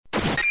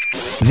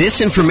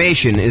This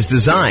information is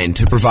designed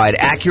to provide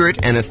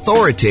accurate and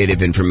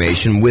authoritative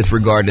information with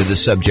regard to the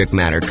subject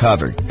matter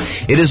covered.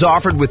 It is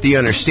offered with the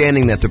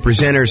understanding that the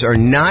presenters are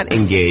not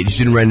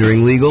engaged in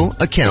rendering legal,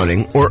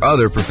 accounting, or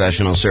other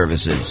professional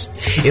services.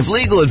 If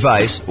legal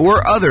advice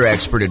or other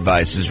expert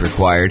advice is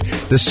required,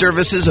 the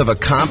services of a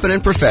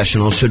competent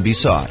professional should be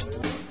sought.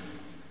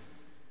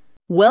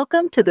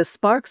 Welcome to the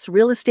Sparks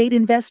Real Estate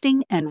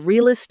Investing and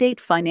Real Estate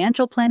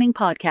Financial Planning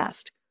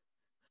Podcast.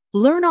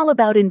 Learn all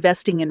about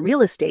investing in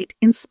real estate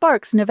in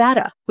Sparks,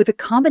 Nevada, with a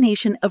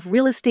combination of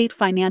real estate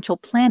financial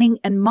planning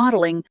and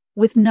modeling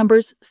with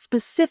numbers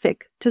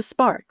specific to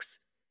Sparks.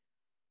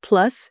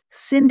 Plus,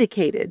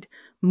 syndicated,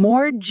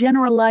 more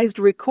generalized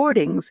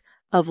recordings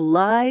of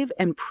live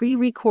and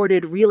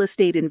pre-recorded real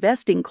estate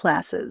investing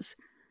classes.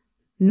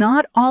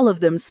 Not all of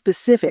them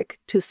specific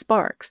to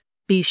Sparks.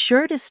 Be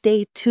sure to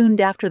stay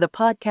tuned after the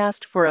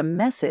podcast for a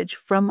message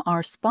from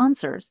our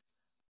sponsors.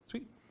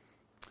 Sweet.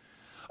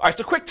 All right,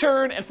 so quick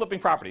turn and flipping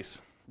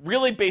properties.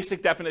 Really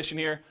basic definition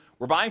here.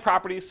 We're buying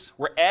properties,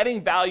 we're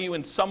adding value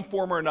in some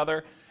form or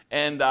another,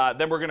 and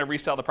then we're going to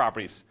resell the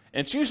properties.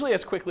 And it's usually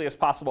as quickly as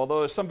possible, although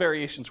there's some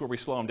variations where we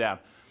slow them down.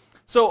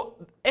 So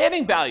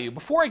adding value,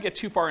 before I get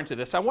too far into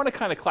this, I want to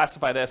kind of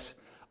classify this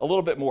a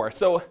little bit more.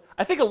 So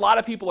I think a lot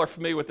of people are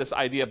familiar with this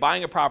idea,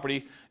 buying a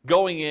property,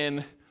 going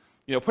in,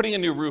 putting a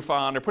new roof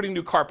on or putting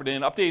new carpet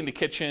in, updating the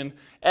kitchen,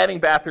 adding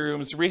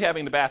bathrooms,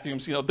 rehabbing the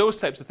bathrooms, those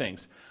types of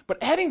things.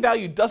 But adding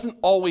value doesn't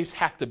always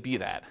have to be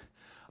that.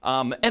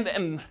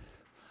 And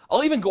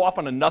I'll even go off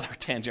on another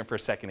tangent for a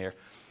second here.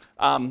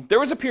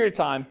 There was a period of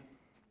time,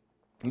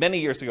 many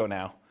years ago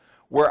now,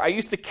 where I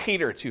used to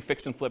cater to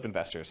fix and flip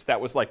investors. That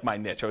was like my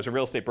niche. I was a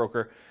real estate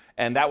broker,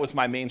 and that was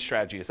my main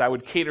strategy, is I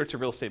would cater to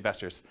real estate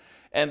investors.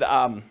 And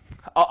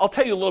I'll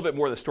tell you a little bit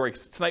more of the story,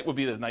 because tonight would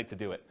be the night to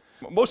do it.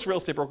 Most real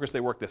estate brokers, they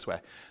work this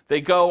way.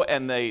 They go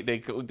and they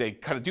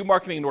kind of do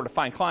marketing in order to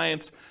find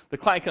clients. The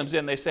client comes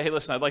in, they say, hey,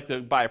 listen, I'd like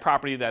to buy a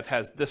property that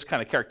has this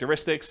kind of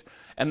characteristics.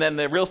 And then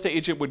the real estate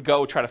agent would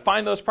go try to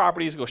find those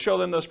properties, go show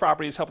them those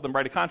properties, help them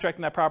write a contract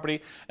in that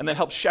property, and then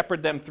help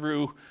shepherd them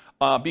through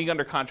being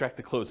under contract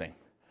to closing.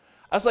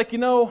 I was like,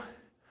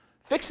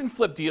 fix and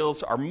flip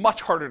deals are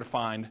much harder to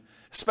find,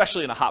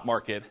 especially in a hot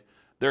market.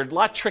 They're a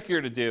lot trickier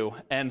to do,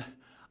 and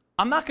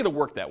I'm not going to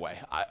work that way.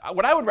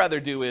 What I would rather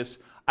do is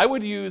I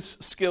would use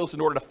skills in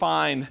order to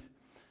find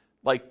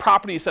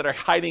properties that are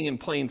hiding in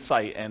plain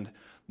sight and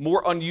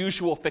more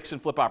unusual fix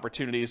and flip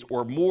opportunities,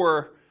 or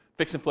more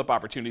fix and flip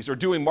opportunities, or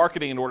doing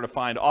marketing in order to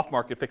find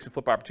off-market fix and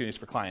flip opportunities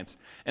for clients.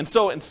 And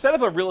so instead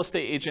of a real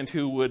estate agent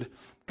who would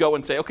go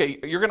and say, okay,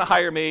 you're going to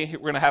hire me, we're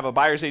going to have a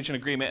buyer's agent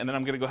agreement, and then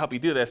I'm going to go help you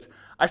do this,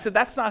 I said,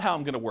 that's not how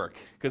I'm going to work,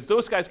 because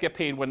those guys get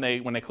paid when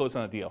they close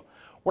on a deal.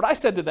 What I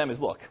said to them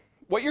is, look,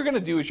 what you're going to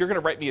do is you're going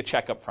to write me a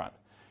check up front.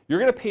 You're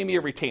going to pay me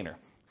a retainer.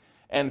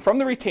 And from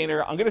the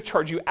retainer, I'm going to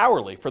charge you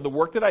hourly for the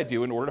work that I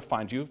do in order to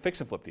find you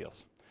fix and flip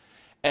deals.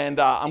 And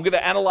I'm going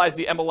to analyze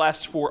the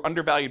MLS for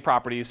undervalued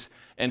properties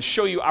and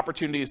show you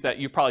opportunities that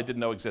you probably didn't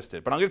know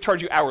existed. But I'm going to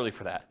charge you hourly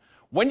for that.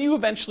 When you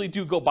eventually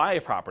do go buy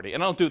a property,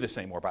 and I don't do this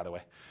anymore, by the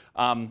way,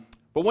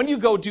 but when you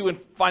go do and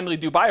finally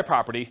do buy a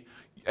property,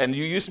 and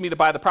you use me to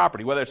buy the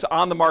property, whether it's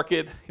on the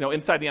market,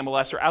 inside the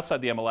MLS or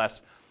outside the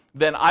MLS,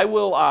 then I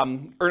will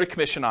earn a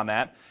commission on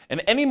that.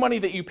 And any money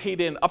that you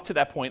paid in up to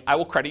that point, I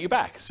will credit you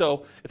back.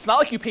 So it's not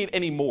like you paid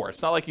any more.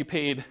 It's not like you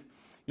paid,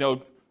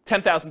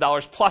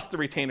 $10,000 plus the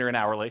retainer and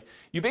hourly.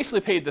 You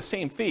basically paid the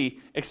same fee,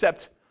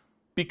 except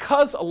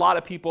because a lot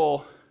of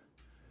people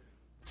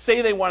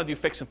say they want to do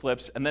fix and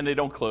flips and then they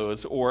don't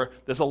close, or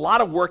there's a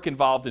lot of work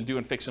involved in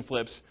doing fix and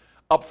flips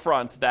up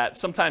front, that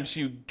sometimes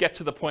you get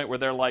to the point where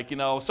they're like,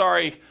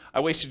 sorry,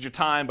 I wasted your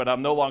time, but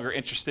I'm no longer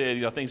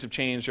interested, things have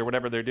changed or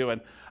whatever they're doing.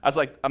 I was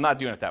like, I'm not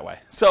doing it that way.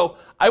 So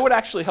I would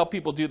actually help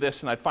people do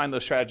this, and I'd find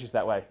those strategies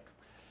that way.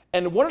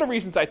 And one of the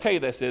reasons I tell you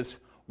this is,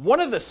 one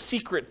of the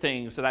secret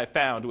things that I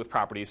found with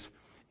properties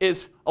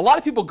is a lot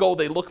of people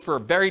they look for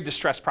very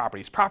distressed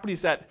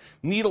properties that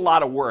need a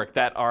lot of work,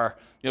 that are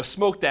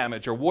smoke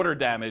damage or water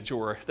damage,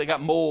 or they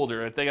got mold,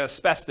 or they got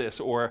asbestos,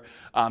 or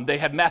they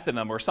had meth in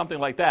them or something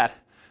like that.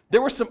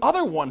 There were some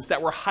other ones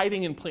that were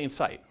hiding in plain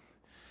sight.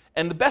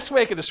 And the best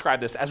way I could describe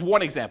this, as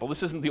one example,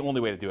 this isn't the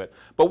only way to do it,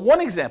 but one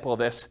example of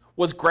this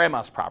was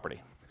grandma's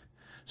property.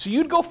 So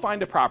you'd go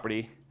find a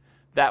property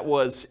that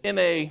was in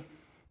a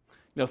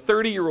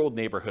 30-year-old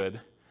neighborhood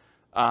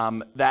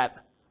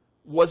that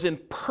was in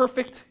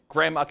perfect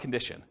grandma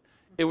condition.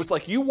 It was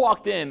like you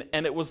walked in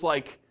and it was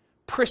like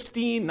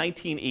pristine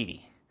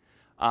 1980.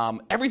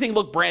 Everything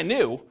looked brand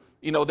new.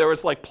 There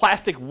was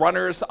plastic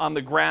runners on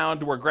the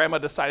ground where grandma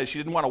decided she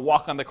didn't want to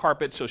walk on the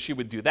carpet, so she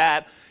would do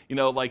that.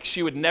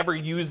 She would never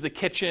use the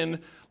kitchen.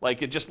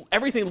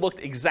 Everything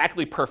looked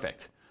exactly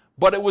perfect.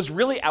 But it was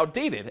really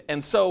outdated.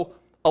 And so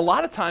a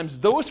lot of times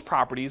those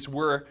properties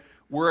were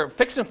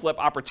fix and flip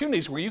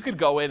opportunities where you could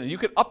go in and you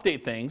could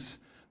update things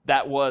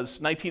that was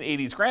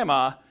 1980s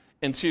grandma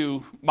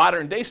into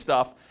modern day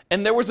stuff,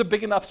 and there was a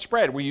big enough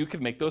spread where you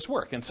could make those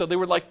work. And so they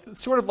were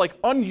sort of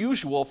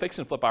unusual fix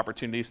and flip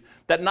opportunities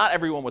that not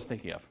everyone was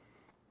thinking of.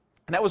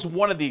 And that was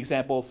one of the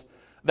examples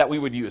that we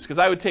would use. Because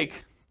I would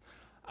take,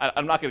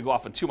 I'm not going to go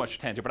off on too much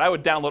tangent, but I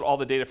would download all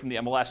the data from the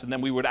MLS, and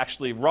then we would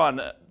actually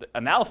run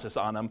analysis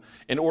on them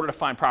in order to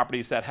find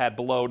properties that had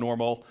below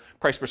normal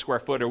price per square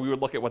foot, or we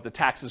would look at what the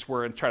taxes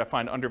were and try to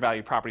find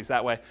undervalued properties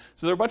that way.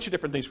 So there are a bunch of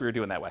different things we were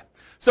doing that way.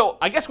 So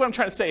I guess what I'm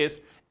trying to say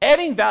is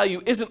adding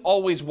value isn't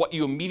always what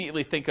you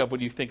immediately think of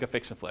when you think of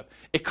fix and flip.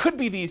 It could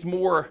be these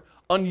more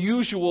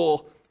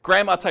unusual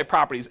grandma type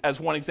properties as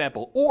one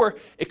example, or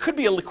it could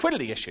be a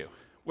liquidity issue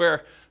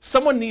where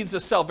someone needs to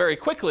sell very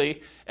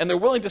quickly and they're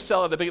willing to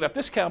sell at a big enough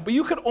discount, but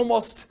you could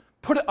almost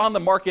put it on the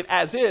market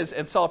as is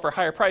and sell it for a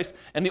higher price.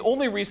 And the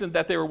only reason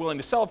that they were willing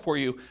to sell it for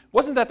you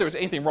wasn't that there was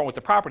anything wrong with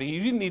the property. You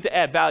didn't need to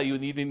add value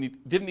and you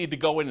didn't need to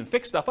go in and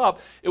fix stuff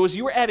up. It was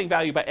you were adding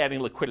value by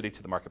adding liquidity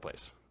to the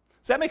marketplace.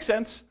 Does that make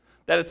sense?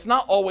 That it's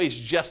not always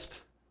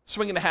just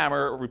swinging the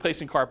hammer, or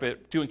replacing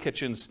carpet, doing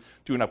kitchens,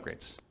 doing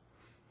upgrades.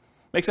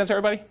 Make sense,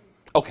 everybody?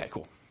 Okay,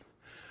 cool.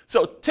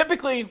 So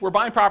typically, we're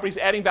buying properties,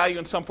 adding value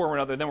in some form or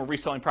another, then we're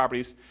reselling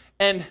properties,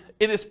 and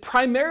it is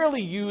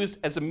primarily used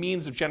as a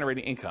means of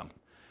generating income.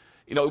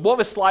 We'll have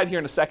a slide here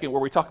in a second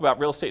where we talk about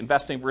real estate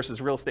investing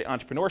versus real estate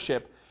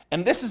entrepreneurship,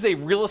 and this is a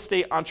real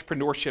estate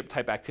entrepreneurship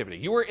type activity.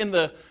 You're in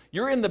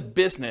the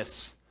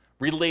business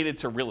related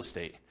to real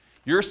estate.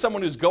 You're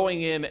someone who's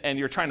going in and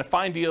you're trying to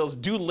find deals,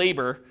 do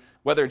labor,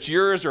 whether it's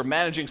yours or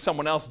managing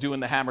someone else doing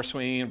the hammer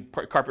swinging,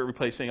 carpet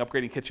replacing,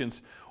 upgrading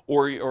kitchens,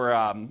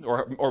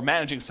 or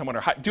managing someone,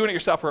 or doing it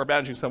yourself, or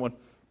managing someone.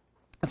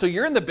 And so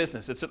you're in the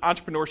business. It's an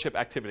entrepreneurship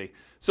activity.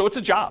 So it's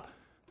a job.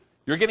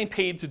 You're getting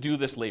paid to do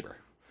this labor.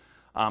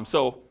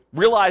 So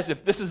realize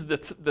if this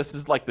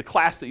is like the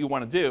class that you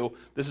want to do,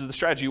 this is the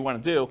strategy you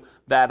want to do,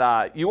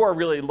 that you are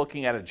really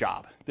looking at a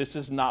job. This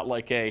is not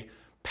like a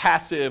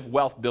passive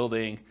wealth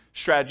building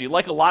strategy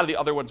like a lot of the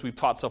other ones we've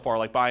taught so far,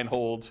 like buy and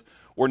hold,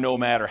 or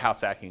nomad, or house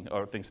hacking,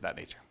 or things of that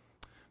nature.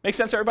 Make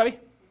sense, everybody?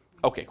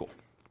 Okay, cool.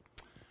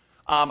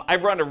 I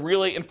run a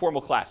really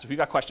informal class. If you've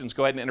got questions,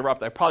 go ahead and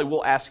interrupt. I probably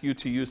will ask you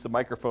to use the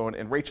microphone,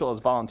 and Rachel has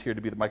volunteered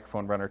to be the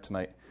microphone runner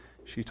tonight.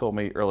 She told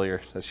me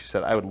earlier that she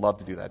said, I would love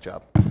to do that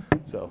job.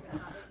 So,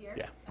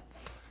 yeah,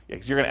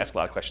 because you're going to ask a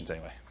lot of questions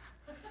anyway.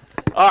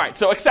 All right,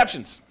 so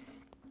exceptions.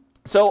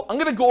 So I'm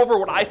going to go over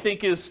what I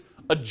think is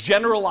a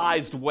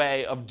generalized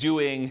way of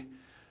doing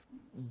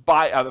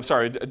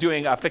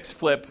fix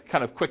flip,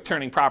 kind of quick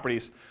turning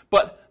properties.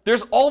 But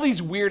there's all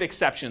these weird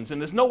exceptions, and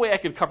there's no way I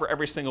could cover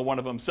every single one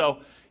of them.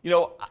 So,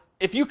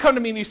 if you come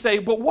to me and you say,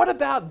 but what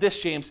about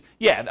this, James?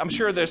 Yeah, I'm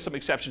sure there's some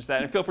exceptions to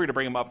that, and feel free to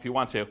bring them up if you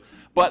want to.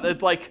 But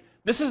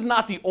this is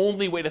not the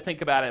only way to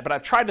think about it, but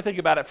I've tried to think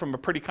about it from a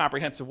pretty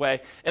comprehensive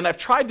way, and I've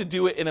tried to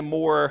do it in a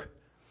more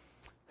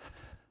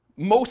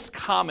most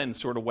common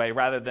sort of way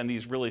rather than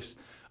these really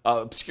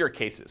obscure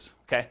cases,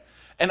 okay?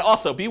 And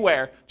also,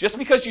 beware, just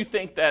because you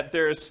think that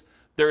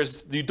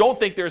you don't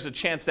think there's a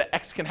chance that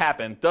X can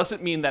happen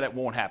doesn't mean that it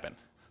won't happen.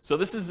 So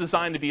this is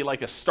designed to be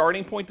like a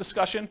starting point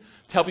discussion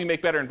to help you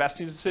make better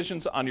investing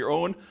decisions on your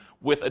own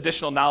with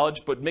additional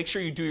knowledge, but make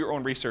sure you do your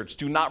own research.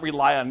 Do not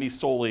rely on me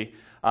solely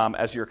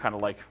as your kind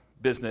of like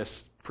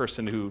business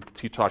person who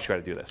taught you how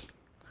to do this.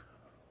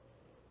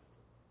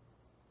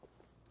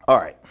 All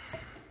right.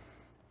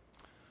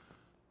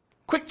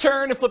 Quick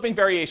turn and flipping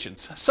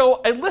variations.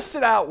 So I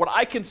listed out what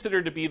I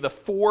consider to be the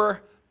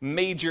 4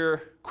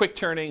 major quick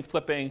turning,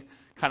 flipping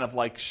kind of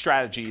like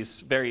strategies,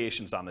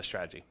 variations on this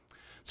strategy.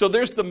 So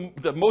there's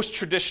the most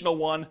traditional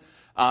one.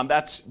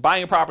 That's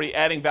buying a property,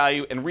 adding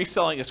value, and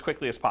reselling as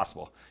quickly as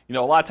possible. A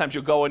lot of times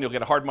you'll go in, you'll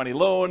get a hard money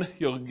loan,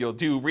 you'll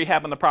do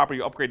rehab on the property,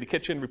 you'll upgrade the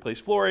kitchen, replace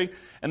flooring,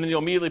 and then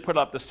you'll immediately put it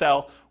up to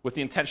sell with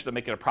the intention of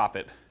making a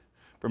profit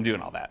from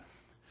doing all that.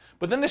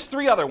 But then there's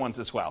 3 other ones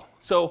as well.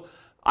 So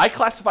I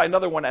classify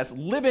another one as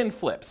live-in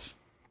flips.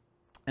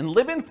 And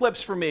live-in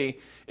flips for me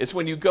is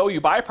when you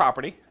buy a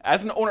property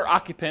as an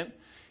owner-occupant,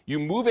 you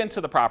move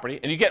into the property,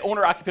 and you get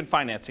owner-occupant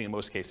financing in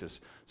most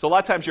cases. So a lot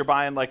of times you're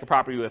buying like a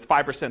property with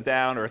 5%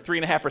 down, or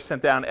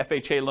 3.5% down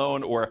FHA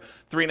loan, or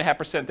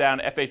 3.5% down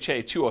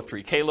FHA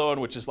 203K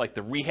loan, which is like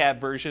the rehab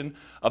version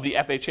of the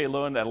FHA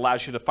loan that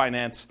allows you to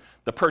finance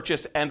the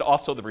purchase and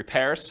also the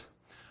repairs.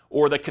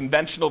 Or the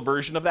conventional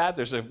version of that,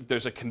 there's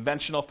a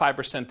conventional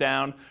 5%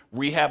 down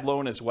rehab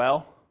loan as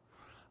well.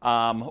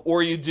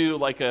 Or you do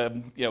like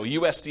a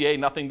USDA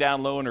nothing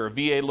down loan or a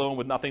VA loan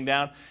with nothing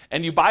down,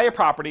 and you buy a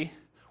property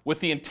with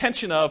the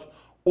intention of,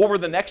 over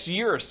the next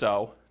year or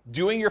so,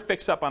 doing your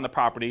fix-up on the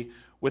property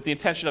with the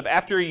intention of,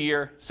 after a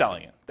year,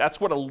 selling it.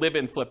 That's what a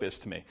live-in flip is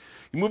to me.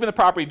 You move in the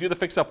property, do the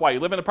fix-up while you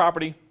live in the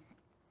property,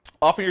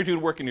 often you're doing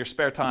work in your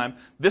spare time.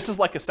 This is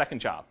like a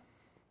second job.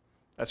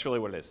 That's really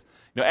what it is.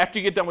 After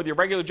you get done with your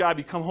regular job,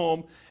 you come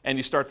home and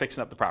you start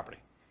fixing up the property.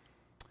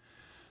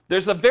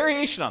 There's a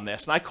variation on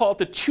this, and I call it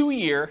the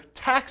 2-year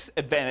tax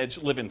advantage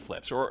live-in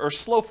flips, or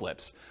slow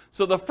flips.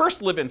 So the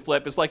first live-in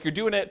flip is like you're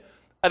doing it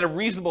at a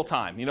reasonable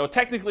time.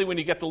 Technically when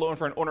you get the loan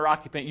for an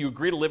owner-occupant, you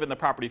agree to live in the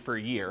property for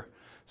a year.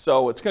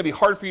 So it's going to be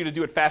hard for you to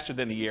do it faster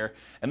than a year.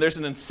 And there's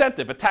an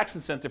incentive, a tax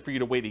incentive for you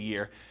to wait a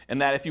year.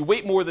 And that if you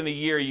wait more than a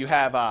year, you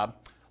have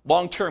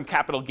long-term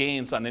capital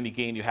gains on any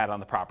gain you had on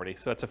the property.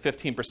 So that's a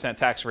 15%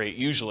 tax rate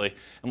usually,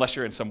 unless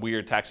you're in some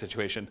weird tax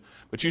situation,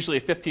 but usually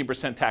a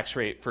 15% tax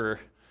rate for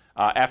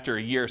after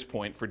a year's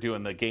point for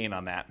doing the gain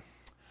on that.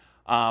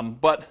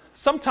 But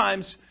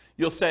sometimes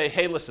you'll say,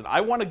 hey, listen,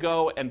 I want to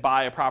go and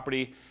buy a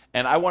property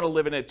and I want to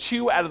live in it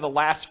 2 out of the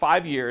last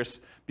 5 years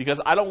because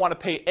I don't want to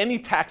pay any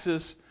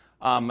taxes,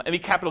 any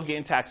capital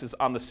gain taxes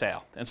on the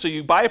sale. And so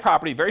you buy a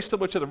property very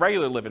similar to the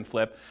regular live and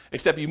flip,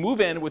 except you move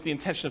in with the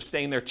intention of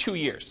staying there 2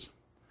 years.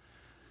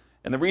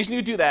 And the reason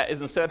you do that is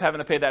instead of having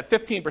to pay that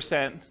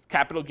 15%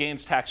 capital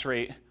gains tax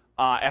rate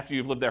after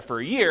you've lived there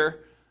for a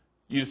year,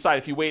 you decide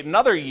if you wait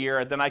another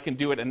year, then I can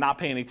do it and not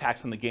pay any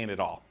tax on the gain at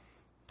all.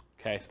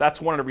 Okay, so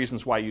that's one of the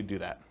reasons why you do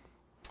that.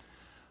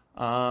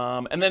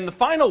 And then the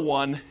final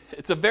one,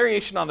 it's a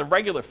variation on the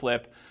regular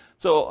flip.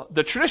 So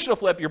the traditional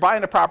flip, you're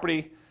buying a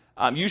property,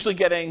 usually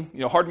getting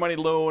hard money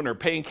loan or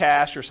paying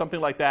cash or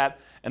something like that,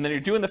 and then you're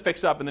doing the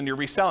fix up and then you're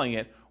reselling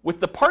it. With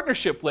the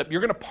partnership flip,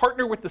 you're going to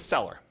partner with the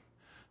seller.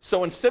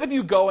 So instead of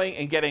you going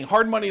and getting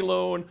hard money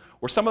loan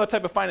or some other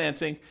type of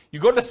financing, you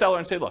go to the seller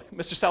and say, look,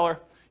 Mr. Seller,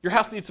 your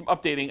house needs some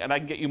updating and I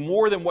can get you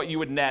more than what you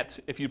would net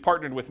if you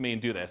partnered with me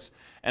and do this.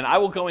 And I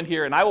will go in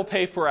here and I will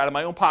pay for out of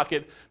my own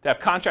pocket to have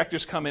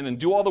contractors come in and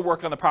do all the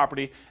work on the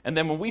property. And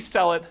then when we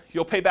sell it,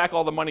 you'll pay back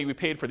all the money we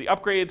paid for the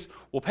upgrades,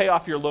 we'll pay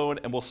off your loan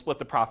and we'll split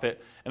the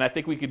profit. And I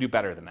think we could do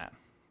better than that.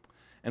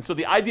 And so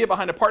the idea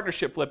behind a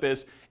partnership flip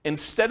is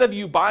instead of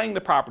you buying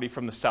the property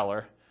from the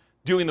seller,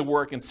 doing the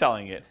work and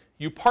selling it,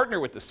 you partner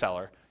with the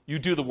seller, you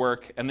do the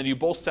work, and then you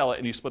both sell it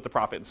and you split the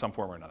profit in some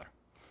form or another.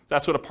 So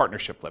that's what a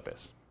partnership flip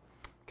is.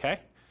 Okay?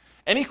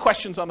 Any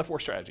questions on the 4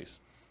 strategies?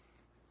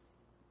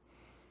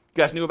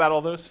 You guys knew about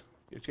all those?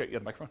 You have the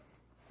microphone?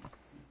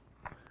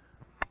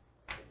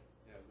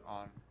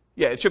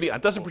 Yeah, it should be on.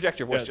 It doesn't project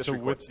your voice. Just so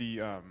records. with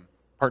the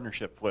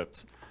partnership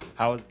flips,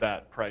 how is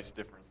that price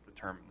difference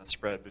determined, the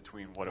spread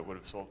between what it would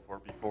have sold for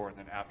before and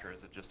then after?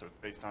 Is it just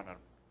based on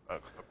a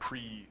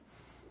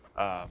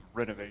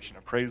pre-renovation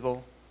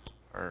appraisal?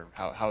 Or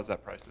how is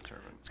that price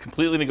determined? It's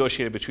completely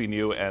negotiated between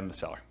you and the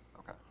seller.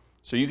 Okay.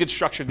 So you can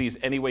structure these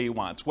any way you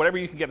want. It's whatever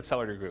you can get a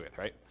seller to agree with,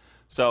 right?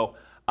 So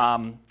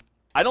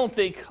I don't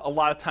think a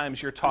lot of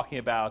times you're talking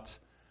about,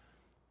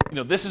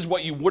 this is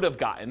what you would have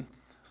gotten,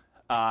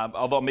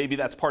 although maybe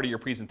that's part of your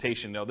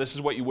presentation. This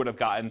is what you would have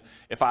gotten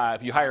if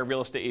you hire a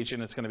real estate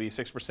agent. It's going to be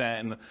 6%,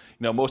 and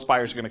most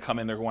buyers are going to come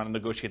in. They're going to want to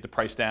negotiate the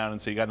price down,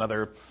 and so you got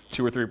another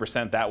 2 or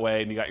 3% that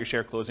way, and you got your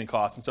share closing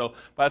costs. And so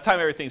by the time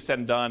everything's said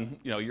and done,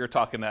 you're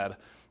talking at a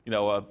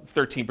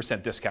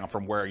 13% discount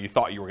from where you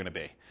thought you were going to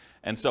be.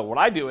 And so what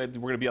I do is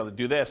we're going to be able to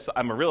do this.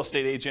 I'm a real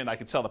estate agent. I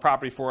can sell the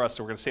property for us,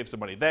 so we're going to save some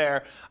money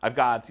there. I've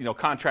got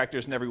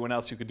contractors and everyone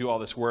else who could do all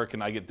this work,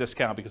 and I get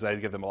discount because I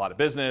give them a lot of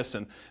business.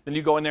 And then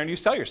you go in there and you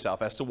sell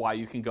yourself as to why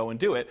you can go and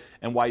do it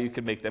and why you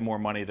can make them more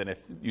money than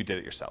if you did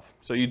it yourself.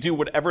 So you do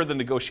whatever the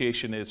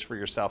negotiation is for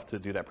yourself to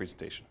do that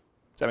presentation.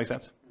 Does that make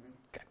sense? Mm-hmm.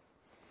 Okay.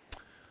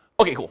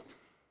 Okay, cool.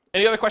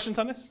 Any other questions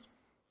on this?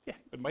 Yeah,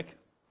 good, Mike.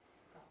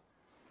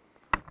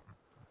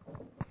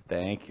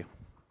 Thank you.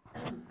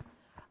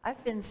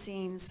 I've been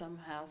seeing some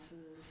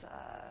houses,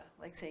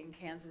 like say in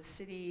Kansas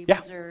City, Yeah.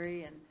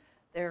 Missouri, and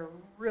they're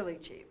really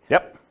cheap.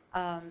 Yep.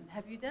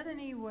 Have you done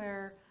any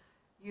where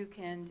you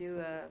can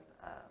do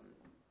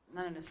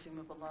not an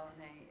assumable loan,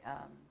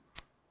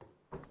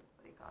 what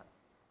do you call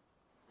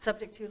it?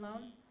 Subject to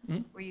loan,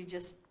 Mm-hmm. where you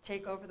just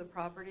take over the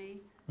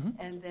property Mm-hmm.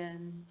 and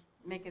then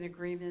make an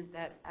agreement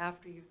that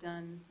after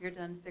you're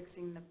done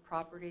fixing the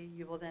property,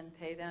 you will then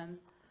pay them.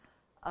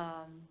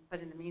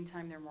 But in the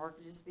meantime, their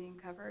mortgage is being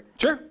covered.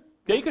 Sure.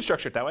 Yeah, you can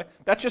structure it that way.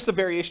 That's just a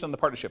variation on the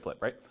partnership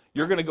flip, right?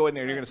 You're going to go in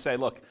there and you're going to say,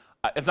 look,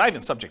 it's not even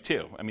subject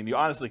to. I mean, you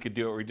honestly could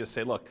do it where you just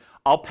say, look,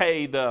 I'll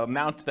pay the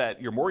amount that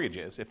your mortgage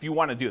is. If you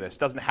want to do this, it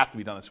doesn't have to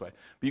be done this way.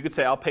 But you could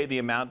say, I'll pay the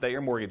amount that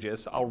your mortgage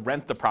is. I'll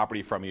rent the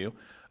property from you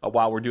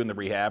while we're doing the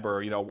rehab,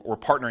 or we're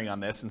partnering on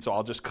this, and so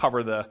I'll just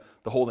cover the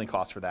holding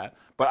costs for that.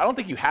 But I don't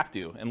think you have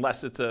to,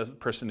 unless it's a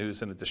person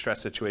who's in a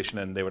distressed situation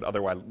and they would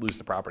otherwise lose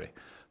the property.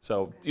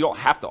 So you don't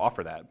have to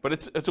offer that, but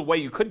it's a way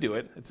you could do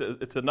it.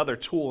 It's another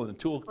tool in the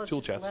tool Well, it's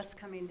chest. just less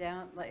coming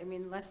down,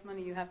 less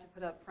money you have to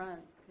put up front,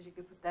 because you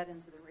could put that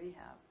into the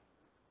rehab,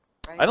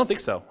 right? I don't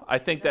think so. I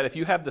think that if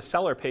you have the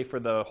seller pay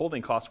for the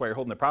holding costs while you're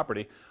holding the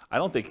property,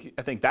 I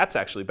think that's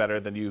actually better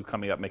than you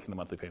coming up making the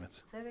monthly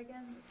payments. Say that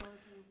again?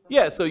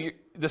 Yeah, so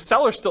the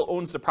seller still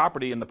owns the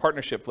property in the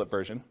partnership flip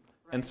version,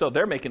 and so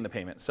they're making the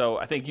payment. So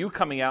I think you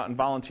coming out and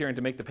volunteering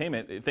to make the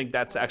payment, I think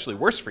that's actually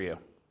worse for you.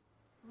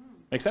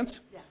 Make sense?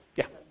 Yeah.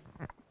 Yeah.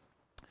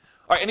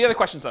 All right, any other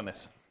questions on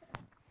this? Do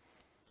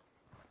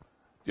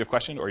you have a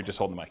question, or are you just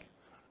holding the mic?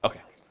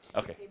 Okay.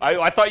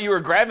 I thought you were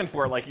grabbing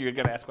for it like you were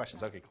going to ask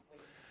questions. Okay, cool.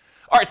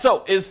 All right,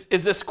 so is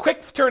this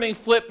quick turning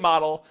flip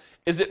model,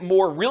 is it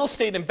more real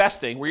estate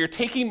investing where you're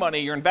taking money,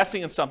 you're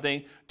investing in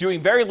something,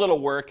 doing very little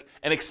work,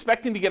 and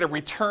expecting to get a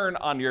return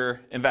on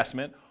your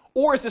investment?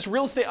 Or is this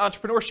real estate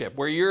entrepreneurship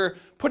where you're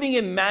putting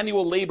in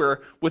manual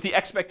labor with the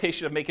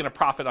expectation of making a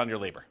profit on your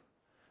labor?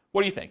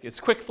 What do you think? Is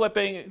quick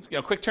flipping,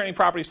 quick turning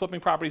properties, flipping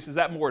properties, is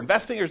that more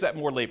investing or is that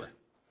more labor?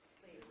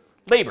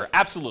 Labor,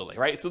 absolutely,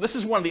 right? So this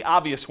is one of the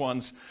obvious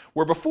ones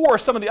where before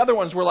some of the other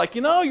ones were like,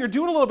 you're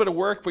doing a little bit of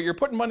work, but you're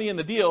putting money in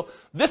the deal.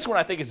 This one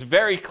I think is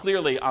very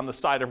clearly on the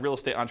side of real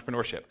estate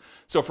entrepreneurship.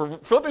 So for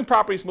flipping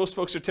properties, most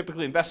folks are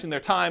typically investing their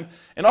time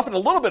and often a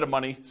little bit of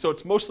money, so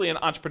it's mostly an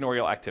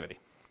entrepreneurial activity.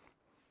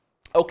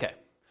 Okay,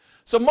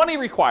 so money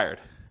required.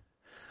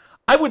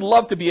 I would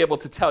love to be able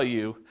to tell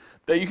you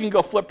that you can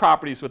go flip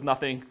properties with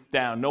nothing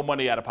down, no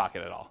money out of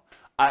pocket at all.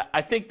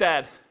 I think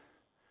that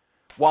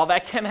while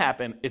that can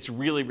happen, it's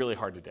really, really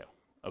hard to do,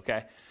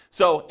 okay?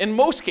 So in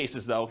most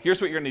cases, though,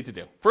 here's what you're going to need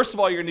to do. First of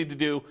all, you're going to need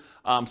to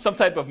do some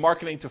type of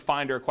marketing to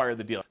find or acquire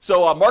the deal.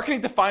 So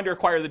marketing to find or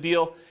acquire the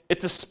deal,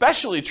 it's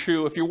especially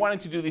true if you're wanting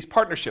to do these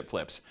partnership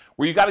flips,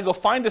 where you got to go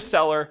find a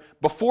seller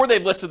before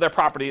they've listed their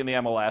property in the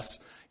MLS,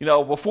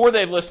 before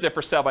they've listed it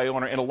for sale by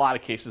owner in a lot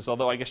of cases,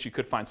 although I guess you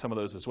could find some of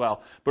those as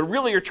well. But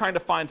really, you're trying to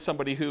find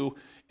somebody who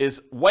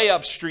is way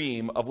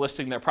upstream of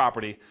listing their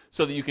property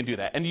so that you can do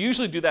that. And you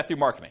usually do that through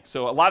marketing.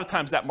 So a lot of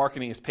times that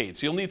marketing is paid.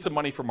 So you'll need some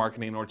money for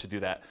marketing in order to do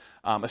that,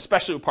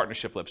 especially with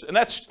partnership flips. And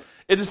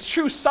it is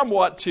true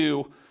somewhat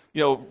to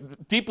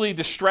deeply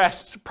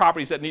distressed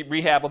properties that need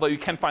rehab, although you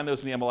can find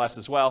those in the MLS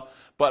as well.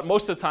 But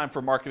most of the time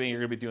for marketing,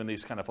 you're going to be doing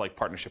these kind of like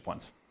partnership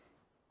ones.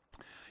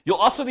 You'll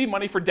also need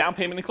money for down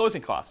payment and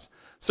closing costs.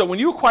 So when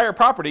you acquire a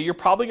property, you're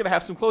probably going to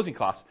have some closing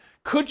costs.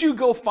 Could you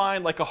go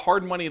find like a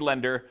hard money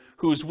lender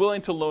who's willing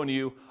to loan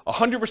you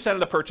 100% of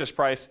the purchase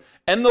price,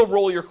 and they'll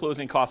roll your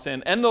closing costs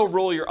in, and they'll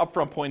roll your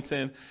upfront points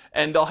in,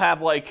 and they'll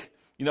have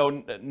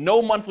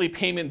no monthly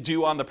payment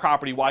due on the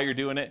property while you're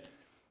doing it?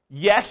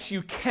 Yes,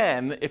 you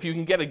can if you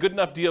can get a good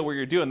enough deal where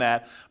you're doing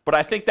that, but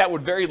I think that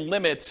would very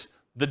limit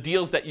the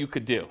deals that you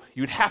could do.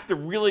 You'd have to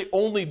really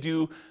only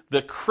do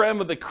the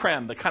creme of the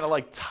creme, the kind of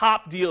like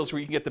top deals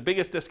where you can get the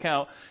biggest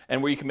discount and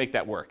where you can make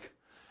that work.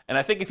 And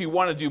I think if you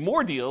want to do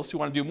more deals, you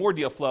want to do more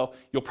deal flow,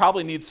 you'll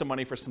probably need some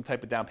money for some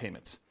type of down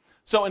payments.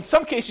 So in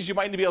some cases, you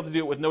might be able to do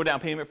it with no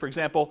down payment. For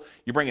example,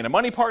 you bring in a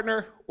money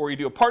partner, or you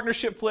do a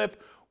partnership flip,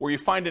 or you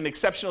find an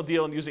exceptional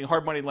deal and using a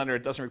hard money lender,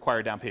 it doesn't require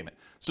a down payment.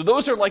 So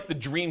those are like the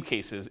dream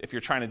cases if you're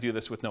trying to do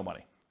this with no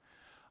money.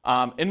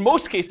 In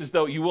most cases,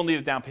 though, you will need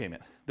a down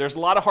payment. There's a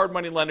lot of hard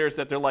money lenders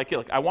that they're like, hey,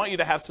 look, I want you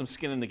to have some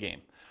skin in the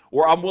game.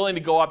 Or I'm willing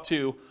to go up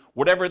to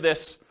whatever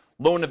this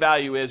loan to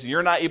value is.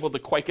 You're not able to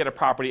quite get a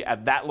property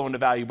at that loan to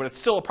value, but it's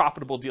still a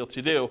profitable deal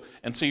to do.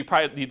 And so you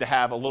probably need to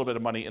have a little bit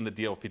of money in the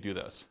deal if you do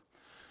those.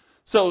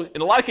 So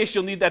in a lot of cases,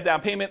 you'll need that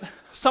down payment.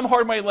 Some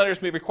hard money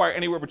lenders may require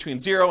anywhere between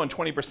 0 and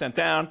 20%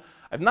 down.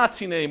 I've not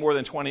seen any more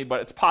than 20, but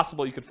it's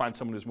possible you could find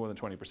someone who's more than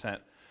 20%.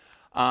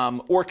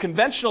 Or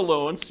conventional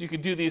loans, you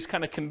could do these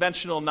kind of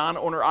conventional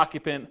non-owner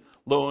occupant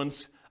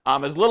loans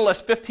as little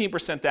as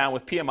 15% down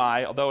with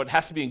PMI, although it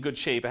has to be in good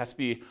shape. It has to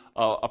be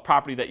a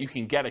property that you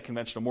can get a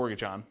conventional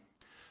mortgage on.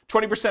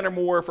 20% or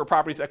more for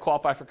properties that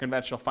qualify for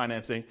conventional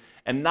financing,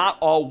 and not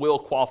all will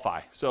qualify.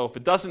 So if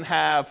it doesn't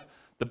have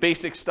the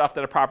basic stuff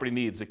that a property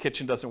needs, the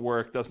kitchen doesn't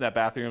work, doesn't have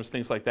bathrooms,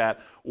 things like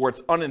that, or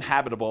it's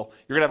uninhabitable,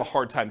 you're going to have a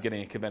hard time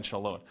getting a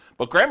conventional loan.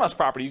 But grandma's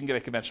property, you can get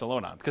a conventional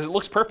loan on because it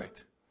looks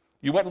perfect.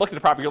 You went and looked at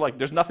the property, you're like,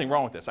 there's nothing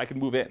wrong with this. I can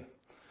move in.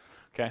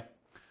 Okay.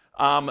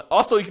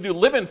 Also, you can do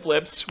live-in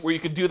flips where you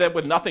could do that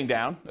with nothing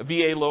down, a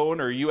VA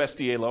loan or a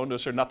USDA loan.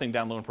 Those are nothing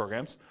down loan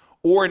programs.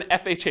 Or an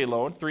FHA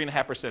loan,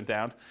 3.5%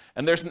 down.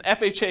 And there's an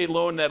FHA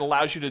loan that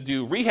allows you to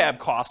do rehab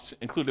costs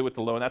included with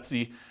the loan. That's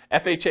the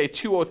FHA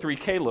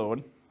 203K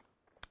loan.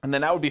 And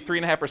then that would be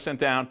 3.5%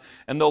 down.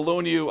 And they'll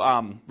loan you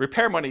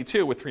repair money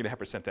too with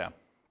 3.5% down.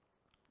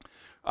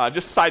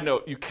 Just a side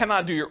note, you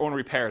cannot do your own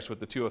repairs with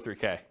the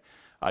 203K.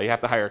 You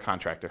have to hire a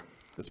contractor.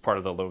 That's part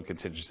of the loan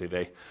contingency.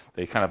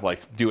 They kind of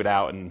like do it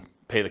out and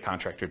pay the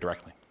contractor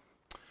directly.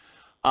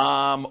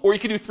 Or you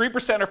can do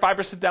 3% or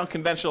 5% down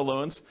conventional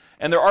loans.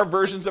 And there are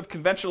versions of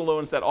conventional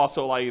loans that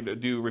also allow you to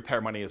do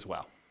repair money as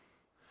well.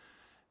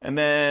 And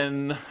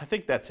then I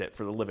think that's it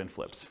for the live-in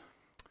flips.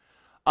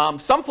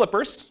 Some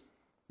flippers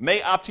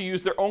may opt to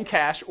use their own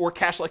cash or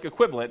cash-like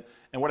equivalent.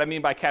 And what I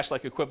mean by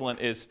cash-like equivalent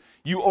is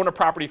you own a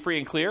property free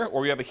and clear,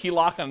 or you have a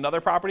HELOC on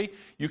another property.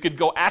 You could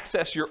go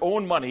access your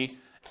own money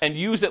and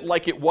use it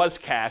like it was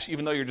cash,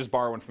 even though you're just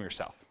borrowing from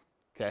yourself.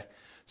 Okay?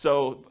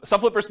 So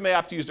some flippers may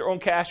opt to use their own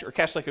cash or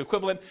cash-like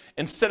equivalent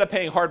instead of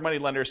paying hard money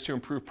lenders to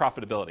improve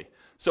profitability.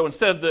 So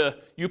instead of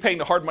you paying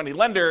the hard money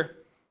lender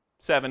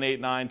 7, 8,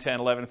 9, 10,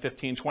 11,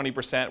 15,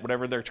 20%,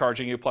 whatever they're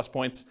charging you plus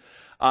points,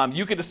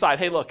 you could decide,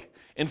 hey, look,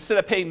 instead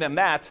of paying them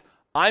that,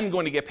 I'm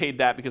going to get paid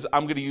that because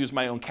I'm going to use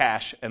my own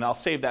cash and I'll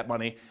save that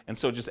money, and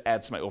so it just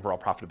adds to my overall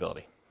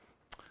profitability.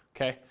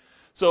 Okay?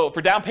 So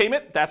for down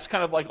payment, that's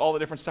kind of like all the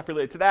different stuff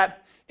related to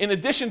that. In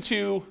addition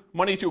to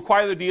money to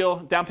acquire the deal,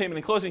 down payment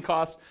and closing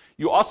costs,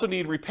 you also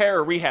need repair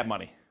or rehab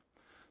money.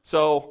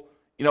 So,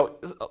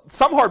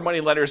 some hard money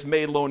lenders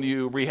may loan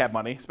you rehab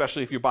money,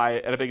 especially if you buy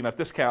it at a big enough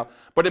discount.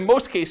 But in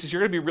most cases,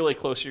 you're going to be really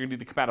close. You're going to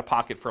need to come out of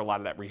pocket for a lot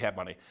of that rehab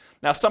money.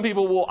 Now, some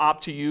people will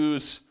opt to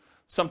use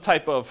some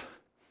type of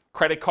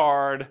credit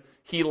card,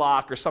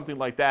 HELOC, or something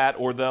like that,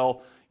 or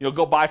they'll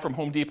go buy from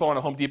Home Depot on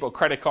a Home Depot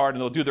credit card,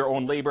 and they'll do their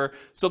own labor.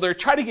 So they're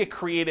trying to get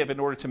creative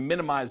in order to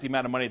minimize the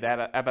amount of money they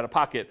have out of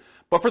pocket.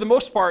 But for the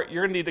most part,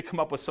 you're going to need to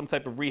come up with some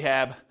type of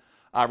rehab,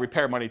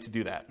 repair money to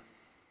do that.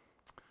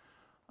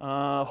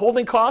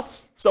 Holding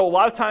costs. So a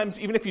lot of times,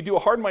 even if you do a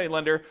hard money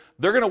lender,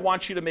 they're going to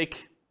want you to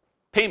make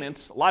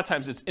payments. A lot of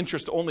times it's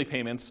interest-only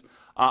payments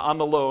on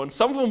the loan.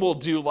 Some of them will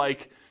do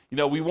like,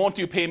 we won't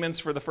do payments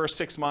for the first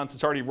 6 months.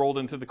 It's already rolled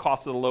into the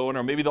cost of the loan,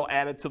 or maybe they'll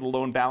add it to the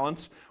loan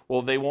balance.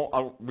 Well, they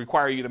won't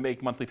require you to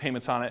make monthly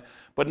payments on it.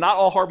 But not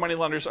all hard money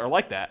lenders are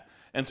like that.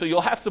 And so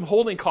you'll have some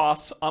holding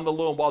costs on the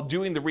loan while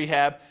doing the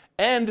rehab.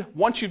 And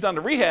once you've done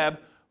the rehab,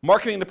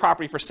 marketing the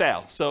property for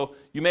sale. So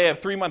you may have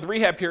 3-month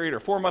rehab period, or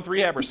 4-month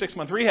rehab, or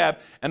 6-month rehab,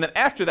 and then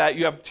after that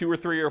you have 2 or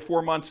 3 or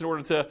 4 months in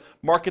order to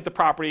market the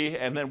property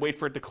and then wait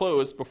for it to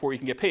close before you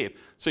can get paid.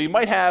 So you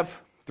might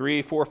have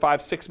 3, 4,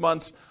 5, 6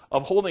 months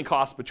of holding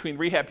costs between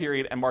rehab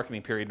period and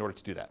marketing period in order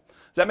to do that.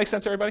 Does that make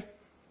sense, everybody?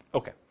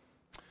 Okay.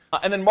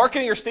 And then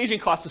marketing or staging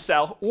costs to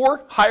sell,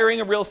 or hiring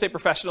a real estate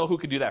professional who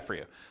could do that for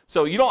you.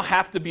 So you don't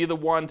have to be the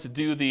one to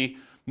do the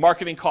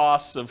marketing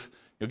costs of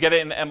get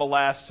it in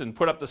MLS and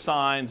put up the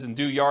signs and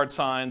do yard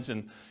signs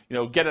and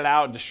get it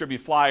out and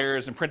distribute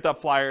flyers and print up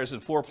flyers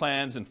and floor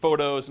plans and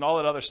photos and all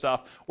that other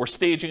stuff, or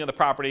staging of the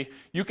property.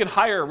 You can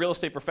hire a real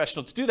estate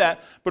professional to do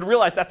that, but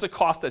realize that's a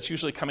cost that's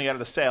usually coming out of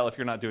the sale if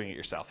you're not doing it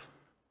yourself.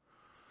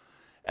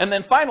 And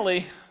then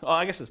finally,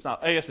 I guess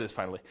it is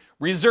finally,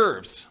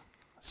 reserves.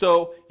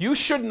 So you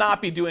should not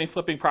be doing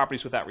flipping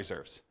properties without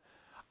reserves.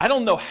 I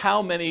don't know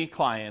how many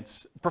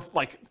clients,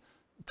 like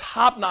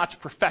top-notch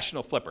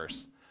professional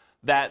flippers,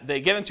 that they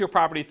get into a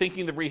property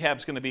thinking the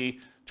rehab's going to be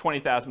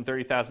 $20,000,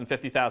 $30,000,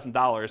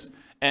 $50,000,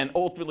 and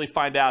ultimately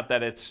find out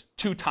that it's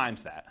 2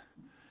 times that.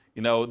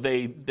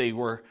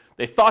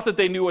 They thought that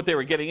they knew what they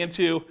were getting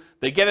into.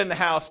 They get in the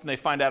house and they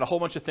find out a whole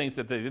bunch of things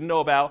that they didn't know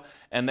about,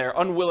 and they're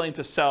unwilling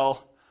to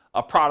sell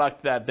a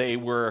product that they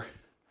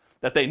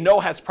know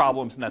has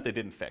problems and that they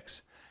didn't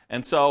fix.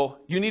 And so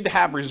you need to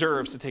have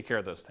reserves to take care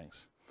of those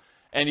things.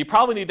 And you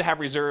probably need to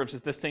have reserves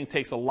if this thing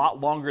takes a lot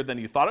longer than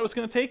you thought it was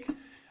going to take.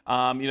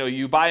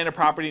 You buy in a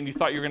property and you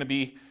thought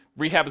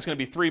rehab is going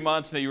to be 3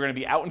 months, and you're going to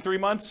be out in 3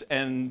 months,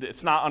 and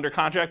it's not under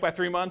contract by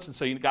 3 months, and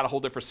so you got to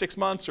hold it for 6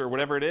 months or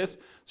whatever it is.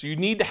 So you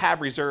need to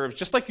have reserves,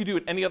 just like you do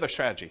with any other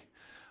strategy.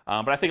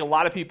 But I think a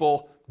lot of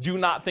people do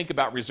not think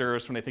about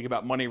reserves when they think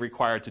about money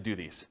required to do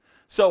these.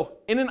 So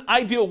in an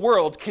ideal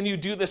world, can you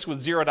do this with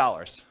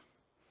 $0?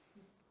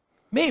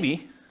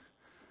 Maybe.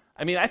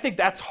 I think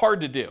that's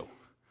hard to do.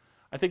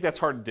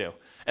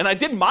 And I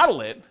did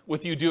model it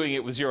with you doing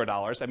it with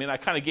 $0. I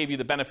kind of gave you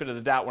the benefit of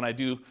the doubt when I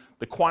do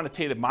the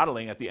quantitative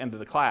modeling at the end of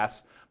the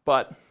class,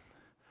 but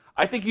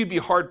I think you'd be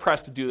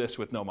hard-pressed to do this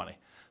with no money.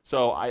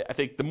 So I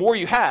think the more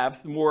you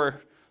have, the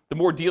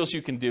more deals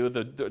you can do,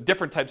 the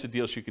different types of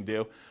deals you can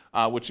do,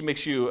 which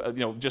makes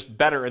you just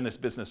better in this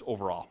business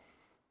overall.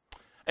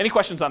 Any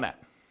questions on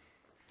that?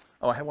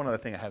 Oh, I have one other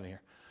thing I have in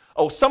here.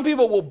 Oh, some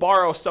people will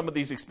borrow some of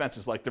these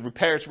expenses, like the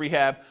repairs,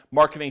 rehab,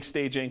 marketing,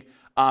 staging.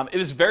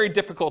 It is very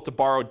difficult to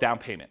borrow down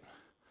payment.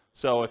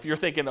 So if you're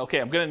thinking, okay,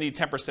 I'm going to need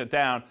 10%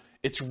 down,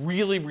 it's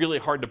really, really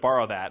hard to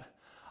borrow that.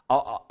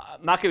 I'm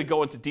not going to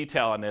go into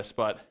detail on this,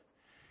 but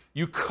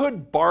you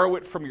could borrow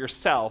it from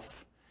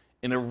yourself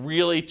in a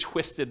really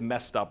twisted,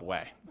 messed up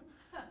way.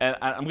 And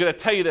I'm going to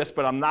tell you this,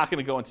 but I'm not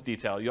going to go into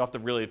detail. You'll have to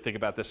really think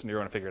about this and you're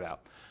going to figure it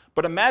out.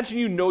 But imagine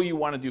you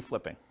want to do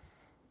flipping.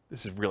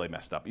 This is really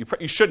messed up.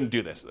 You shouldn't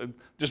do this.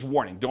 Just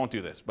warning, don't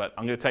do this, but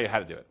I'm going to tell you how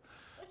to do it.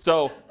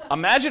 So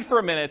imagine for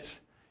a minute,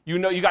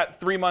 you got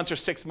 3 months or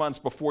 6 months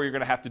before you're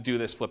going to have to do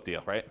this flip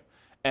deal, right?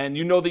 And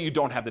you know that you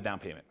don't have the down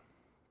payment.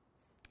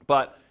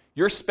 But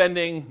you're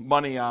spending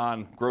money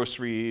on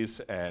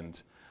groceries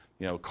and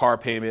car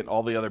payment,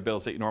 all the other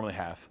bills that you normally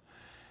have.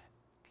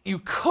 You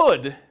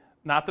could,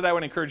 not that I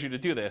would encourage you to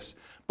do this,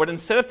 but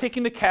instead of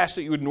taking the cash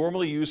that you would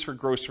normally use for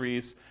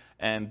groceries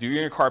and doing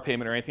your car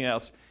payment or anything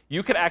else,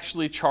 you could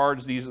actually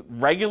charge these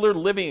regular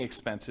living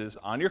expenses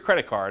on your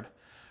credit card,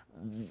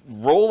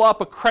 roll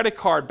up a credit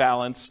card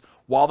balance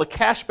while the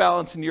cash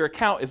balance in your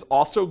account is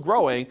also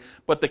growing,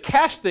 but the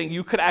cash thing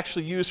you could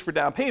actually use for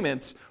down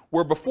payments,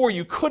 where before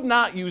you could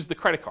not use the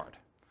credit card.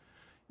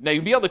 Now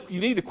you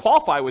need to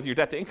qualify with your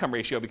debt to income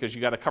ratio because you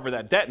got to cover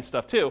that debt and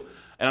stuff too.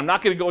 And I'm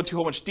not going to go into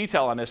too much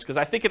detail on this because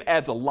I think it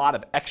adds a lot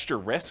of extra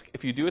risk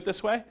if you do it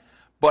this way.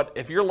 But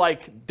if you're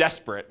like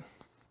desperate,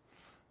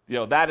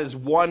 that is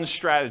one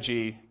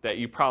strategy that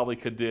you probably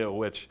could do,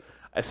 which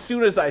as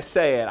soon as I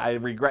say it, I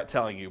regret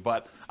telling you.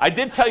 But I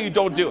did tell you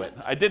don't do it.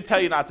 I did tell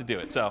you not to do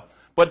it.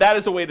 But that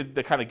is a way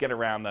to kind of get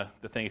around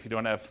the thing if you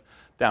don't have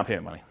down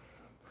payment money.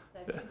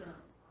 Have you done it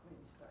when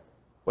you started?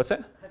 What's that?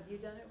 Have you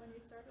done it when you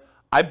started?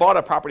 I bought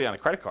a property on a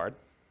credit card.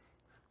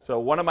 So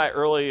one of my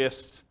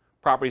earliest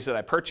properties that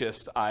I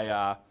purchased,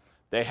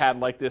 they had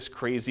like this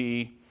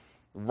crazy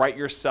write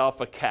yourself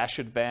a cash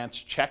advance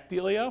check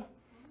dealio.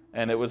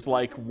 And it was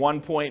like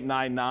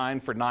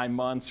 1.99 for 9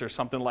 months or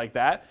something like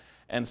that.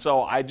 And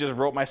so I just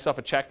wrote myself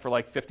a check for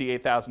like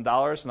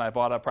 $58,000 and I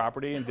bought a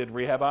property and did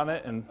rehab on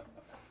it. And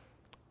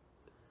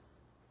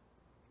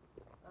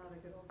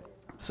The good old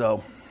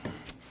So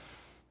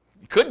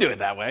you could do it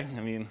that way. I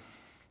mean,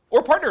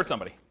 or partner with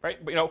somebody,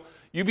 right? But,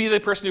 you be the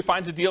person who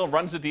finds a deal and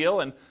runs the deal,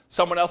 and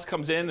someone else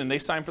comes in and they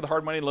sign for the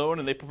hard money loan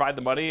and they provide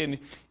the money, and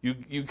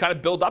you kind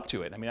of build up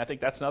to it. I mean, I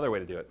think that's another way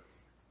to do it,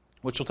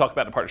 which we'll talk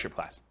about in a partnership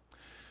class.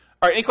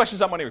 All right, any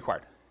questions on money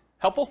required?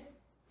 Helpful?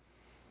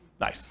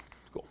 Nice,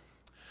 cool.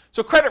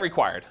 So credit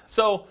required.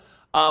 So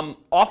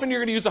often you're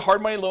going to use a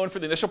hard money loan for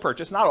the initial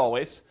purchase, not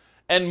always.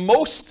 And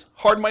most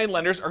hard money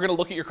lenders are going to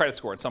look at your credit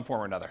score in some form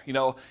or another.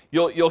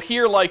 You'll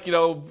hear like,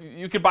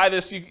 you could buy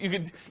this. You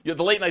could.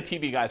 The late night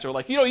TV guys are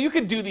like, you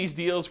could do these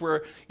deals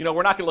where, we're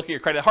not going to look at your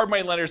credit. Hard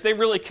money lenders, they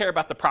really care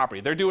about the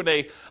property. They're doing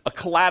a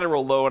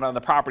collateral loan on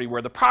the property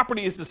where the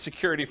property is the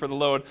security for the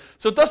loan.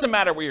 So it doesn't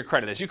matter what your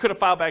credit is. You could have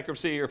filed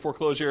bankruptcy or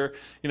foreclosure,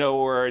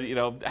 or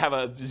have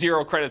a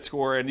 0 credit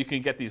score, and you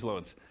can get these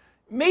loans.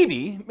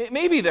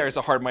 Maybe there's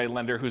a hard money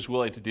lender who's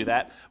willing to do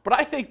that, but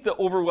I think the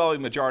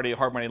overwhelming majority of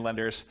hard money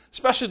lenders,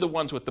 especially the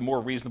ones with the more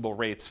reasonable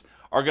rates,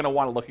 are going to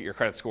want to look at your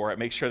credit score and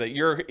make sure that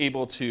you're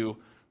able to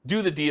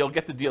do the deal,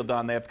 get the deal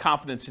done. They have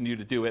confidence in you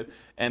to do it,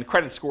 and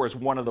credit score is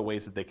one of the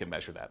ways that they can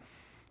measure that.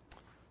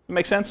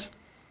 Make sense?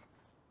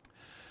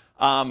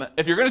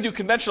 If you're going to do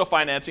conventional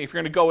financing, if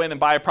you're going to go in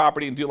and buy a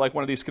property and do like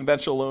one of these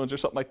conventional loans or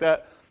something like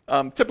that,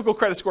 typical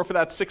credit score for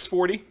that's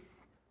 640.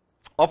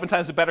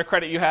 Oftentimes, the better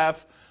credit you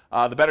have,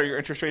 the better your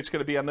interest rate's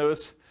going to be on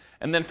those.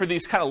 And then for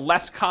these kind of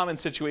less common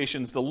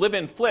situations, the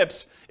live-in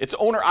flips, it's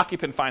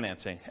owner-occupant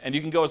financing. And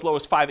you can go as low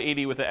as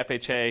 580 with the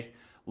FHA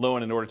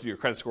loan in order to do your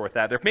credit score with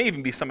that. There may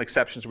even be some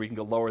exceptions where you can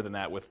go lower than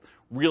that with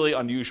really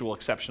unusual,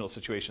 exceptional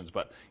situations.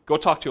 But go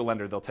talk to a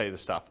lender. They'll tell you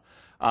this stuff.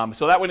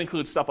 So that would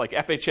include stuff like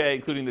FHA,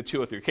 including the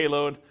 203K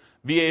loan,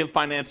 VA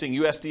financing,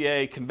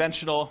 USDA,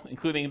 conventional,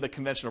 including the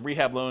conventional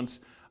rehab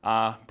loans,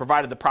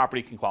 provided the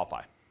property can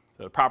qualify.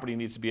 So the property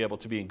needs to be able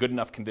to be in good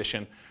enough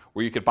condition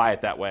where you could buy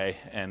it that way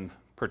and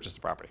purchase the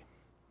property.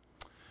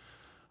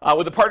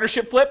 With a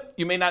partnership flip,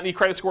 you may not need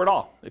credit score at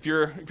all. If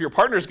your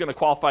partner is going to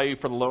qualify you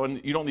for the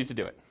loan, you don't need to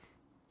do it.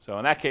 So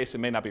in that case, it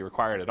may not be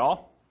required at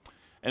all.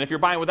 And if you're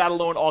buying without a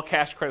loan, all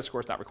cash, credit score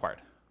is not required.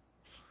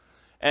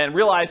 And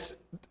realize,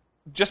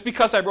 just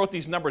because I wrote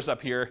these numbers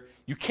up here,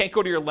 you can't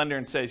go to your lender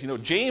and say,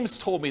 James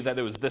told me that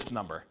it was this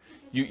number.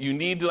 You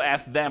need to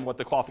ask them what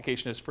the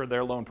qualification is for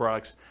their loan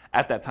products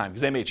at that time,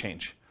 because they may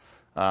change.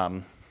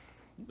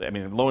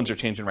 Loans are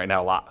changing right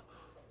now a lot.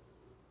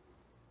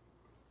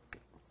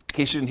 In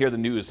case you didn't hear the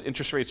news,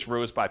 interest rates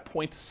rose by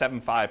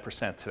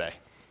 0.75% today.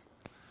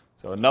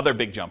 So another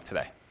big jump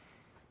today.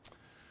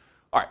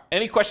 All right,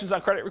 any questions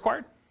on credit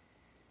required?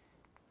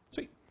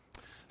 Sweet.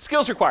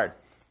 Skills required.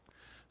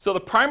 So the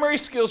primary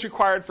skills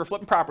required for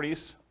flipping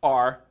properties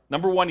are,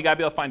 number one, you got to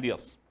be able to find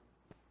deals.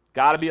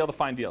 Got to be able to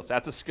find deals.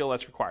 That's a skill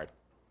that's required.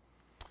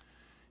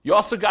 You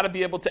also got to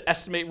be able to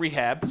estimate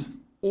rehabs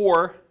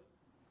or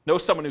know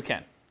someone who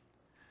can.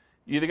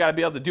 You either got to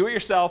be able to do it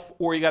yourself,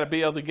 or you got to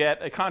be able to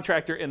get a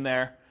contractor in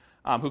there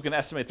who can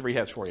estimate the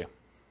rehabs for you.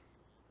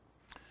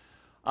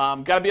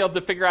 Got to be able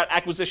to figure out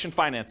acquisition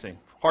financing,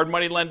 hard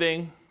money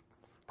lending,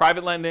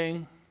 private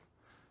lending,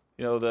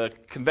 the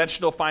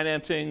conventional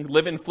financing,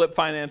 live-in flip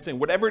financing,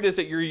 whatever it is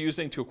that you're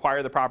using to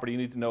acquire the property, you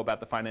need to know about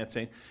the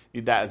financing.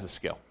 You need that as a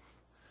skill.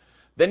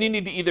 Then you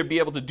need to either be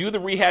able to do the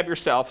rehab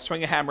yourself,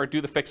 swing a hammer,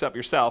 do the fix-up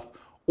yourself,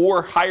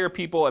 or hire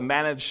people and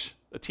manage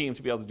a team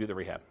to be able to do the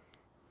rehab.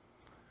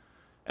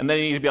 And then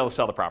you need to be able to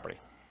sell the property.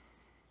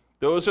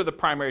 Those are the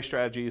primary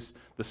strategies,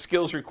 the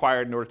skills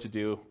required in order to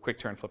do quick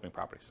turn flipping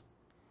properties.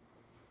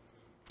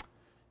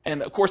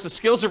 And of course, the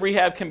skills of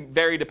rehab can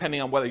vary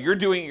depending on whether you're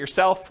doing it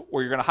yourself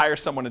or you're going to hire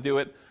someone to do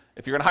it.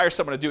 If you're going to hire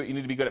someone to do it, you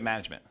need to be good at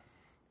management.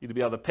 You need to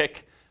be able to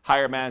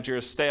hire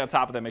managers, stay on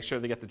top of them, make sure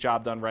they get the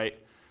job done right,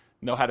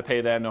 know how to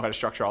pay them, know how to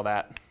structure all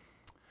that.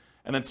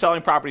 And then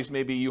selling properties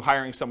may be you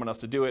hiring someone else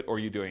to do it or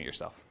you doing it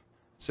yourself.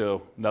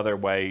 So another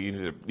way,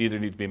 you either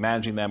need to be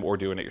managing them or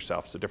doing it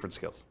yourself, so different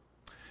skills.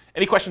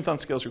 Any questions on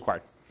skills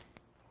required?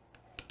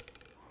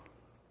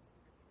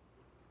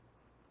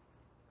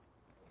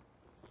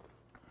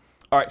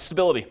 All right,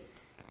 stability.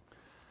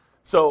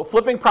 So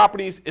flipping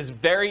properties is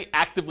very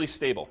actively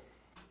stable.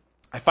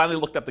 I finally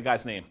looked up the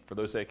guy's name, for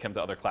those that came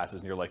to other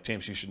classes and you're like,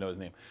 James, you should know his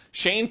name.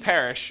 Shane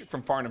Parrish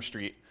from Farnham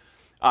Street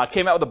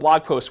came out with a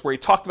blog post where he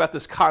talked about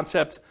this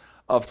concept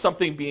of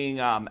something being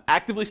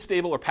actively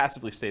stable or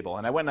passively stable.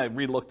 And I went and I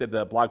re-looked at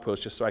the blog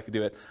post just so I could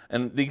do it.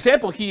 And the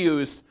example he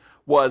used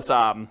was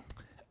a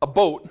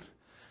boat.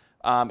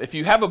 If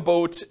you have a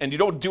boat and you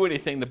don't do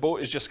anything, the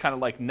boat is just kind of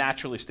like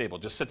naturally stable.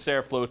 Just sits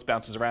there, floats,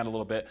 bounces around a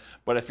little bit.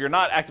 But if you're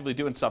not actively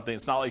doing something,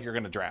 it's not like you're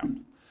going to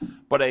drown.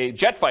 But a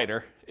jet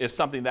fighter is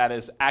something that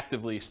is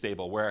actively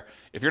stable, where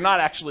if you're not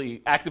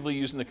actually actively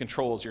using the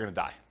controls, you're going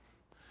to die.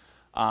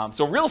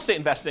 So real estate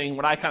investing,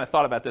 when I kind of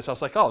thought about this, I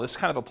was like, oh, this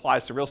kind of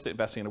applies to real estate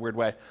investing in a weird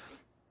way.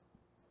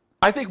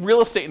 I think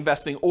real estate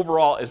investing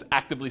overall is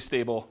actively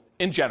stable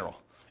in general.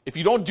 If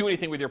you don't do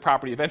anything with your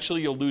property,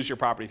 eventually you'll lose your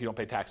property if you don't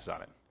pay taxes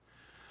on it.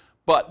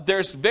 But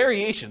there's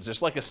variations.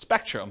 There's like a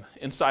spectrum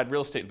inside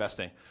real estate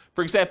investing.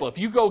 For example, if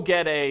you go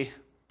get a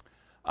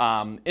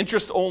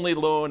interest-only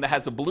loan that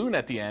has a balloon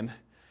at the end,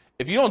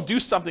 if you don't do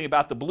something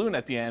about the balloon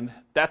at the end,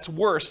 that's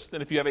worse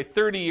than if you have a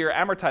 30-year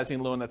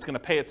amortizing loan that's going to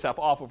pay itself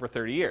off over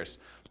 30 years.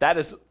 That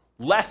is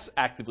less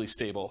actively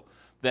stable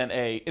than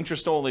a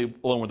interest-only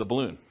loan with a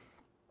balloon.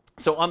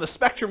 So on the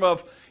spectrum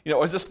of,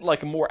 is this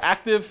like a more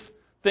active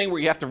thing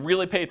where you have to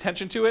really pay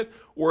attention to it,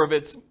 or if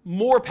it's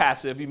more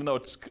passive, even though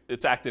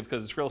it's active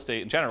because it's real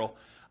estate in general,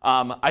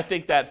 I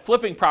think that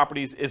flipping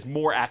properties is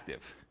more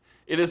active.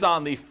 It is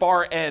on the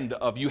far end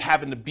of you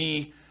having to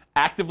be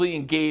actively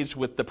engaged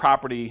with the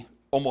property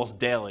almost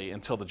daily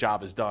until the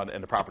job is done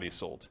and the property is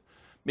sold.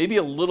 Maybe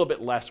a little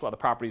bit less while the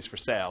property is for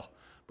sale,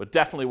 but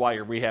definitely while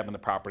you're rehabbing the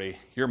property,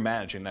 you're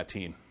managing that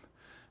team.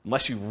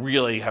 Unless you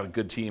really have a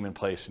good team in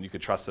place and you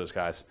could trust those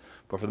guys.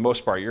 But for the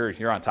most part,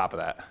 you're on top of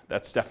that.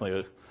 That's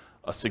definitely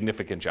a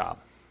significant job.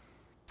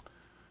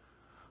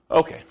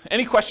 Okay,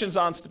 any questions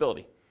on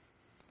stability?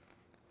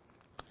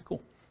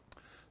 Cool.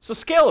 So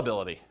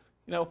scalability.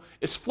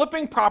 Is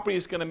flipping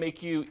properties going to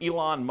make you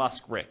Elon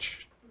Musk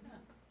rich?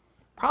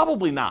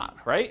 Probably not,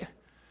 right?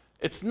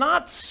 It's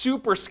not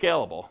super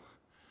scalable.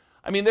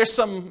 I mean, there's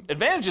some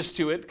advantages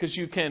to it because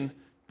you can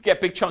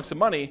get big chunks of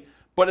money,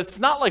 but it's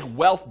not like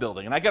wealth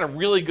building. And I got a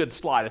really good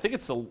slide. I think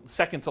it's the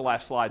second to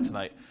last slide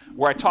tonight,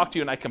 where I talk to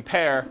you and I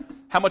compare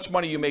how much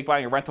money you make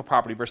buying a rental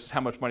property versus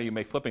how much money you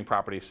make flipping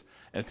properties.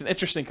 And it's an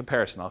interesting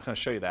comparison. I'll kind of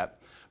show you that.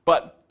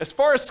 But as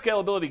far as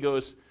scalability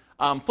goes,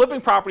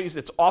 flipping properties,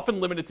 it's often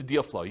limited to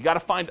deal flow. You got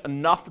to find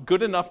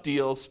good enough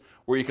deals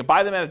where you can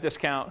buy them at a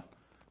discount,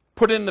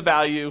 put in the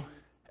value,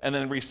 and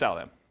then resell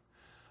them.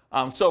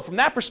 So from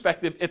that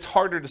perspective, it's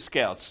harder to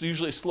scale. It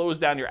usually slows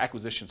down your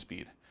acquisition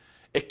speed.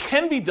 It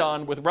can be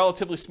done with a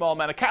relatively small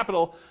amount of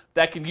capital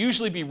that can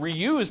usually be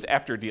reused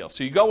after a deal.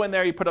 So you go in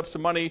there, you put up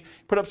some money,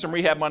 put up some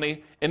rehab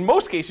money. In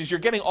most cases, you're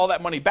getting all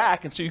that money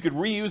back, and so you could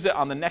reuse it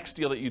on the next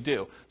deal that you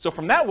do. So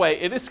from that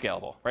way, it is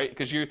scalable, right?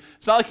 Because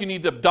it's not like you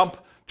need to dump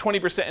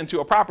 20%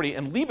 into a property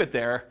and leave it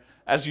there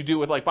as you do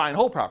with like buy and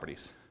hold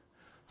properties.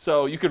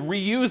 So you could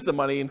reuse the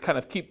money and kind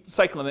of keep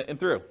cycling it in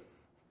through.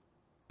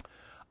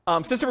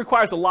 Since it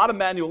requires a lot of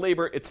manual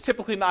labor, it's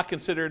typically not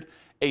considered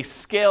a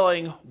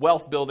scaling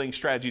wealth building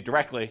strategy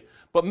directly,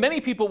 but many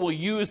people will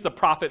use the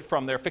profit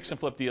from their fix and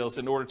flip deals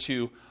in order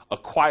to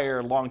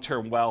acquire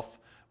long-term wealth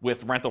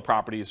with rental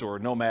properties or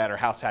nomad or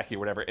house hacking or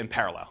whatever in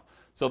parallel.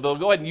 So they'll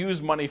go ahead and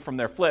use money from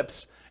their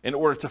flips in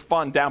order to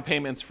fund down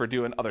payments for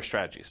doing other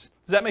strategies.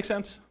 Does that make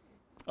sense?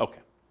 Okay.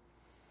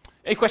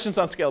 Any questions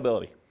on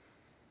scalability?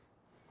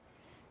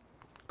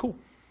 Cool.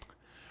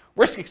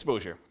 Risk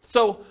exposure.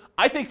 So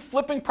I think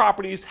flipping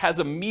properties has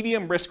a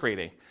medium risk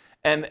rating.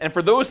 And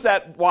for those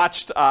that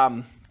watched,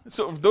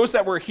 so those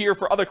that were here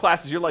for other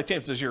classes, you're like,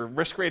 James, does your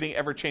risk rating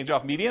ever change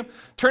off medium?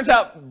 Turns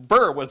out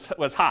Burr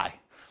was high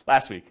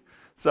last week.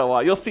 So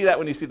you'll see that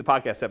when you see the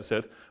podcast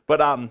episode. But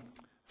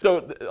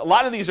so a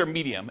lot of these are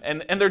medium.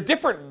 And there are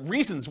different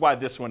reasons why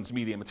this one's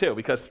medium too,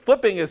 because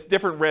flipping is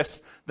different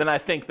risks than I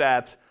think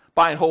that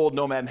buy and hold,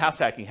 nomad, and house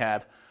hacking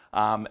had.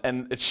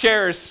 And it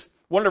shares.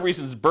 One of the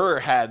reasons Burr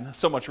had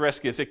so much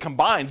risk is it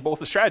combines both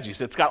the strategies.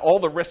 It's got all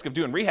the risk of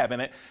doing rehab in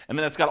it, and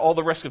then it's got all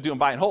the risk of doing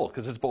buy and hold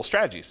because it's both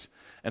strategies.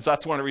 And so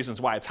that's one of the reasons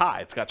why it's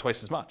high. It's got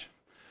twice as much.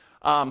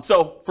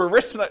 So for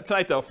risk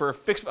tonight though, for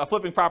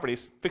flipping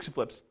properties, fix and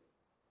flips,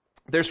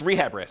 there's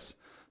rehab risks.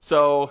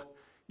 So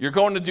you're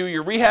going to do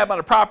your rehab on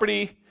a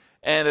property,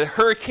 and a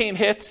hurricane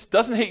hits,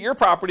 doesn't hit your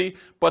property,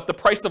 but the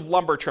price of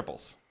lumber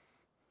triples.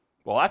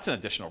 Well, that's an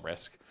additional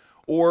risk.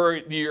 Or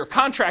your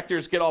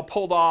contractors get all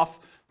pulled off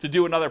to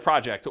do another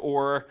project,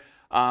 or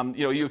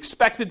you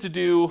expected to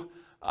do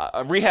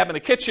a rehab in the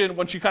kitchen.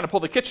 Once you kind of pull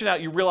the kitchen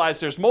out, you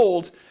realize there's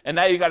mold, and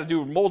now you got to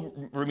do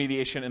mold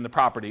remediation in the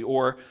property.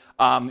 Or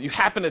you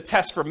happen to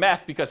test for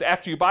meth because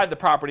after you buy the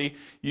property,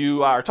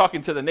 you are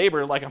talking to the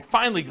neighbor like, I'm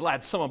finally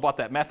glad someone bought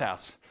that meth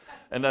house,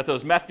 and that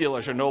those meth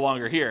dealers are no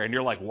longer here. And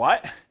you're like,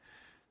 what?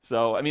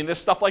 So, I mean, there's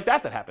stuff like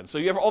that happens. So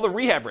you have all the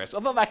rehab risks,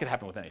 although that could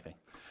happen with anything.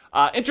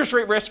 Interest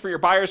rate risk for your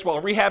buyers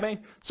while rehabbing.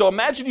 So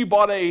imagine you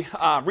bought a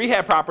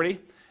rehab property,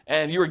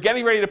 and you were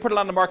getting ready to put it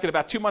on the market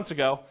about 2 months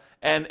ago,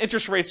 and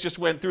interest rates just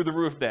went through the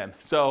roof then.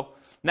 So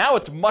now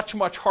it's much,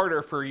 much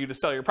harder for you to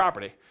sell your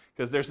property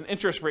because there's an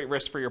interest rate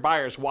risk for your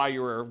buyers while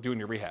you were doing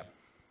your rehab.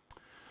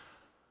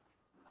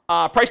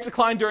 Price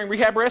decline during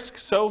rehab risk.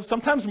 So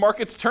sometimes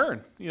markets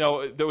turn.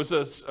 There was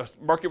a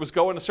market was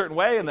going a certain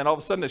way, and then all of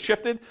a sudden it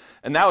shifted,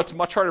 and now it's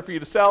much harder for you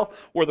to sell,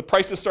 or the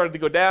prices started to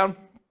go down.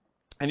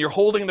 And you're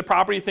holding the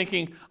property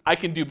thinking, I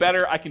can do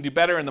better,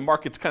 and the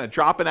market's kind of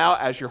dropping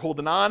out as you're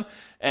holding on.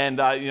 And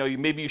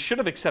maybe you should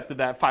have accepted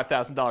that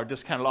 $5,000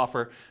 discounted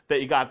offer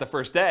that you got the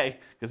first day,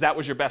 because that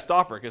was your best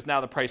offer, because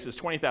now the price is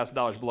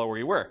 $20,000 below where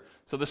you were.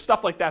 So there's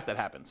stuff like that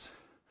happens.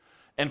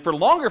 And for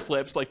longer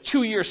flips, like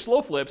 2-year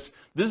slow flips,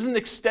 this is an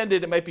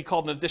extended, it might be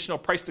called an additional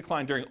price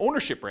decline during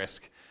ownership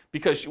risk,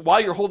 because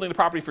while you're holding the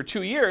property for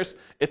 2 years,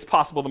 it's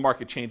possible the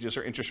market changes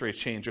or interest rates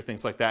change or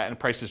things like that, and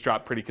prices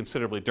drop pretty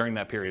considerably during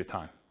that period of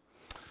time.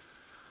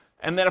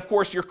 And then, of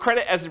course, your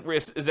credit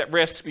is at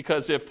risk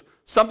because if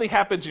something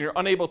happens and you're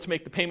unable to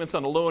make the payments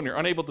on the loan, you're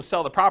unable to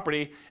sell the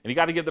property, and you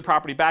got to give the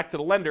property back to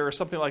the lender or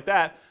something like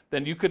that,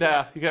 then you could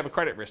have a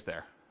credit risk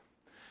there.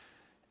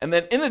 And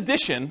then in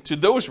addition to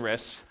those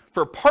risks,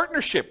 for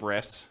partnership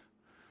risks,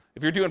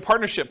 if you're doing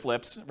partnership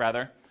flips,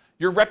 rather,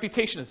 your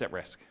reputation is at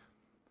risk,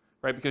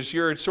 right? Because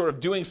you're sort of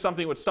doing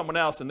something with someone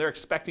else and they're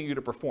expecting you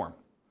to perform.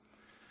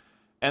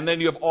 And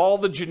then you have all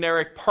the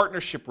generic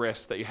partnership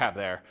risks that you have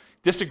there.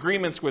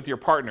 Disagreements with your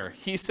partner.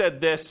 He said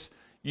this,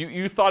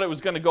 you thought it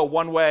was going to go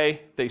one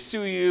way, they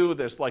sue you,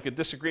 there's like a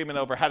disagreement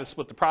over how to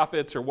split the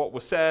profits or what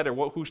was said or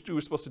who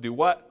was supposed to do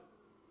what.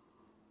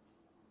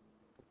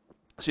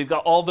 So you've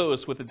got all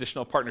those with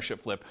additional partnership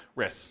flip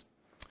risks.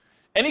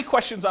 Any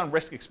questions on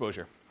risk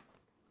exposure?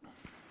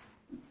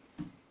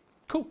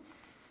 Cool.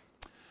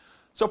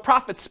 So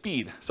profit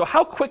speed. So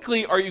how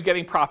quickly are you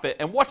getting profit,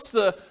 and what's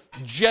the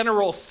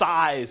general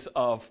size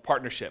of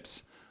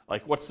partnerships?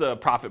 Like what's the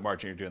profit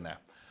margin you're doing there?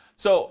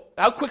 So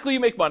how quickly you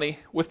make money.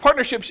 With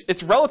partnerships,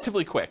 it's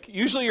relatively quick.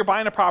 Usually you're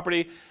buying a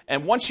property,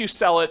 and once you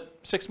sell it,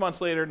 6 months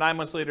later, 9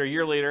 months later, a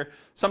year later,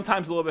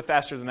 sometimes a little bit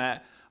faster than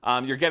that,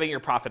 you're getting your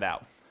profit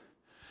out.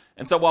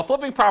 And so while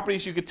flipping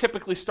properties, you could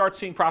typically start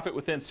seeing profit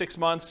within 6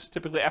 months,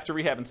 typically after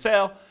rehab and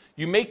sale.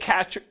 You may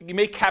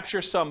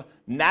capture some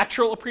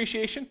natural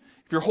appreciation.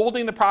 If you're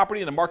holding the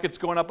property and the market's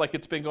going up like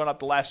it's been going up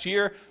the last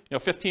year,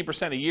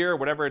 15% a year,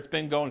 whatever it's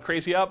been going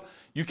crazy up,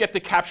 you get to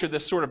capture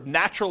this sort of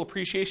natural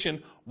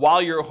appreciation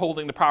while you're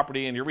holding the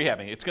property and you're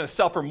rehabbing. It's going to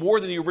sell for more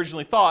than you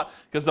originally thought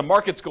because the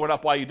market's going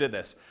up while you did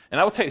this.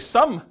 And I will tell you,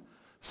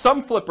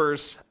 some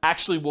flippers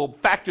actually will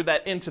factor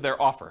that into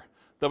their offer.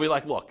 They'll be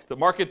like, look, the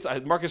market's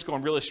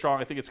going really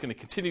strong. I think it's going to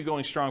continue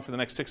going strong for the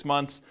next 6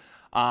 months.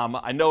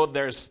 I know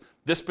this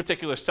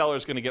particular seller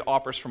is going to get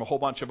offers from a whole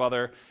bunch of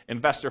other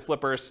investor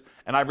flippers,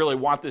 and I really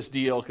want this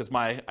deal because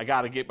I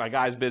got to get my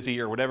guys busy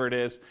or whatever it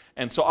is.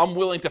 And so I'm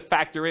willing to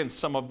factor in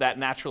some of that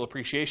natural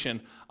appreciation.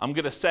 I'm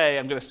going to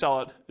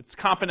sell it. It's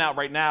comping out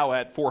right now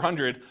at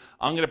 400.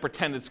 I'm going to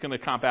pretend it's going to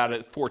comp out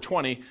at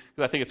 420 because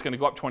I think it's going to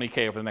go up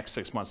 20K over the next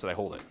 6 months that I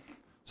hold it.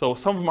 So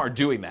some of them are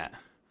doing that.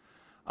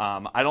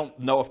 I don't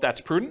know if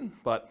that's prudent,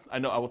 but I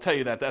will tell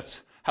you that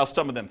that's how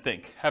some of them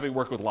think, having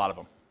worked with a lot of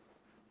them.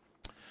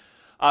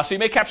 So you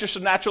may capture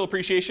some natural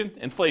appreciation,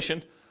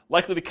 inflation,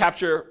 likely to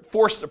capture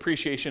forced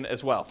appreciation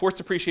as well. Forced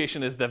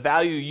appreciation is the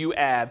value you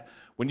add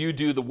when you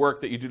do the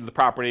work that you do to the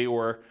property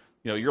or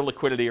your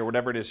liquidity or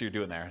whatever it is you're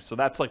doing there. So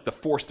that's like the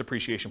forced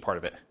appreciation part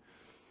of it.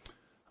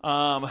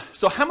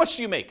 So how much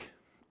do you make?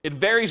 It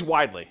varies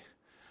widely,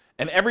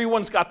 and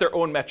everyone's got their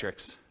own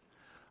metrics.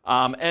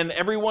 And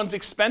everyone's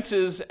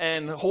expenses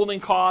and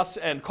holding costs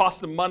and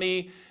costs of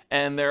money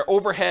and their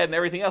overhead and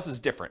everything else is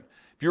different.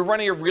 If you're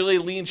running a really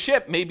lean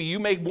ship, maybe you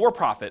make more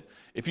profit.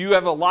 If you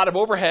have a lot of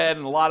overhead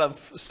and a lot of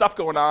stuff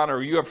going on,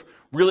 or you have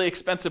really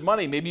expensive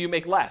money, maybe you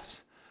make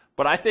less.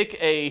 But I think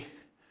a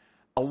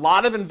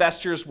lot of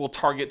investors will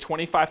target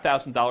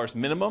 $25,000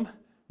 minimum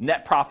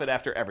net profit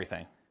after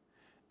everything.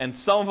 And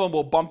some of them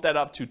will bump that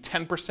up to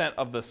 10%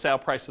 of the sale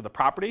price of the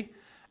property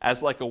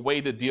as like a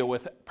way to deal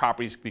with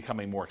properties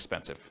becoming more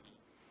expensive.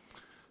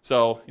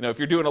 So, if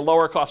you're doing a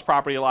lower cost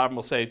property, a lot of them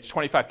will say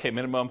 25K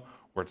minimum,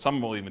 or some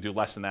will even do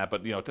less than that,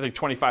 but I think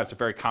 25 is a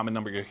very common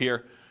number you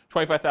hear.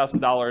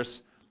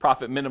 $25,000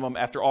 profit minimum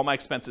after all my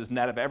expenses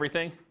net of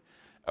everything.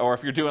 Or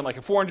if you're doing like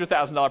a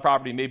 $400,000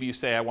 property, maybe you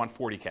say I want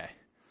 40K.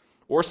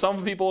 Or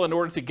some people, in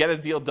order to get a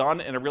deal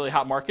done in a really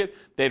hot market,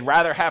 they'd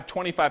rather have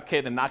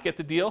 25K than not get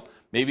the deal.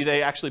 Maybe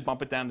they actually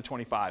bump it down to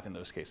 25 in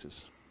those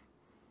cases.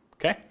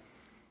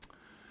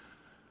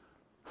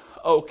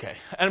 Okay,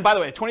 and by the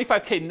way,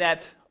 25K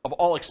net of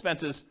all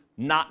expenses,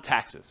 not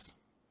taxes.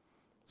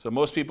 So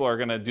most people are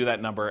going to do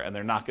that number, and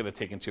they're not going to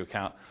take into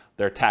account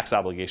their tax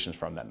obligations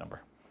from that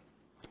number.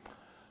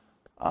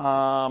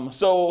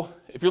 So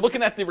if you're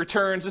looking at the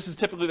returns, this is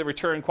typically the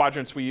return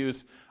quadrants we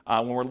use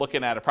when we're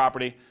looking at a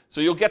property.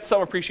 So you'll get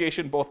some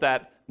appreciation, both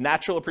that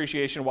natural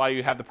appreciation while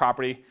you have the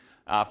property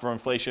from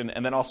inflation,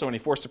 and then also any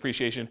forced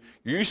appreciation.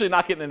 You're usually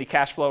not getting any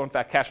cash flow. In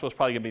fact, cash flow is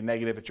probably going to be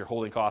negative at your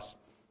holding costs.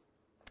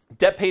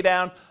 Debt pay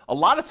down, a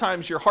lot of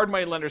times your hard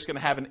money lender is going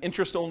to have an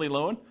interest-only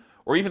loan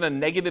or even a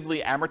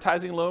negatively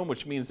amortizing loan,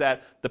 which means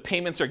that the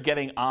payments are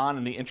getting on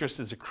and the interest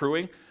is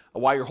accruing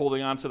while you're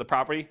holding on to the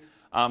property.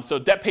 So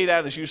debt pay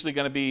down is usually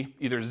going to be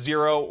either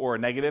zero or a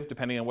negative,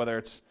 depending on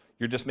whether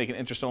you're just making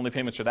interest-only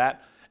payments or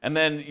that. And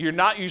then you're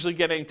not usually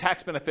getting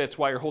tax benefits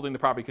while you're holding the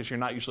property because you're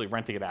not usually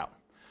renting it out.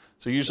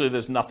 So usually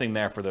there's nothing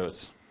there for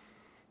those.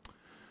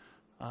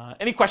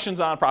 Any questions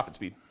on profit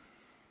speed?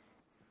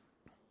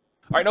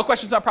 All right, no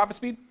questions on profit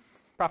speed?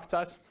 Profit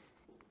size?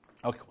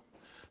 Okay, cool.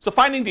 So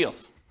finding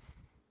deals.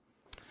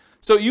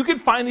 So you can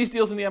find these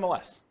deals in the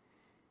MLS.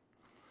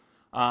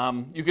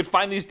 You can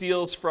find these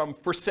deals from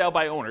for sale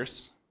by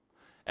owners.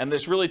 And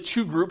there's really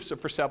two groups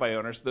of for sale by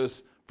owners.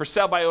 Those for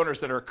sale by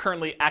owners that are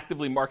currently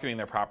actively marketing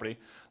their property,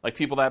 like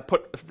people that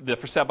put the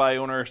for sale by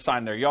owner sign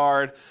in their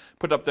yard,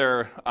 put up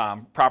their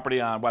property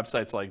on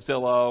websites like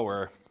Zillow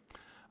or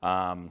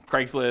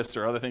Craigslist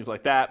or other things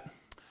like that.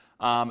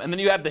 And then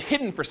you have the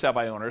hidden for sale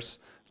by owners.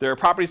 There are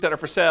properties that are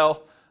for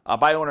sale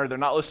by owner. They're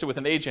not listed with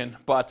an agent,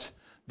 but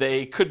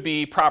they could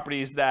be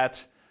properties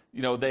that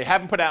they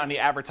haven't put out any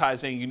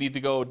advertising. You need to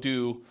go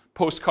do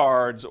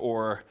postcards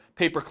or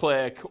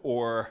pay-per-click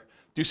or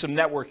do some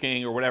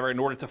networking or whatever in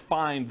order to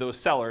find those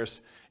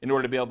sellers, in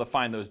order to be able to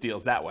find those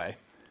deals that way.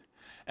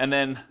 And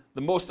then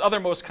the other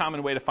most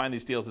common way to find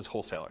these deals is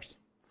wholesalers.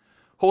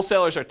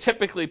 Wholesalers are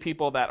typically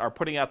people that are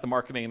putting out the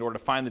marketing in order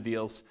to find the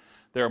deals.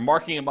 They're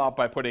marking them up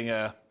by putting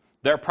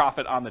their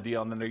profit on the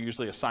deal, and then they're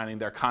usually assigning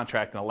their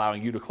contract and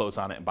allowing you to close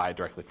on it and buy it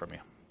directly from you.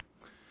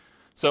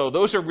 So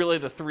those are really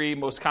the three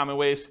most common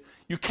ways.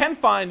 You can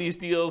find these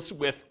deals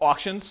with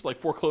auctions, like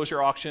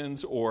foreclosure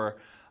auctions or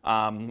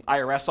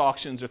IRS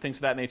auctions or things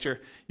of that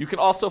nature. You can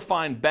also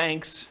find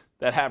banks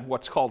that have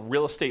what's called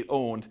real estate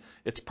owned.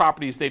 It's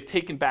properties they've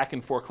taken back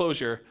in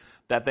foreclosure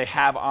that they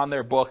have on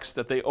their books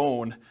that they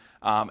own.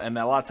 And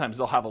a lot of times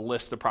they'll have a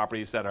list of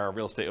properties that are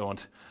real estate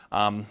owned.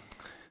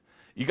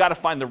 You got to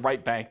find the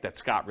right bank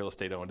that's got real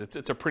estate owned.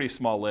 It's a pretty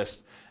small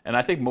list, and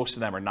I think most of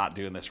them are not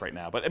doing this right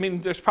now. But I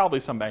mean, there's probably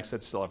some banks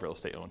that still have real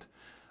estate owned,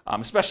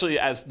 especially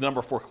as the number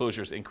of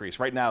foreclosures increase.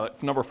 Right now,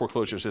 the number of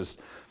foreclosures is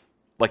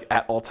like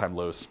at all-time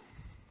lows.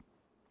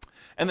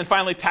 And then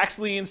finally, tax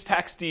liens,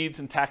 tax deeds,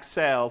 and tax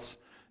sales.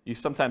 You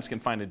sometimes can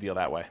find a deal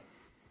that way.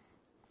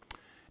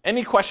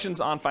 Any questions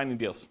on finding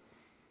deals?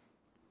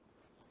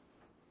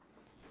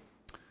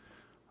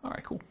 All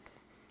right, cool.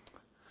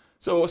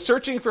 So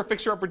searching for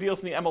fixer-upper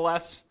deals in the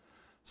MLS.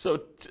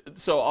 So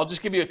I'll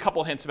just give you a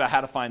couple hints about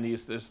how to find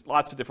these. There's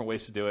lots of different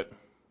ways to do it.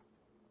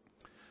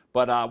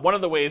 But one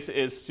of the ways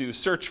is to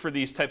search for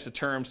these types of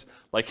terms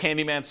like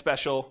handyman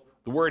special,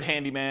 the word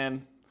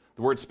handyman,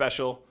 the word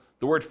special,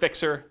 the word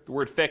fixer, the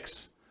word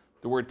fix,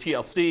 the word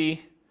TLC,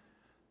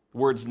 the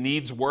words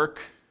needs work,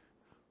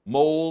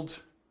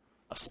 mold,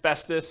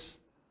 asbestos,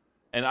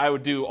 and I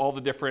would do all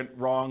the different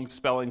wrong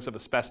spellings of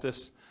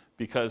asbestos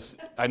because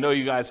I know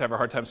you guys have a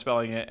hard time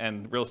spelling it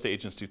and real estate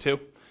agents do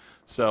too.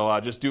 So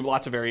just do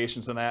lots of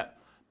variations on that.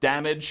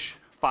 Damage,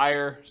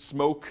 fire,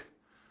 smoke,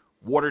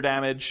 water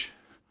damage,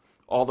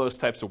 all those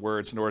types of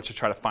words in order to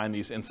try to find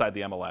these inside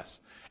the MLS.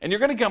 And you're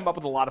going to come up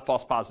with a lot of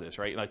false positives,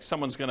 right? Like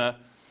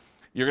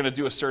you're going to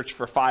do a search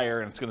for fire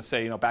and it's going to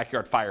say,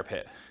 backyard fire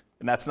pit.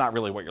 And that's not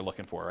really what you're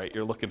looking for, right?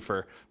 You're looking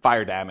for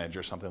fire damage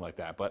or something like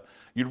that. But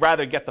you'd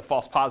rather get the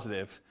false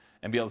positive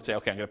and be able to say,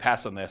 okay, I'm going to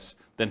pass on this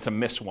than to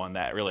miss one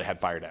that really had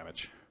fire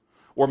damage.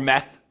 Or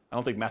meth. I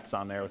don't think meth's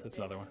on there. That's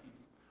another one.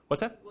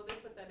 What's that? Will they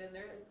put that in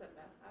there? It's a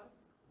meth house?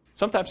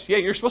 Sometimes. Yeah,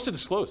 you're supposed to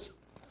disclose.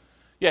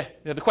 Yeah,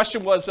 the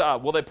question was,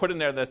 will they put in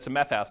there that it's a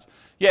meth house?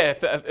 Yeah,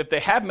 if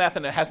they have meth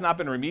and it has not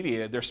been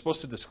remediated, they're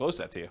supposed to disclose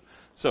that to you.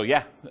 So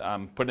yeah,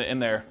 putting it in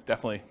there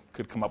definitely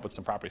could come up with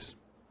some properties.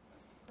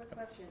 Quick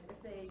question,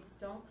 if they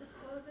don't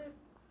disclose it,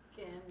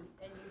 and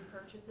you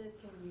purchase it,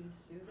 can you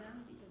sue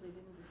them because they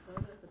didn't disclose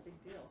it? It's a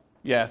big deal.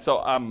 Yeah, so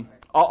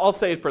I'll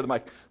say it for the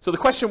mic. So the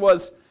question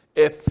was,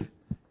 if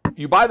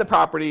you buy the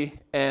property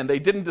and they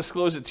didn't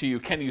disclose it to you,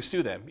 can you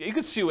sue them? You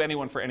could sue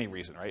anyone for any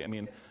reason, right? I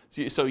mean,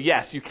 so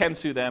yes, you can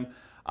sue them.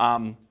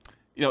 Now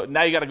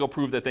you got to go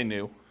prove that they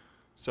knew.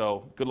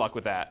 So good luck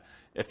with that.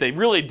 If they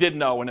really did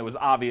know and it was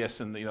obvious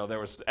and there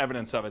was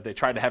evidence of it, they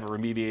tried to have it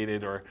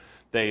remediated, or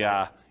they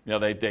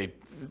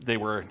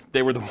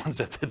were the ones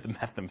that did the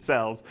meth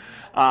themselves,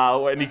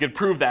 and you could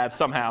prove that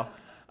somehow.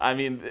 I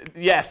mean,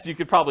 yes, you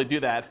could probably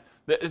do that.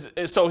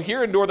 So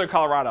here in Northern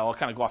Colorado, I'll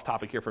kind of go off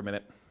topic here for a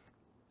minute.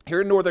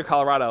 Here in Northern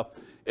Colorado,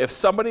 if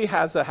somebody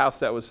has a house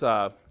that was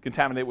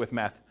contaminated with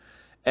meth,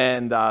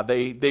 and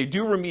they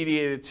do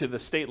remediate it to the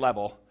state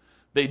level,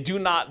 they do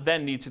not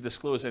then need to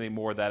disclose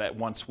anymore that it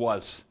once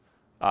was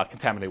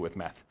contaminated with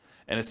meth.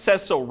 And it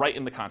says so right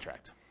in the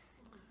contract.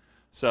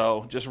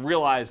 So just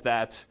realize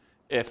that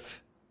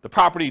if the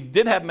property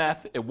did have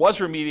meth, it was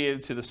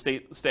remediated to the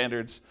state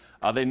standards,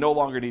 they no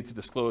longer need to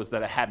disclose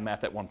that it had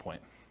meth at one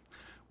point,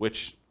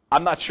 which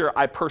I'm not sure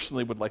I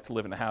personally would like to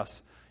live in a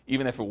house,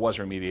 even if it was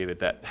remediated,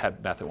 that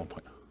had meth at one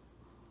point.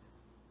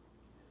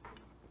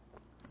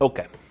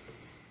 Okay.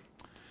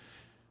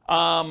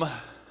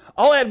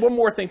 I'll add one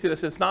more thing to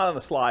this. It's not on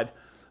the slide,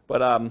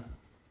 but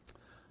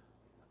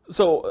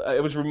so I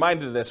was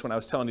reminded of this when I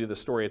was telling you the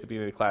story at the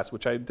beginning of the class,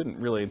 which I didn't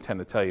really intend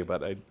to tell you,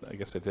 but I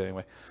guess I did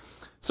anyway.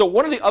 So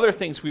one of the other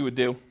things we would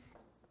do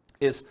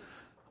is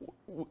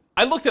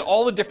I looked at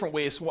all the different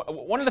ways.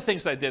 One of the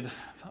things that I did,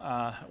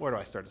 where do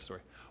I start the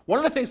story? One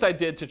of the things I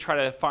did to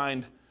try to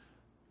find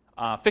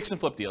fix and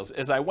flip deals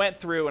is I went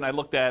through and I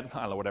looked at,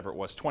 I don't know, whatever it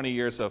was, 20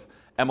 years of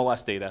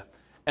MLS data.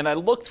 And I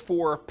looked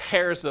for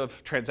pairs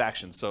of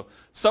transactions. So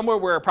somewhere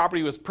where a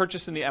property was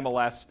purchased in the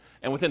MLS,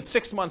 and within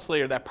 6 months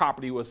later, that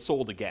property was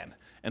sold again.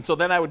 And so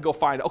then I would go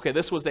find, okay,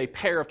 this was a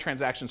pair of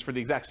transactions for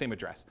the exact same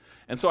address.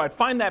 And so I'd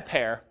find that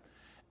pair,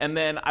 and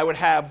then I would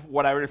have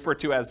what I refer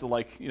to as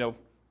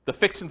the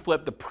fix and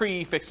flip, the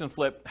pre-fix and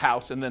flip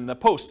house, and then the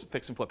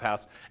post-fix and flip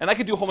house. And I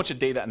could do a whole bunch of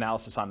data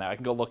analysis on that. I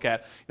can go look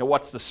at,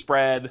 what's the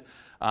spread,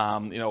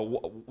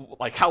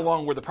 like how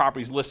long were the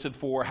properties listed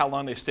for, how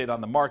long they stayed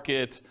on the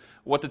market,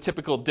 what the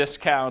typical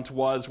discount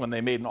was when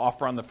they made an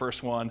offer on the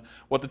first one,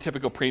 what the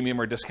typical premium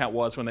or discount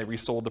was when they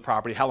resold the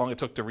property, how long it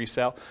took to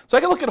resell. So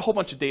I can look at a whole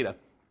bunch of data.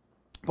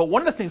 But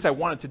one of the things I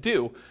wanted to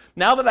do,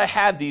 now that I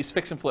had these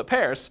fix and flip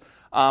pairs,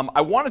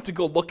 I wanted to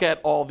go look at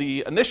all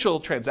the initial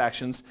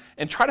transactions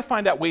and try to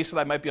find out ways that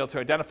I might be able to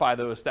identify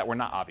those that were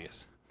not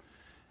obvious.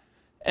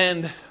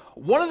 And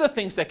one of the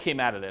things that came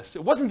out of this,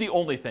 it wasn't the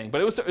only thing, but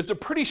it was a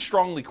pretty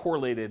strongly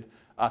correlated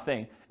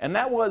thing, and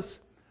that was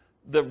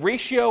the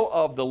ratio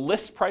of the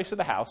list price of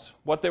the house,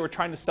 what they were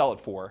trying to sell it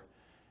for,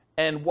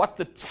 and what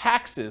the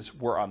taxes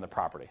were on the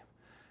property.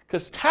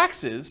 Because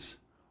taxes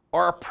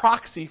are a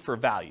proxy for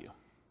value.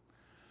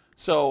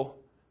 So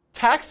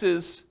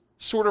taxes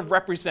sort of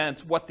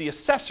represent what the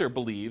assessor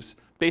believes,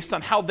 based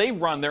on how they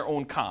run their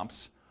own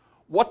comps,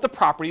 what the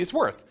property is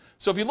worth.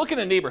 So if you look at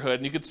a neighborhood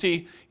and you can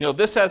see,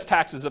 this has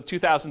taxes of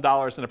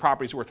 $2,000 and the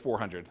property's worth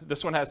 $400.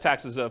 This one has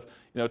taxes of,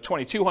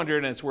 $2,200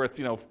 and it's worth,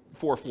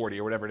 $440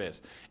 or whatever it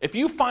is. If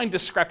you find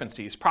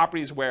discrepancies,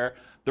 properties where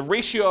the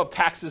ratio of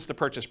taxes to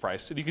purchase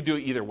price, and you could do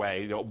it either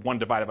way, one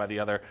divided by the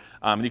other,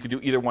 and you could do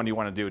either one you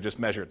want to do, just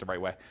measure it the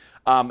right way.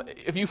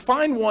 If you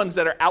find ones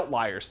that are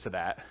outliers to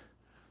that,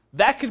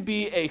 that could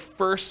be a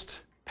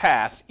first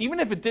pass, even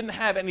if it didn't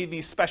have any of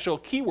these special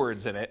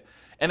keywords in it,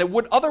 and it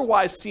would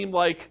otherwise seem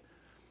like,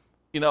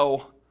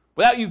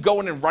 without you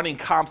going and running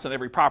comps on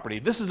every property,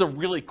 this is a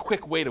really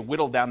quick way to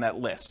whittle down that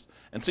list.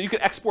 And so you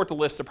can export the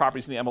list of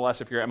properties in the MLS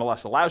if your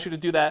MLS allows you to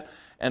do that,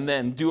 and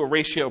then do a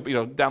ratio,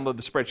 download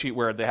the spreadsheet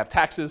where they have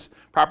taxes,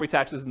 property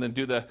taxes, and then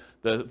do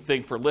the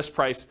thing for list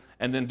price,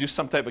 and then do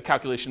some type of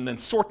calculation, and then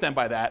sort them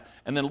by that,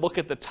 and then look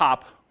at the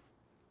top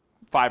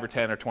 5 or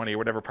 10 or 20 or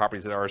whatever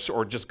properties there are,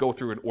 or just go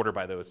through and order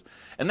by those.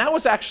 And that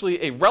was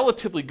actually a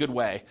relatively good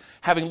way,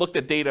 having looked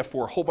at data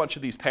for a whole bunch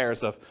of these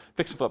pairs of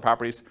fix and flip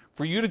properties,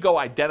 for you to go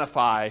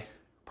identify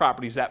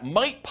properties that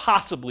might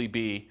possibly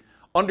be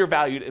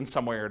undervalued in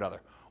some way or another.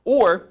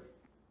 Or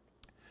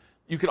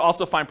you could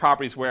also find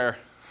properties where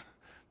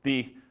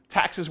the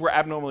taxes were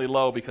abnormally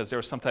low because there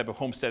was some type of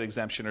homestead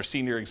exemption or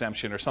senior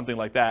exemption or something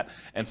like that.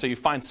 And so you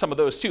find some of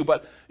those too.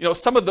 But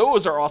some of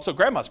those are also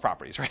grandma's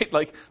properties, right?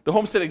 Like the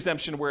homestead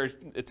exemption where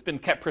it's been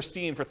kept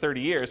pristine for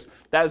 30 years,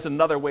 that is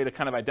another way to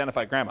kind of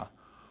identify grandma.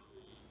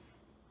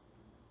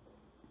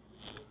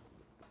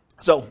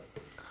 So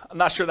I'm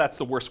not sure that's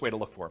the worst way to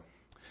look for.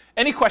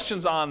 Any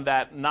questions on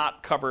that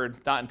not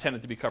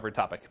intended to be covered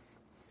topic?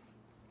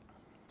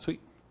 Sweet.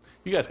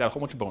 You guys got a whole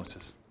bunch of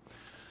bonuses.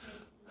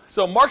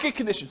 So market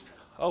conditions.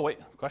 Oh, wait,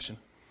 question.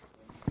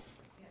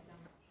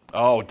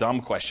 Oh, dumb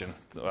question.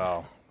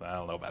 Well, I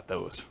don't know about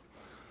those.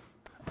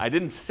 I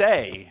didn't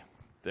say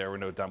there were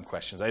no dumb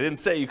questions. I didn't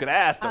say you could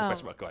ask dumb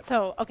questions. But go ahead.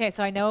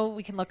 So I know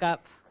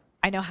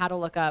I know how to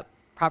look up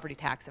property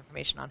tax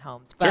information on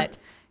homes, but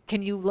Sure.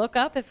 Can you look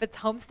up if it's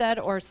homestead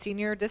or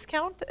senior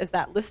discount? Is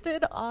that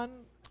listed on?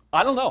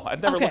 I don't know.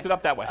 I've never looked it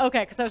up that way.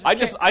 Okay, because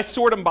I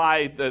sort them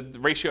by the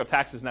ratio of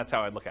taxes, and that's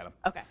how I look at them.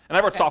 Okay. And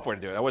I wrote software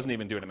to do it. I wasn't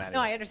even doing it manually.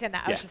 No, I understand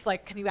that. I was just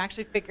like, can you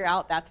actually figure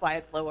out that's why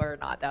it's lower or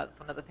not? That was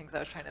one of the things I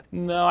was trying to.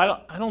 No,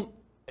 I don't.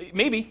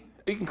 Maybe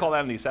you can call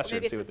that in the assessor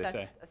and see what they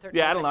say.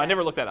 Yeah, I don't know. I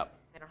never looked that up.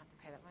 They don't have to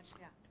pay that much.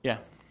 Yeah.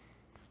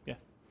 Yeah.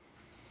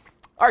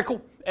 All right,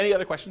 cool. Any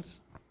other questions?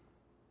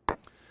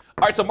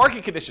 All right, so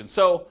market conditions.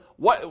 So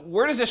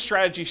where does this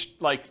strategy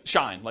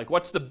shine? Like,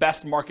 what's the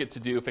best market to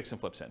do fix and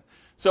flips in?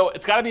 So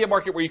it's got to be a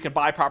market where you can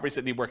buy properties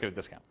that need work at a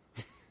discount.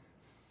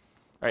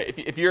 All right,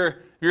 if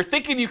you're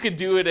thinking you could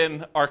do it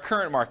in our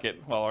current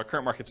market, well, our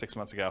current market 6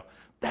 months ago,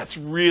 that's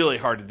really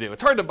hard to do.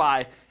 It's hard to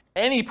buy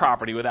any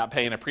property without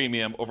paying a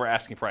premium over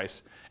asking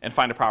price and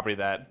find a property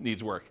that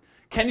needs work.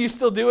 Can you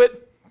still do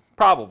it?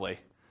 Probably.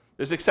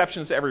 There's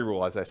exceptions to every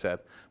rule, as I said,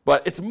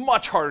 but it's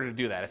much harder to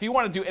do that. If you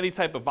want to do any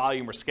type of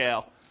volume or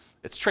scale,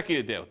 it's tricky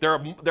to do.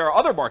 There are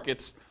other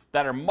markets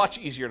that are much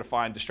easier to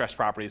find distressed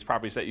properties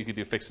that you could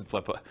do fix and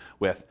flip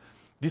with.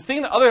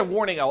 The other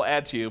warning I'll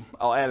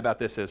add about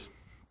this is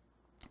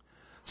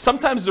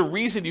sometimes the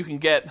reason you can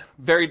get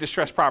very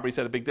distressed properties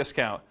at a big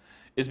discount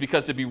is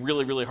because it'd be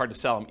really, really hard to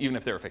sell them even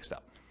if they were fixed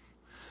up.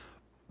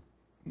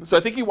 So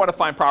I think you want to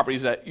find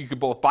properties that you could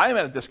both buy them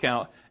at a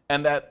discount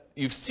and that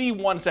you see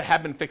ones that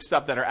have been fixed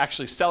up that are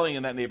actually selling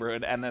in that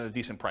neighborhood and at a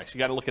decent price. You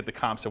got to look at the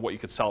comps of what you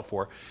could sell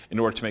for in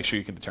order to make sure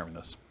you can determine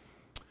those.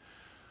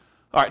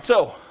 All right,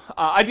 so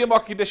ideal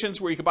market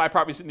conditions where you can buy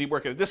properties that need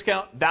work at a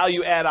discount,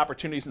 value add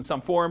opportunities in some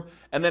form,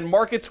 and then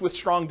markets with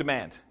strong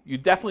demand. You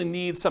definitely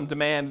need some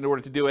demand in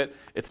order to do it.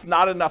 It's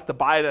not enough to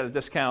buy it at a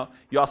discount.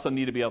 You also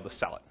need to be able to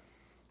sell it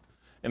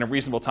in a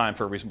reasonable time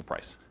for a reasonable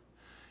price.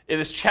 It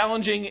is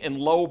challenging in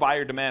low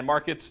buyer demand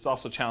markets. It's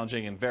also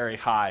challenging in very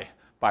high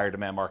buyer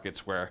demand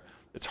markets where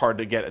it's hard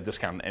to get a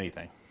discount on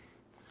anything.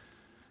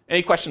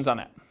 Any questions on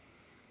that?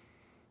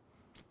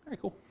 Very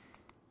cool.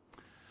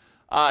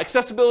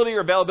 Accessibility or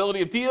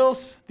availability of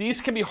deals.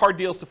 These can be hard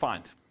deals to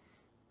find.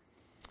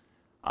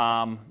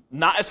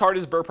 Not as hard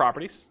as BRRRR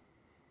properties.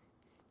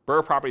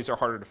 BRRRR properties are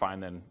harder to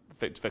find than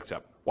fix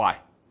up. Why?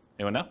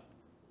 Anyone know?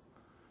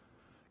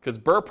 Because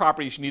BRRRR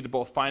properties, you need to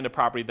both find a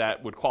property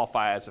that would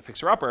qualify as a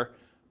fixer-upper,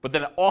 but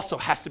then it also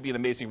has to be an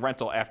amazing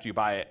rental after you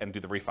buy it and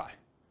do the refi.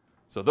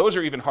 So those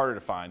are even harder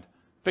to find.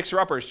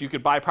 Fixer-uppers, you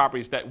could buy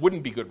properties that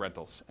wouldn't be good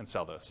rentals and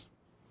sell those.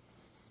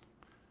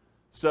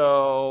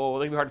 So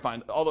they can be hard to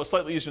find, although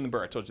slightly easier than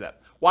Burr, I told you that.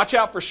 Watch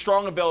out for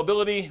strong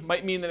availability.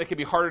 Might mean that it can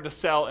be harder to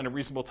sell in a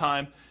reasonable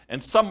time.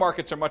 And some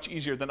markets are much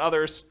easier than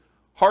others.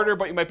 Harder,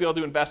 but you might be able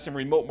to invest in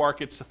remote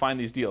markets to find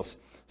these deals.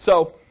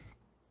 So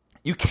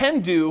you can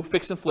do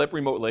fix and flip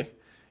remotely.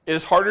 It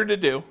is harder to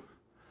do.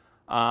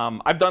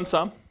 I've done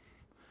some,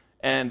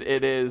 and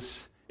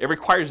it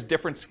requires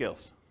different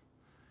skills.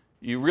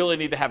 You really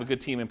need to have a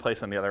good team in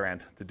place on the other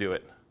end to do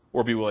it,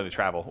 or be willing to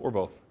travel, or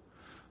both.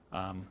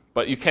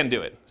 But you can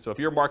do it. So if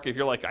your market, if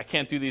you're like, I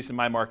can't do these in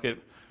my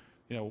market,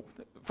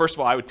 first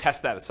of all, I would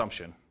test that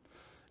assumption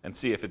and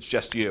see if it's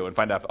just you and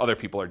find out if other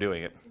people are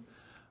doing it.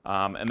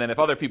 And then if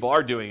other people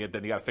are doing it,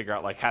 then you got to figure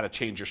out like how to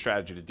change your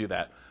strategy to do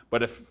that.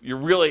 But if you're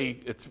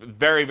really, it's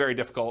very, very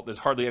difficult, there's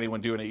hardly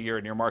anyone doing it here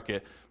in your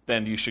market,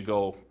 then you should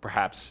go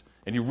perhaps,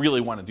 and you really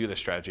want to do this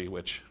strategy,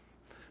 which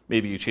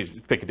maybe you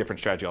pick a different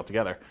strategy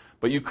altogether.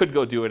 But you could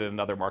go do it in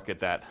another market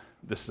that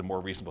this is a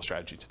more reasonable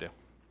strategy to do.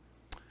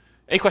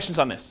 Any questions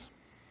on this?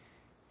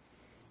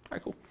 All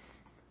right, cool.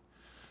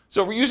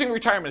 So we're using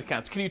retirement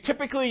accounts. Can you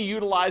typically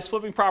utilize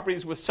flipping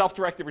properties with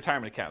self-directed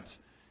retirement accounts?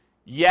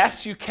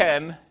 Yes, you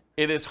can.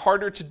 It is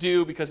harder to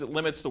do because it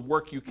limits the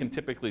work you can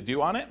typically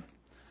do on it.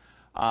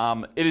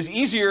 It is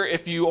easier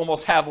if you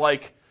almost have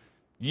like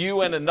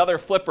you and another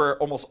flipper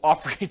almost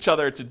offer each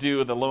other to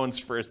do the loans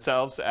for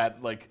yourselves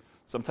at like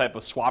some type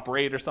of swap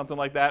rate or something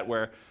like that,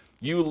 where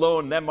you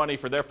loan them money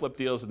for their flip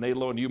deals and they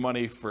loan you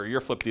money for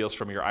your flip deals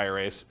from your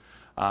IRAs.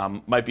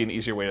 Might be an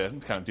easier way to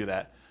kind of do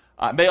that.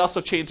 It may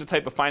also change the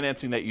type of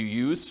financing that you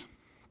use.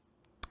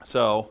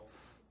 So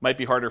might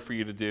be harder for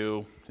you to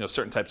do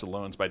certain types of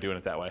loans by doing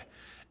it that way.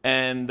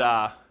 And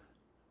I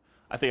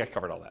think I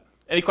covered all that.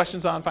 Any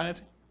questions on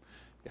financing?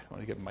 Yeah, I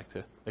want to give a mic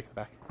to Nick in the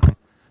back.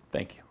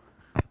 Thank you.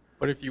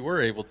 But if you were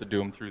able to do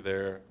them through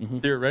there,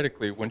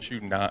 theoretically, wouldn't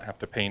you not have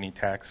to pay any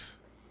tax?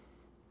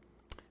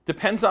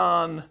 Depends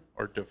on...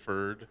 Or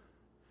deferred?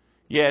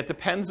 Yeah, it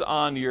depends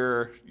on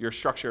your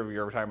structure of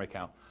your retirement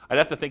account. I'd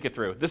have to think it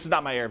through. This is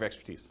not my area of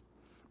expertise.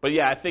 But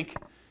yeah, I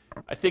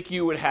think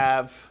you would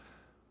have...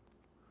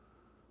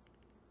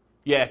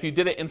 Yeah, if you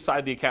did it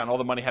inside the account and all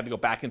the money had to go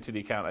back into the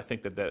account, I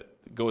think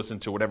that goes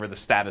into whatever the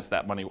status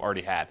that money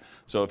already had.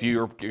 So if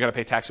you're going to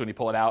pay tax when you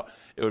pull it out,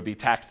 it would be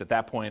taxed at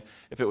that point.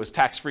 If it was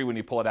tax-free when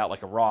you pull it out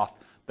like a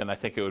Roth, then I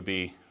think it would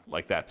be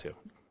like that too.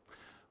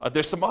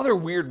 There's some other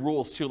weird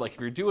rules too, like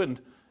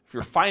if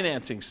you're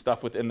financing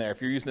stuff within there,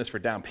 if you're using this for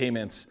down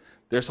payments,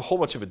 there's a whole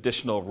bunch of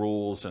additional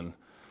rules, and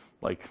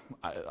like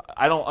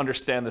I don't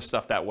understand this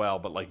stuff that well,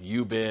 but like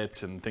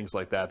UBITs and things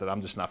like that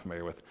I'm just not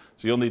familiar with.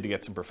 So you'll need to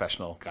get some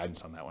professional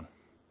guidance on that one.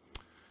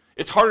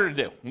 It's harder to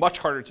do, much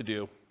harder to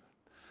do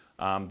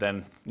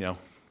than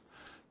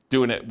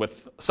doing it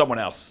with someone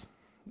else's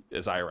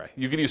IRA.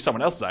 You can use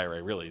someone else's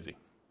IRA real easy.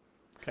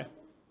 Okay.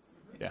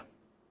 Yeah.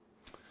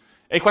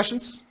 Any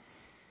questions?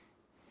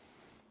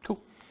 Cool.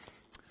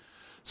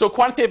 So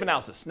quantitative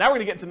analysis. Now we're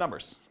going to get into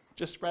numbers,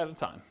 just right on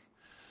time.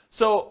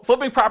 So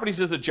flipping properties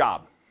is a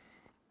job.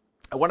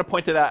 I want to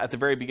point that out at the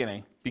very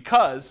beginning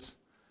because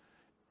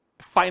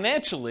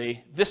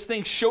financially, this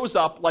thing shows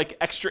up like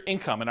extra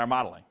income in our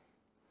modeling,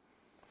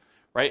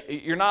 right?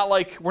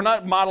 We're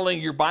not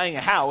modeling you're buying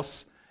a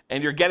house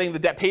and you're getting the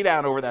debt pay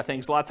down over that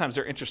thing. So a lot of times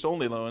they're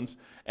interest-only loans,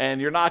 and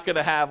you're not going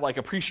to have like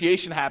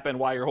appreciation happen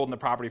while you're holding the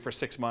property for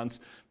 6 months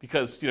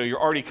because you're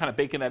already kind of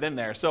baking that in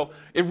there. So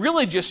it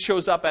really just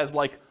shows up as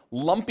like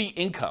lumpy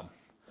income.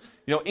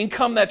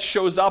 Income that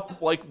shows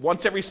up like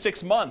once every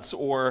 6 months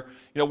or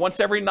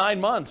once every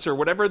 9 months or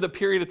whatever the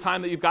period of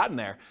time that you've gotten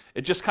there.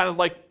 It just kind of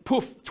like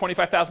poof,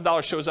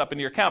 $25,000 shows up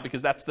into your account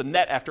because that's the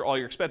net after all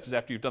your expenses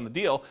after you've done the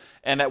deal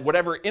and at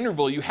whatever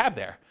interval you have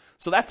there.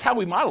 So that's how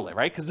we model it,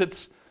 right? Because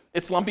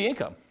it's lumpy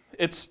income.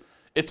 It's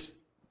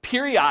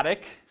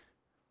periodic,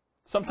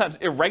 sometimes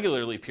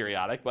irregularly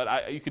periodic,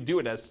 but you could do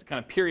it as kind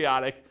of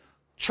periodic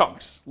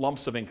chunks,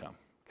 lumps of income.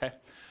 Okay.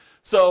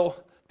 So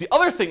the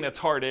other thing that's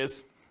hard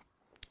is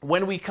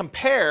when we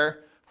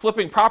compare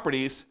flipping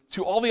properties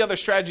to all the other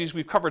strategies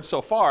we've covered so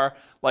far,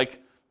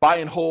 like buy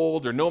and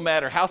hold or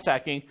nomad or house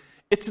hacking,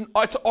 it's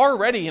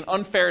already an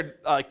unfair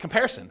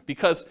comparison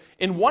because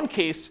in one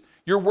case,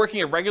 you're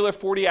working a regular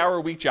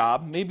 40-hour-a-week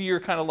job. Maybe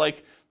you're kind of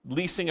like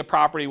leasing a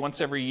property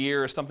once every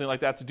year or something like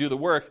that to do the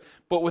work.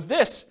 But with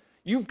this,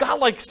 you've got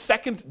like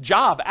second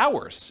job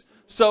hours.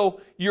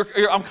 So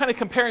I'm kind of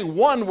comparing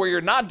one where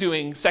you're not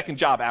doing second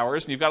job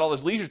hours and you've got all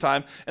this leisure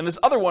time, and this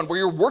other one where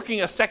you're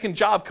working a second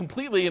job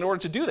completely in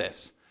order to do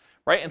this,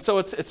 right? And so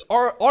it's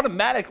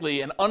automatically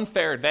an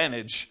unfair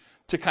advantage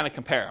to kind of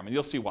compare them, and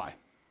you'll see why.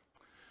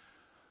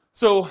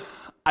 So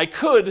I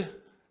could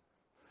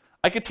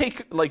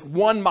take like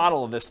one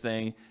model of this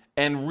thing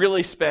and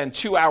really spend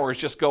 2 hours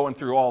just going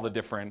through all the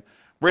different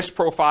risk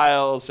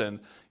profiles and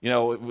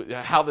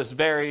how this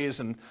varies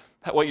and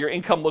what your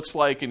income looks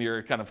like and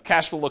your kind of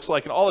cash flow looks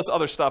like and all this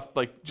other stuff,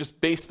 like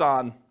just based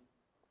on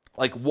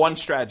like one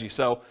strategy.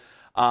 So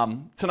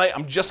tonight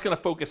I'm just going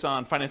to focus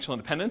on financial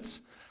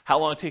independence, how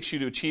long it takes you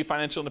to achieve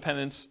financial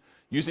independence,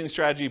 using the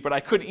strategy, but I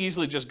could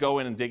easily just go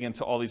in and dig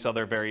into all these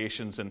other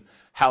variations and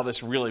how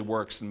this really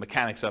works and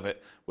mechanics of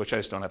it, which I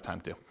just don't have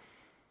time to.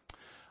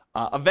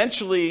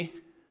 Eventually,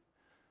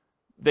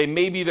 they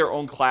may be their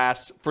own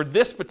class. For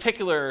this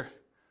particular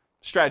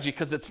strategy,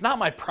 because it's not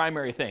my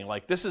primary thing,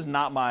 like this is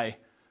not my,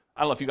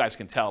 I don't know if you guys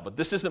can tell, but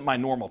this isn't my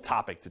normal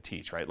topic to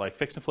teach, right? Like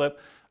fix and flip.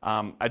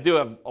 I do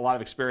have a lot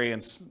of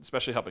experience,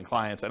 especially helping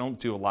clients. I don't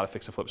do a lot of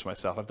fix and flips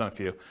myself. I've done a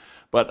few.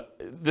 But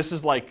this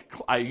is like,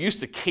 I used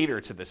to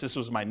cater to this. This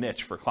was my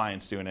niche for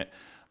clients doing it.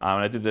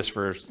 And I did this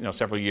for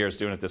several years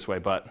doing it this way,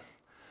 but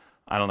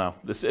I don't know.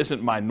 This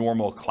isn't my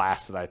normal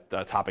class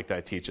topic that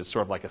I teach. It's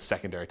sort of like a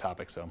secondary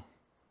topic. So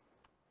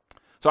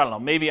I don't know.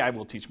 Maybe I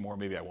will teach more.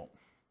 Maybe I won't.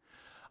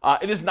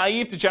 It is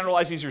naive to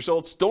generalize these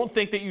results. Don't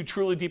think that you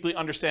truly deeply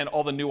understand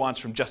all the nuance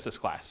from just this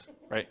class,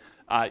 right?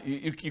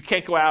 You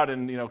can't go out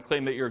and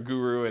claim that you're a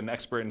guru and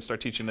expert and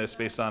start teaching this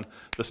based on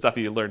the stuff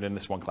you learned in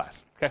this one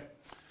class, okay?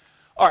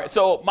 All right,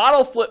 so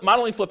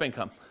modeling flip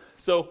income.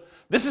 So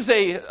this is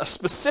a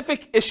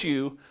specific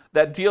issue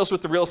that deals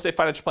with the real estate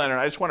financial planner,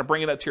 and I just want to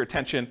bring it up to your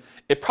attention.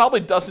 It probably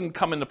doesn't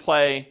come into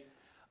play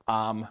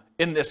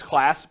in this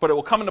class, but it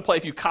will come into play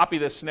if you copy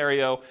this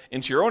scenario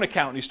into your own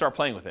account and you start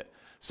playing with it.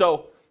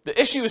 So the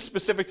issue is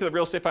specific to the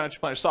real estate financial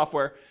planner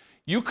software.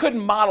 You could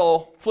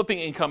model flipping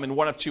income in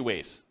one of two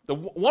ways. The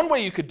one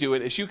way you could do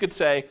it is you could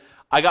say,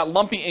 I got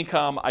lumpy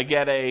income, I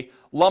get a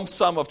lump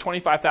sum of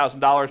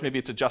 $25,000, maybe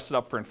it's adjusted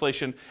up for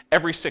inflation,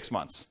 every 6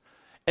 months.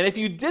 And if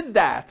you did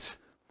that,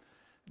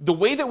 the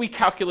way that we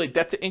calculate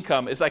debt to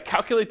income is I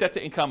calculate debt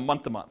to income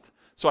month to month.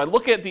 So I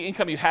look at the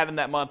income you had in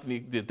that month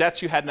and the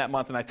debts you had in that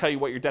month, and I tell you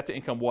what your debt to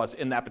income was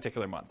in that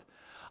particular month.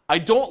 I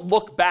don't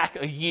look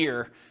back a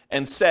year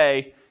and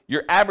say,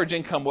 your average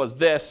income was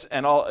this,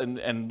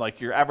 and like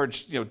your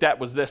average debt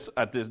was this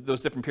at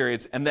those different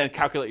periods, and then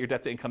calculate your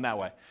debt to income that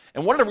way.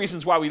 And one of the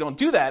reasons why we don't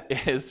do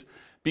that is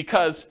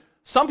because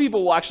some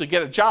people will actually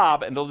get a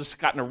job and they'll just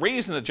gotten a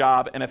raise in a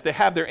job, and if they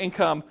have their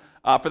income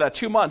for that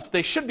 2 months,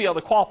 they should be able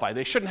to qualify.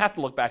 They shouldn't have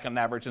to look back on an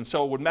average, and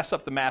so it would mess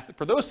up the math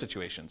for those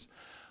situations.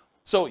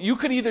 So you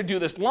could either do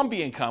this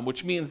lumpy income,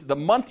 which means the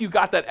month you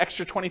got that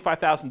extra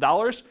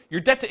 $25,000, your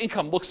debt to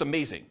income looks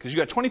amazing because you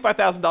got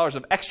 $25,000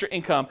 of extra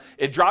income.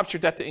 It drops your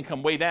debt to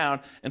income way down,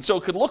 and so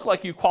it could look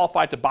like you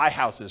qualified to buy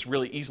houses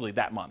really easily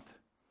that month.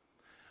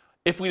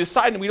 If we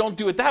decide and we don't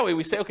do it that way,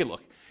 we say, okay,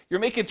 look, you're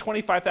making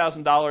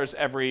 $25,000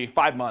 every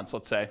 5 months,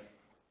 let's say.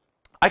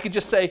 I could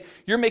just say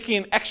you're making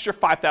an extra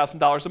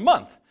 $5,000 a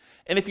month.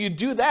 And if you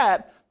do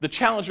that, the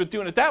challenge with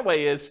doing it that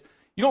way is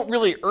you don't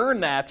really earn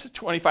that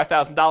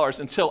 $25,000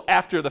 until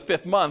after the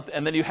 5th month,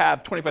 and then you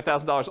have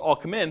 $25,000 all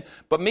come in,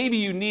 but maybe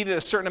you needed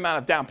a certain amount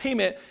of down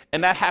payment,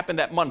 and that happened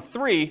at month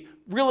 3,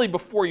 really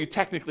before you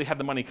technically had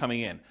the money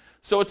coming in.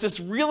 So it's this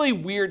really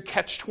weird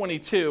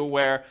catch-22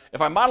 where if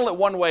I model it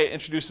one way, it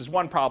introduces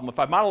one problem. If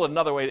I model it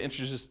another way, it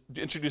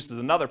introduces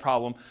another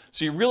problem.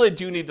 So you really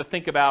do need to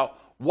think about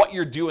what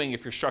you're doing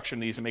if you're structuring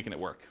these and making it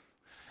work.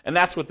 And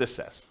that's what this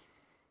says.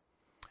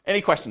 Any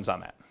questions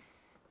on that?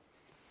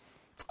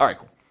 All right,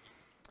 cool.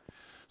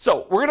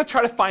 So we're going to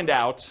try to find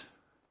out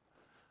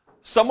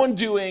someone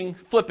doing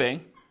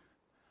flipping,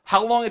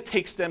 how long it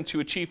takes them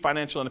to achieve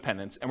financial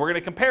independence, and we're going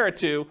to compare it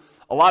to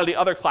a lot of the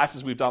other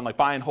classes we've done, like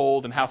buy and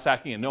hold and house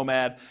hacking and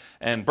nomad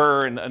and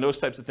BRRRR and those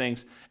types of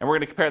things, and we're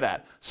going to compare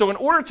that. So in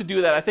order to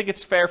do that, I think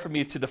it's fair for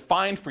me to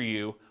define for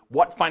you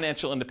what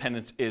financial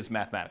independence is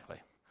mathematically.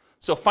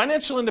 So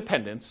financial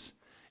independence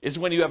is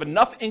when you have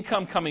enough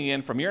income coming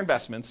in from your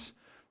investments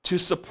to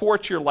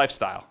support your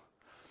lifestyle.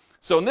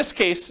 So in this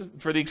case,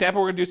 for the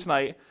example we're going to do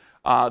tonight,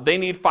 they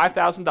need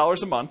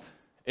 $5,000 a month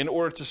in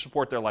order to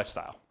support their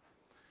lifestyle.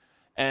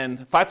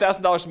 And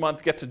 $5,000 a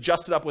month gets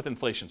adjusted up with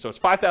inflation. So it's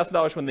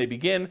 $5,000 when they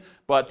begin,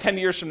 but 10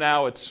 years from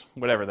now, it's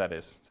whatever that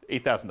is,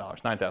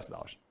 $8,000,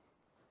 $9,000.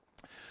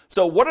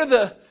 So what are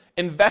the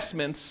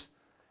investments,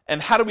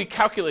 and how do we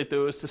calculate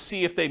those to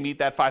see if they meet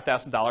that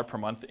 $5,000 per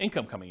month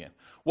income coming in?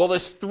 Well,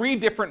 there's 3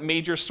 different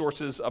major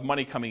sources of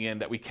money coming in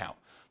that we count.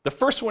 The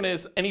first one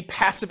is any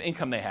passive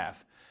income they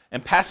have.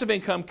 And passive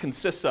income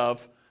consists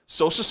of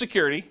Social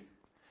Security,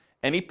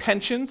 any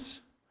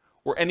pensions,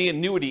 or any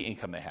annuity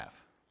income they have.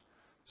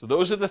 So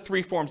those are the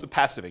 3 forms of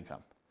passive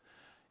income.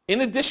 In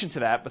addition to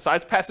that,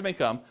 besides passive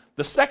income,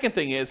 the second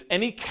thing is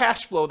any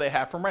cash flow they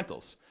have from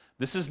rentals.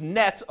 This is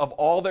net of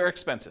all their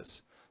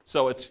expenses.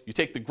 So it's you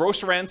take the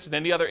gross rents and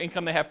any other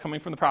income they have coming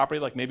from the property,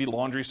 like maybe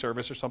laundry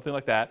service or something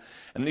like that,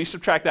 and then you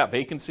subtract out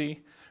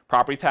vacancy,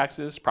 property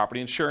taxes,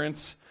 property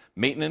insurance,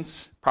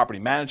 maintenance, property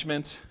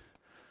management,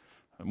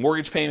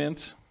 mortgage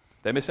payments.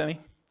 Did I miss any?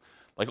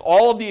 Like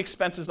all of the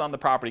expenses on the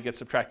property get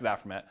subtracted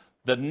out from it.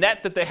 The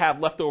net that they have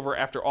left over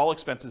after all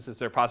expenses is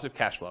their positive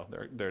cash flow,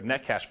 their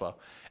net cash flow.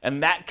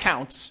 And that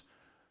counts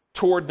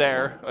toward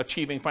their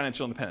achieving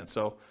financial independence.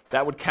 So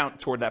that would count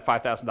toward that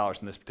 $5,000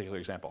 in this particular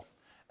example.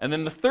 And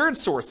then the third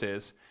source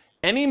is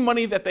any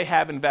money that they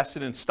have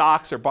invested in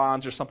stocks or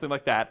bonds or something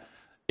like that,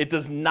 it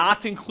does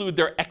not include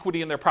their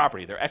equity in their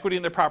property. Their equity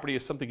in their property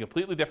is something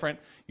completely different.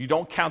 You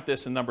don't count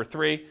this in number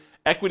 3.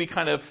 Equity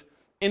kind of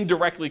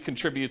indirectly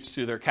contributes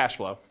to their cash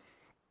flow.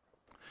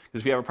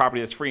 Because if you have a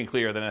property that's free and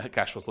clear, then it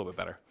cash flows a little bit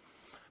better.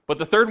 But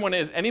the third one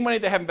is any money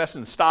they have invested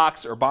in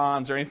stocks or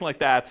bonds or anything like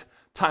that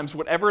times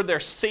whatever their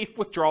safe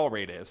withdrawal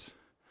rate is.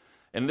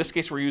 In this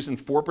case, we're using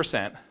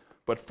 4%,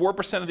 but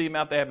 4% of the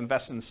amount they have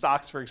invested in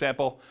stocks, for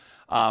example,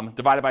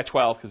 divided by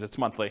 12 because it's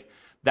monthly,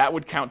 that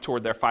would count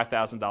toward their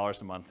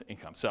 $5,000 a month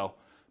income. So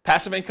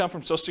passive income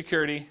from Social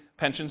Security,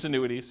 pensions,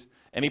 annuities,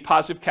 any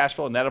positive cash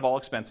flow net of all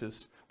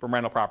expenses from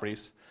rental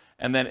properties,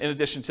 and then in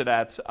addition to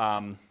that,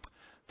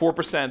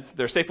 4%,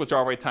 their safe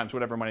withdrawal rate times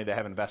whatever money they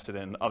have invested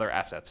in other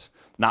assets,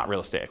 not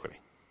real estate equity.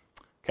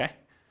 Okay?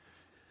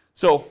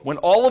 So when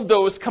all of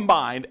those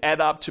combined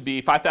add up to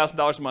be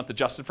 $5,000 a month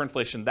adjusted for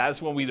inflation, that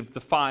is when we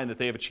define that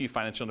they have achieved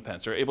financial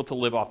independence. They're able to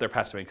live off their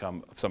passive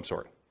income of some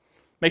sort.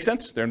 Make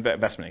sense? Their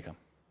investment income.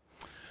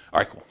 All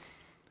right, cool.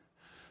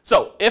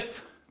 So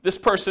if this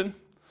person,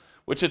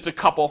 which it's a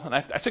couple, and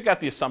I took out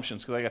the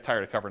assumptions because I got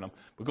tired of covering them,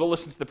 but go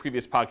listen to the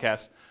previous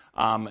podcast,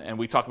 and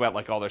we talk about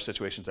like all their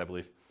situations, I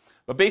believe.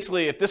 But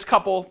basically, if this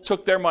couple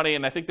took their money,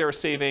 and I think they were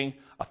saving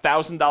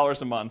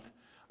 $1,000 a month,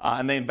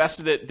 and they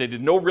invested it, they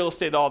did no real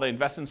estate at all, they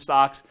invested in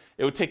stocks,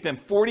 it would take them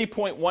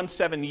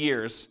 40.17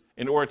 years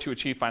in order to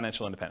achieve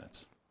financial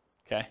independence.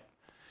 Okay?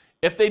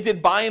 If they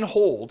did buy and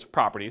hold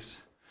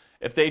properties,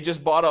 if they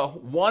just bought a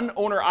one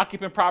owner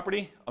occupant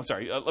property,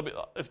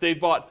 if they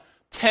bought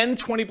 10,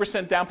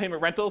 20% down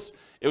payment rentals,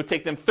 it would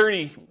take them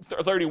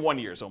 31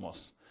 years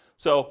almost.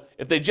 So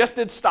if they just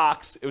did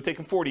stocks, it would take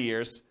them 40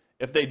 years.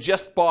 If they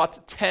just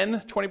bought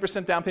 10,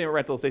 20% down payment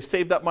rentals, they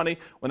saved up money.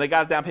 When they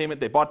got a down payment,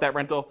 they bought that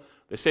rental.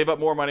 They save up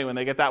more money. When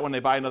they get that one, they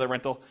buy another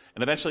rental,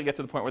 and eventually get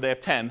to the point where they have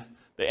 10.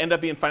 They end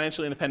up being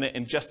financially independent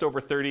in just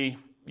over 30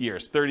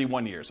 years,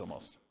 31 years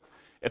almost.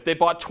 If they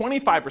bought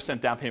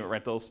 25% down payment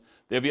rentals,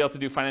 they'll be able to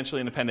do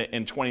financially independent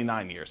in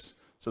 29 years.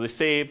 So they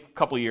save a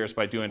couple years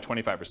by doing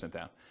 25%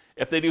 down.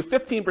 If they do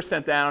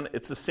 15% down,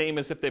 it's the same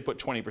as if they put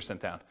 20%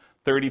 down,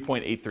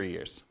 30.83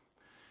 years.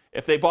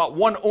 If they bought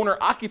one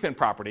owner-occupant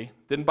property,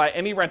 didn't buy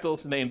any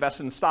rentals, and they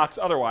invested in stocks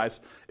otherwise,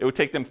 it would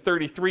take them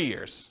 33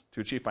 years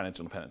to achieve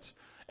financial independence.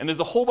 And there's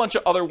a whole bunch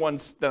of other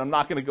ones that I'm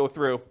not going to go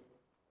through.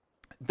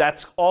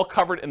 That's all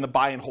covered in the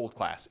buy and hold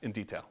class in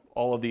detail,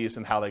 all of these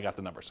and how they got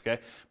the numbers,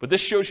 okay? But this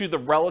shows you the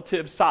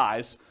relative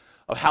size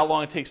of how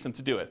long it takes them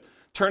to do it.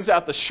 Turns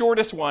out the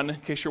shortest one,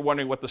 in case you're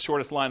wondering what the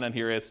shortest line on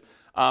here is,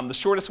 the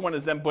shortest one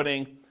is them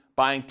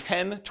buying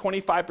 10,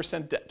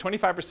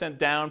 25%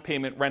 down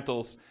payment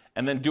rentals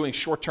and then doing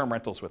short-term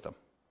rentals with them,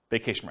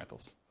 vacation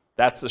rentals.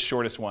 That's the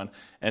shortest one,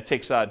 and it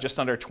takes just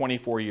under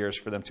 24 years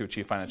for them to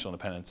achieve financial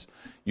independence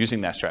using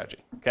that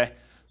strategy, okay?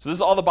 So this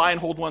is all the buy and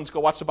hold ones. Go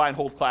watch the buy and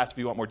hold class if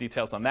you want more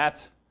details on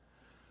that.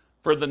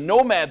 For the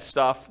nomad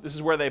stuff, this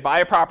is where they buy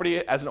a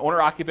property as an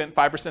owner-occupant,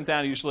 5%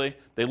 down usually.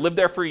 They live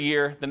there for a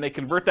year, then they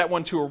convert that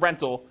one to a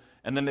rental,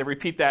 and then they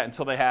repeat that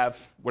until they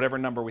have whatever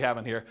number we have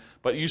on here,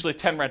 but usually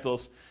 10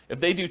 rentals. If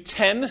they do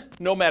 10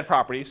 nomad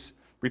properties,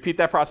 repeat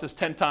that process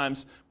 10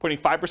 times, putting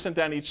 5%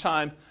 down each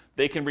time,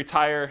 they can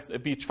retire,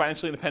 be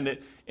financially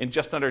independent in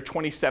just under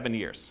 27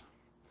 years.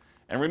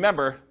 And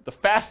remember, the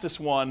fastest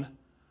one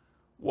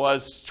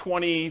was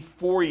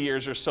 24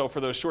 years or so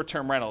for those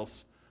short-term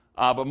rentals,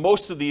 but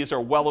most of these are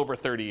well over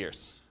 30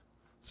 years.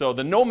 So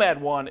the nomad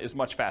one is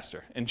much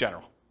faster in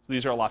general. So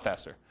these are a lot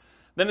faster.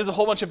 Then there's a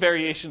whole bunch of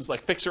variations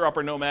like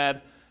fixer-upper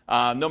nomad,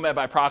 nomad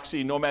by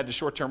proxy, nomad to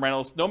short-term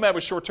rentals. Nomad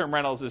with short-term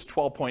rentals is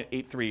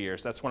 12.83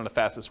 years. That's one of the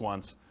fastest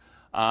ones.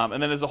 And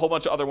then there's a whole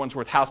bunch of other ones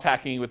with house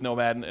hacking with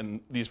nomad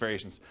and these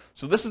variations.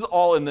 So this is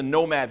all in the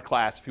nomad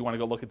class if you want to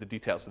go look at the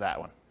details of that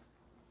one.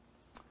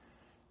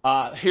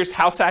 Here's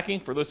house hacking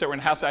for those that were in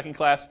house hacking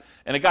class.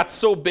 And it got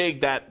so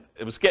big that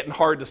it was getting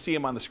hard to see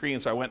them on the screen,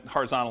 so I went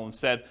horizontal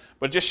instead.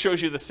 But it just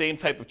shows you the same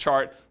type of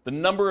chart, the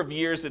number of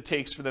years it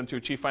takes for them to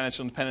achieve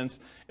financial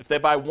independence. If they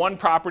buy one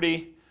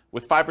property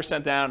with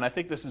 5% down, and I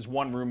think this is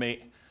one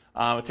roommate,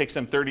 it takes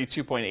them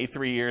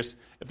 32.83 years.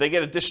 If they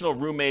get additional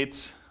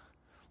roommates,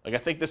 like I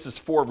think this is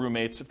 4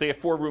 roommates. If they have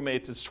 4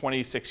 roommates, it's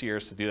 26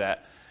 years to do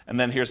that. And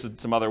then here's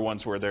some other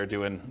ones where they're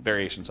doing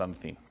variations on the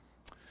theme.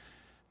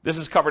 This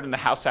is covered in the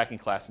house hacking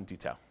class in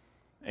detail.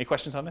 Any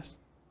questions on this?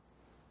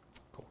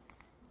 Cool.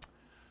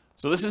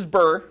 So this is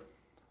BRRRR.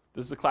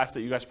 This is a class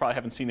that you guys probably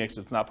haven't seen yet because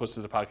it's not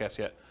posted to the podcast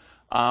yet.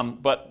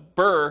 But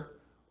BRRRR,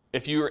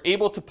 if you are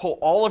able to pull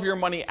all of your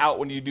money out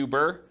when you do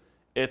BRRRR,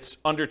 it's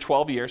under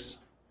 12 years.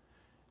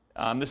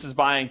 This is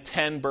buying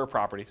 10 BRRRR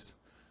properties.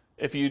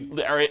 If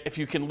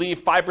you can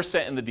leave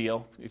 5% in the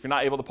deal, if you're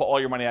not able to pull all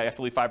your money out, you have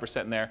to leave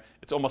 5% in there.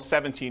 It's almost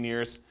 17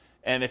 years.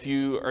 And if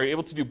you are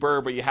able to do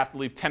BRRRR, but you have to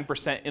leave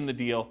 10% in the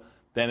deal,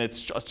 then it's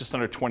just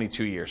under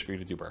 22 years for you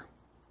to do BRRRR.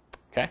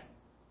 Okay?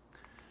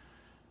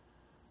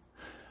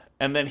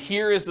 And then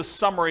here is the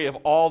summary of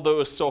all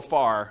those so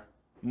far,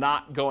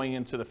 not going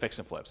into the fix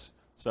and flips.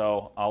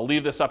 So I'll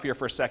leave this up here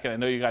for a second. I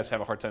know you guys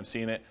have a hard time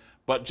seeing it.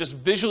 But just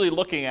visually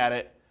looking at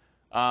it,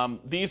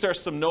 these are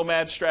some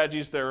nomad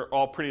strategies. They're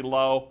all pretty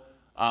low.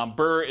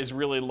 BRRRR is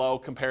really low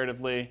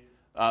comparatively.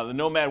 The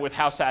nomad with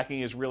house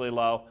hacking is really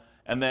low.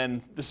 And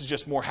then this is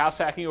just more house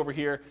hacking over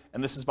here,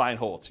 and this is buy and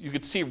hold. You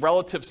could see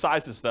relative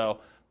sizes, though,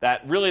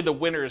 that really the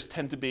winners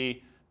tend to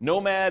be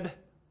nomad,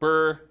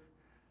 BRRRR,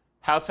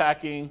 house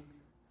hacking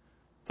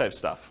type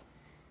stuff.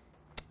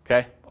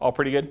 Okay, all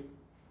pretty good?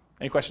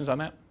 Any questions on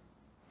that?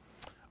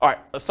 All right,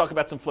 let's talk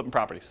about some flipping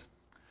properties.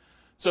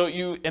 So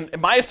in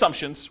my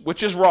assumptions,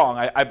 which is wrong,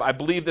 I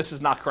believe this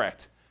is not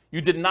correct,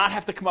 you did not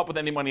have to come up with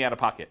any money out of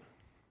pocket.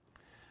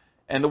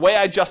 And the way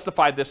I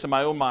justified this in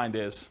my own mind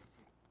is,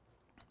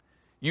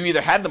 you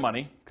either had the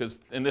money, because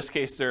in this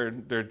case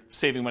they're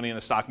saving money in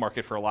the stock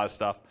market for a lot of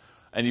stuff,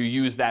 and you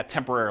use that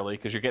temporarily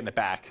because you're getting it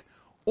back,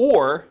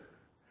 or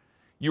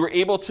you were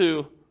able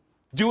to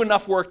do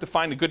enough work to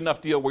find a good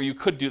enough deal where you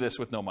could do this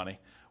with no money,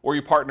 or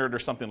you partnered or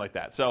something like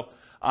that. So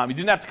you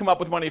didn't have to come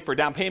up with money for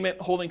down payment,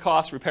 holding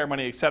costs, repair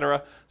money,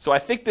 etc. So I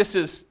think this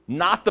is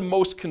not the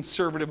most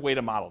conservative way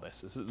to model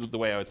this. This is the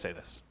way I would say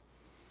this.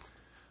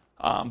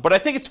 But I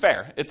think it's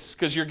fair. It's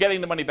because you're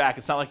getting the money back.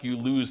 It's not like you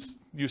lose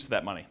use of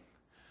that money.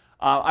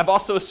 I've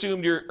also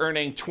assumed you're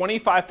earning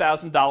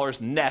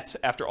 $25,000 net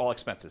after all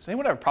expenses.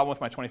 Anyone have a problem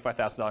with my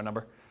 $25,000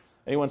 number?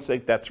 Anyone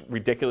think that's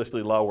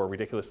ridiculously low or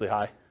ridiculously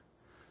high?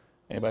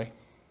 Anybody?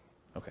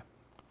 Okay.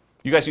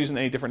 You guys using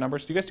any different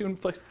numbers? Do you guys do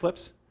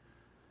flips?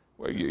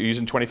 You're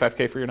using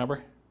 25K for your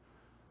number?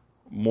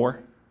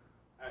 More?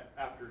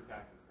 After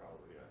taxes,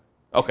 probably,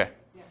 yeah. Okay.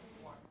 Yeah,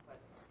 more, but,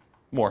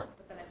 More.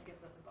 but then it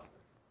gives us a buffer.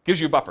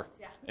 Gives you a buffer.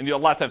 Yeah. And you'll a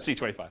lot of times see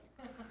 25.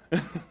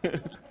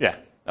 Yeah,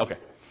 okay.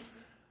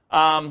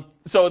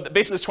 So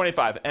basically it's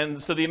 25.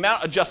 And so the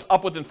amount adjusts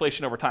up with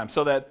inflation over time,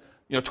 so that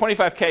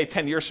 25K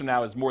 10 years from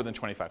now is more than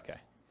 25K.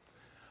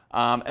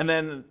 And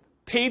then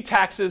paid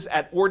taxes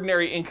at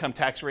ordinary income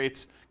tax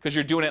rates, because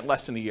you're doing it in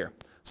less than a year.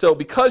 So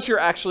because you're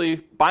actually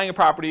buying a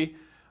property,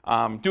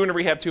 doing a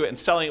rehab to it, and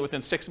selling it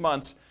within 6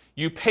 months,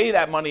 you pay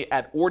that money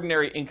at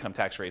ordinary income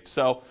tax rates.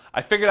 So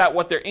I figured out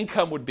what their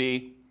income would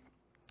be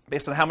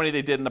based on how many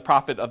they did in the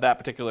profit of that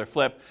particular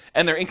flip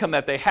and their income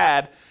that they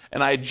had,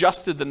 and I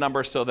adjusted the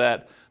number so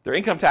that their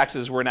income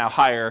taxes were now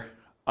higher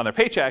on their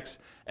paychecks,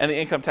 and the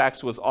income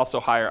tax was also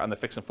higher on the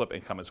fix and flip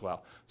income as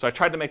well. So I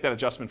tried to make that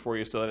adjustment for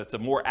you so that it's a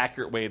more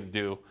accurate way to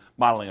do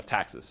modeling of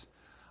taxes.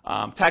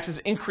 Taxes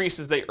increase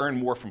as they earn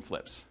more from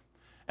flips.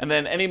 And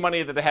then any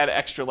money that they had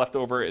extra left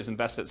over is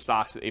invested in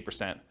stocks at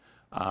 8%.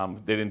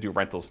 They didn't do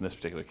rentals in this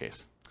particular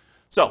case.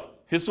 So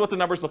here's what the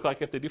numbers look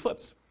like if they do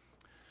flips.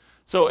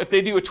 So if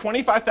they do a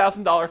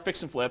 $25,000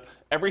 fix and flip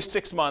every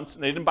 6 months,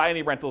 and they didn't buy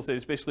any rentals, they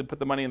just basically put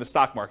the money in the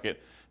stock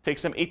market, it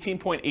takes them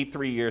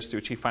 18.83 years to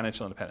achieve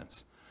financial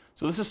independence.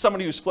 So this is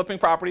somebody who's flipping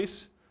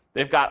properties.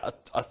 They've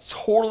got a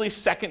totally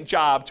second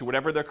job to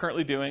whatever they're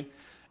currently doing.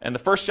 And the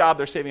first job,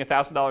 they're saving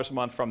 $1,000 a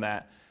month from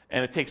that.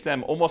 And it takes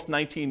them almost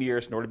 19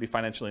 years in order to be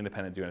financially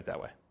independent doing it that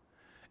way.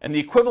 And the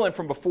equivalent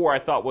from before, I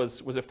thought,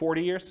 was it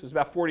 40 years? It was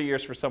about 40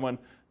 years for someone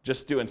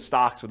just doing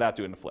stocks without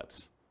doing the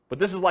flips. But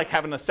this is like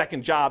having a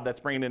second job that's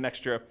bringing in an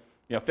extra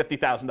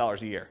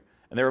 $50,000 a year.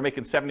 And they were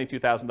making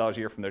 $72,000 a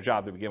year from their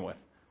job to begin with,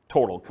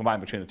 total,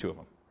 combined between the two of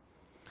them.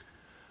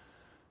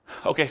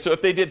 Okay, so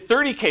if they did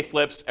 30K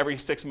flips every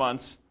 6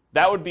 months,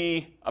 that would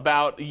be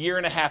about a year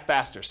and a half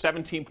faster,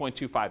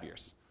 17.25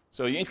 years.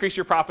 So you increase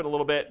your profit a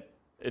little bit,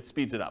 it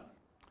speeds it up.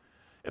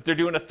 If they're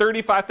doing a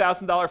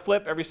 $35,000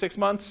 flip every 6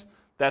 months,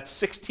 that's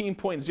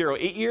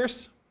 16.08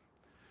 years.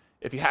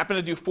 If you happen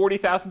to do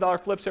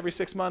 $40,000 flips every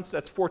 6 months,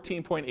 that's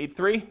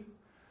 14.83.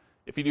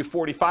 If you do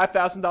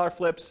 $45,000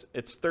 flips,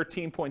 it's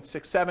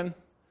 13.67.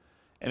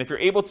 And if you're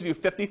able to do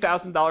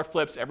 $50,000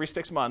 flips every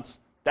 6 months,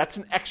 that's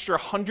an extra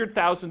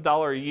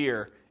 $100,000 a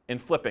year in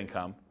flip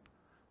income.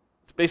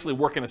 It's basically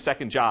working a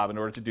second job in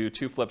order to do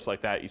 2 flips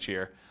like that each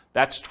year.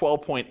 That's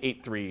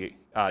 12.83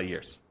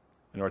 years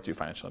in order to do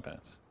financial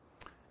independence.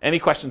 Any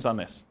questions on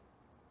this?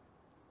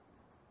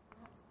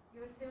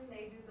 You assume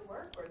they do the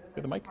work, or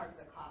Get the mic. part of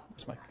the cost?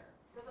 Where's the mic?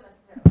 It doesn't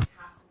necessarily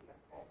have to be a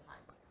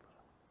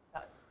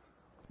full-time.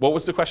 What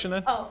was the question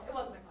then? Oh, it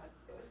wasn't a question.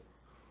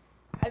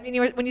 I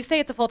mean, when you say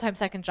it's a full-time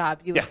second job,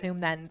 you Yeah. assume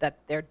then that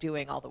they're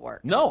doing all the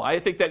work. No, I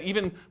think that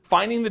even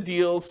finding the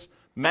deals,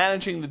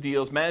 managing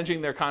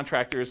their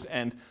contractors,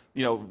 and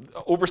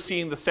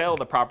overseeing the sale of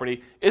the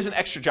property is an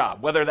extra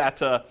job. Whether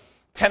that's a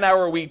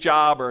 10-hour-a-week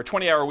job or a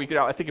 20-hour-a-week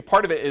job, I think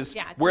part of it is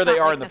Yeah, where they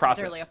are in the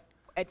process.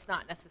 It's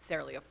not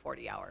necessarily a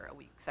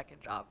 40-hour-a-week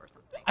second job or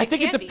something. I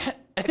think can it be.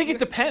 I think it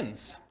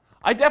depends.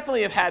 I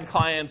definitely have had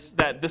clients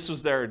that this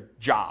was their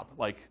job,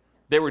 like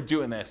they were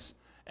doing this,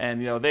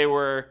 and they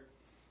were,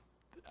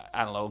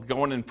 I don't know,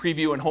 going and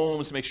previewing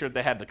homes to make sure that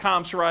they had the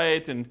comps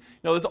right, and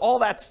there's all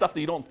that stuff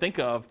that you don't think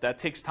of that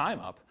takes time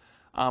up.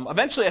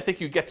 Eventually, I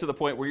think you get to the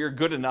point where you're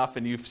good enough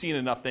and you've seen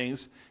enough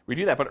things where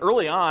you do that. But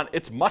early on,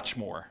 it's much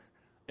more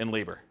in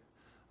labor.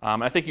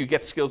 I think you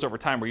get skills over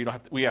time where you don't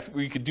have to,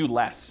 where you could do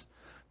less.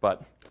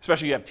 But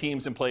especially you have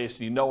teams in place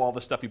and all the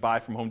stuff you buy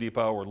from Home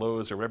Depot or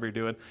Lowe's or whatever you're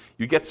doing,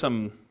 you get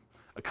some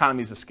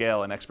economies of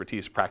scale and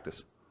expertise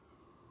practice.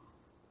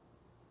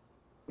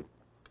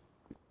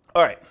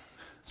 All right.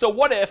 So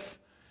what if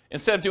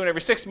instead of doing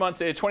every 6 months,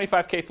 they did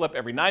 25K flip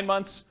every 9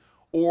 months,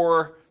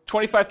 or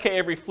 25K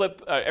every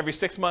flip every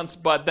 6 months,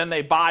 but then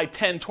they buy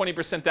 10,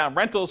 20% down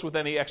rentals with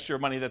any extra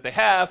money that they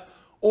have,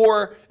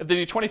 Or if they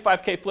do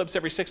 25K flips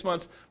every 6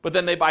 months, but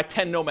then they buy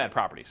 10 Nomad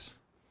properties.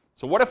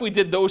 So what if we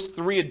did those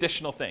 3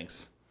 additional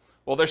things?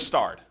 Well, they're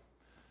starred.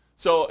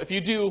 So if you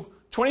do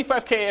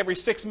 25K every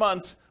 6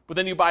 months, but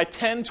then you buy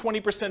 10,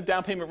 20%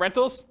 down payment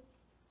rentals,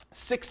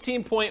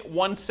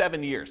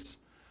 16.17 years.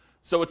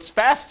 So it's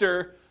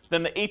faster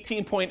than the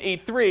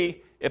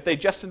 18.83 if they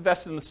just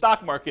invested in the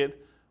stock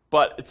market,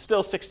 but it's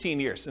still 16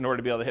 years in order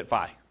to be able to hit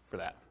FI for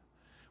that.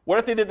 What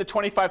if they did the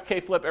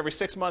 25K flip every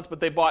 6 months, but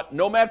they bought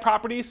Nomad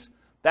properties?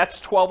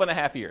 That's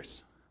 12.5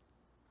 years.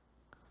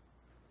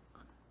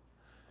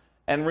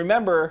 And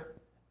remember,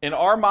 in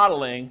our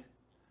modeling,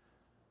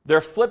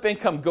 their flip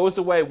income goes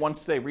away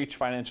once they reach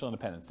financial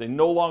independence. They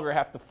no longer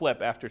have to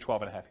flip after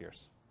 12.5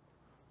 years.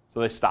 So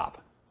they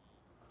stop.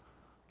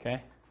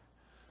 Okay?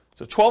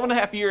 So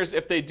 12.5 years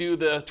if they do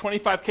the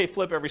 25K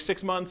flip every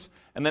 6 months,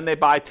 and then they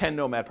buy 10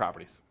 Nomad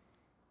properties.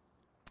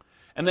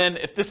 And then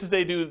if this is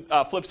they do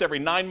flips every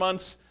 9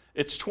 months,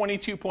 it's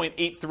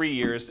 22.83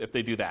 years if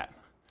they do that.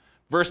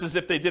 Versus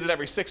if they did it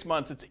every 6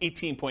 months, it's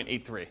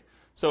 18.83.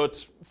 So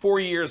it's 4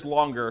 years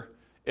longer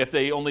if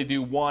they only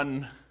do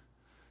one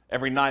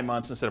every 9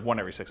 months instead of one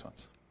every 6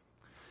 months.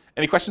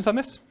 Any questions on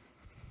this?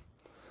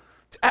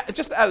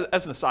 Just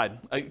as an aside,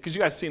 because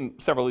you guys have seen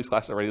several of these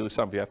classes already, at least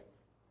some of you have.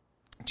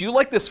 Do you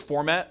like this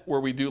format where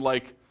we do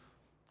like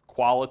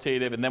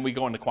qualitative and then we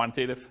go into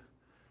quantitative?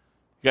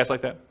 You guys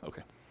like that?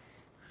 Okay.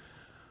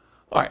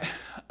 All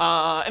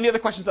right. Any other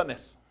questions on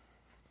this?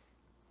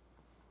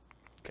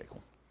 Okay,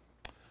 cool.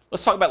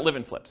 Let's talk about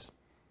live-in flips.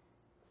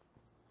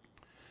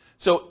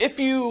 So if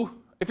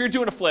you're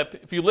doing a flip,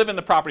 if you live in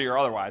the property or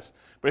otherwise,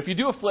 but if you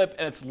do a flip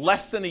and it's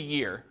less than a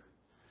year,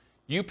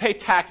 you pay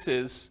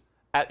taxes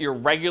at your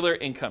regular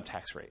income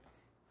tax rate.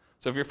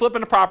 So if you're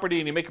flipping a property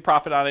and you make a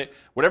profit on it,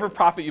 whatever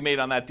profit you made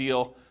on that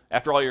deal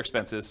after all your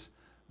expenses,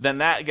 then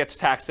that gets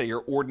taxed at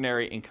your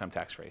ordinary income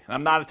tax rate. And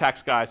I'm not a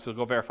tax guy, so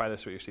go verify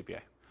this with your CPA.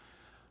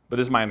 But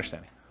this is my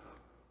understanding.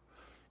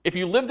 If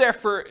you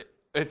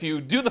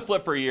do the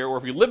flip for a year, or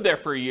if you live there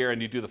for a year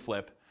and you do the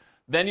flip,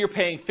 then you're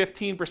paying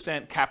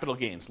 15% capital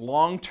gains,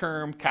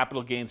 long-term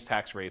capital gains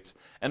tax rates.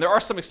 And there are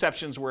some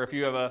exceptions where if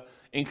you have an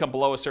income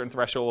below a certain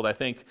threshold, I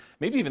think,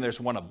 maybe even there's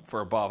one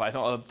for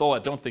above, though I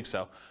don't think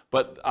so.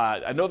 But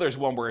I know there's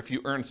one where if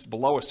you earn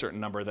below a certain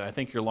number, then I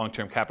think your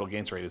long-term capital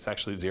gains rate is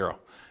actually 0,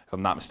 if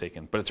I'm not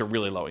mistaken. But it's a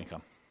really low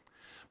income.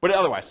 But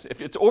otherwise,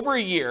 if it's over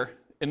a year,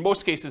 in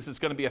most cases, it's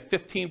going to be a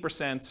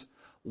 15%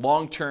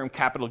 long-term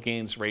capital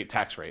gains rate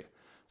tax rate.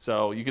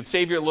 So you could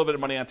save you a little bit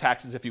of money on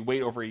taxes if you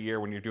wait over a year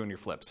when you're doing your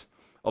flips.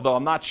 Although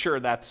I'm not sure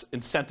that's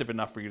incentive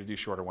enough for you to do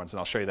shorter ones, and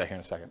I'll show you that here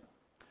in a second.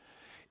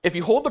 If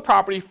you hold the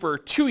property for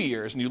 2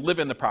 years and you live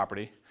in the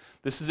property,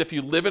 this is if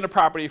you live in a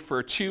property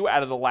for 2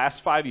 out of the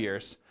last 5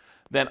 years,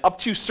 then up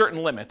to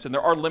certain limits, and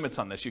there are limits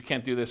on this. You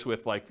can't do this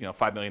with like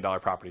 $5 million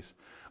properties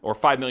or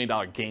 $5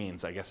 million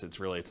gains. I guess it's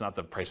not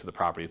the price of the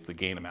property, it's the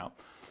gain amount.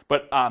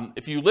 But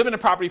if you live in a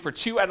property for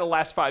 2 out of the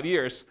last 5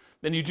 years,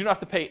 then you do not have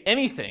to pay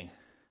anything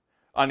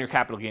on your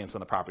capital gains on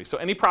the property. So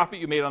any profit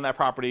you made on that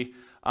property,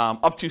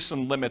 up to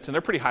some limits, and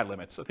they're pretty high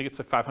limits. I think it's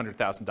like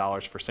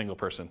 $500,000 for a single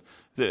person.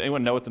 Does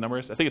anyone know what the number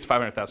is? I think it's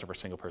 $500,000 for a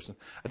single person.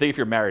 I think if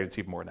you're married, it's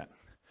even more than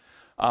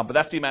that. But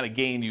that's the amount of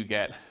gain you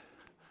get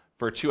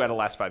for 2 out of the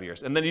last 5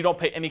 years. And then you don't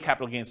pay any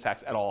capital gains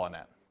tax at all on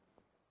that.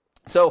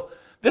 So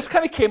this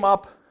kind of came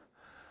up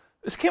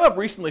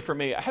recently for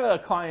me. I had a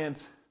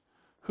client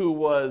who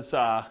was,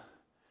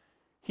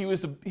 he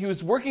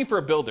was working for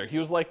a builder. He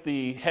was like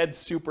the head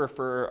super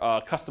for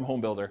a custom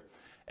home builder.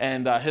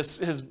 And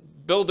his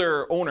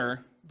builder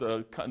owner,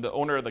 the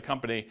owner of the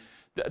company,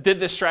 did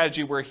this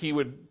strategy where he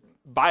would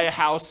buy a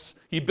house,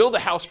 he'd build a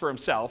house for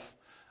himself,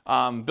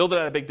 build it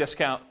at a big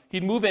discount.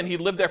 He'd move in,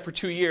 he'd live there for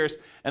 2 years,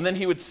 and then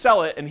he would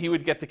sell it and he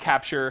would get to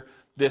capture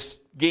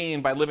this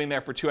gain by living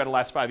there for 2 out of the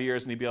last 5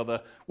 years, and he'd be able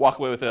to walk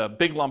away with a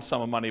big lump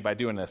sum of money by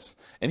doing this.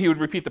 And he would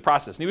repeat the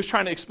process. And he was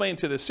trying to explain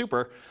to this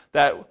super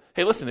that,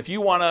 hey, listen, if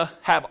you want to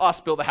have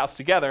us build a house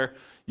together,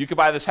 you could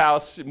buy this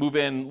house, move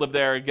in, live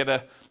there, get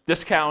a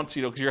discount,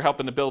 because you're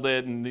helping to build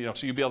it, and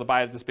so you'd be able to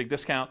buy it at this big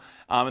discount.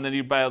 And then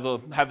you'd be able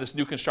to have this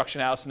new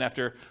construction house, and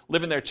after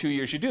living there 2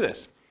 years, you do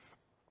this.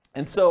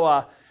 And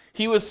so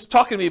he was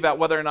talking to me about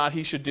whether or not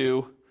he should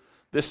do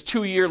this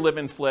 2-year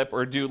live-in flip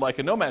or do like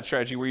a Nomad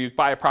strategy where you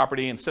buy a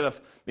property instead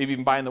of maybe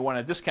even buying the one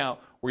at a discount,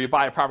 where you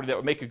buy a property that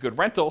would make a good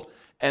rental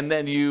and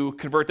then you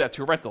convert that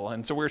to a rental.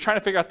 And so we were trying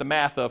to figure out the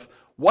math of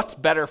what's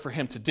better for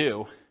him to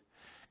do.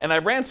 And I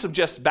ran some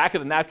just back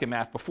of the napkin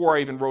math before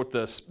I even wrote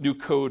this new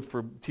code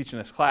for teaching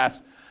this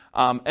class.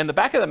 And the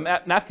back of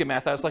the napkin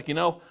math, I was like,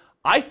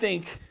 I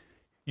think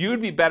you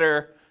would be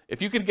better if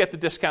you could get the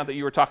discount that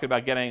you were talking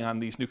about getting on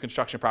these new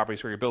construction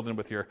properties where you're building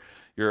with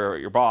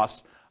your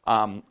boss.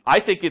 I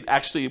think it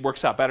actually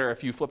works out better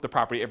if you flip the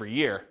property every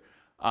year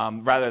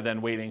rather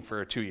than waiting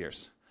for 2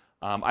 years.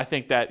 I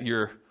think that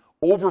you're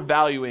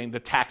overvaluing the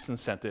tax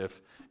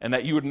incentive and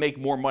that you would make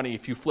more money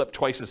if you flip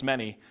twice as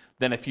many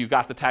than if you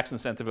got the tax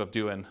incentive of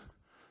doing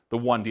the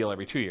one deal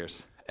every 2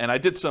 years. And I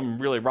did some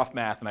really rough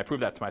math and I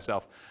proved that to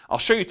myself. I'll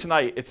show you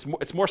tonight,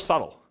 it's more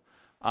subtle.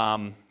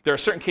 There are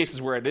certain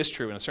cases where it is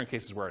true and certain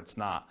cases where it's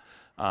not.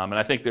 And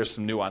I think there's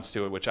some nuance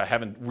to it, which I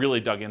haven't really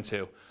dug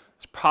into.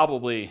 It's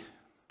probably,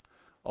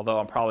 although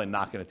I'm probably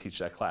not going to teach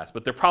that class,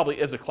 but there probably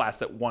is a class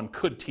that one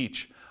could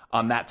teach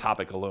on that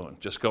topic alone,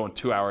 just going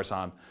 2 hours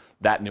on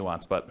that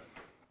nuance, but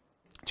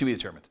to be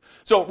determined.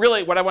 So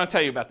really what I want to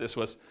tell you about this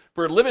was,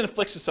 for live-in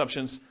fixed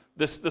assumptions,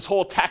 this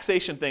whole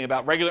taxation thing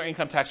about regular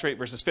income tax rate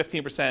versus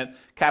 15%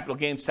 capital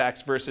gains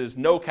tax versus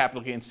no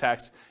capital gains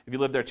tax if you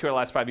live there 2 of the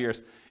last 5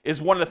 years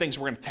is one of the things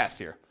we're going to test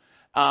here.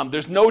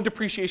 There's no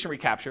depreciation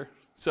recapture.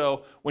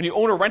 So when you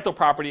own a rental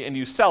property and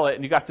you sell it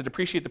and you got to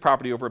depreciate the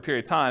property over a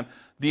period of time,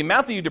 the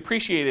amount that you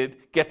depreciated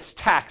gets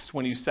taxed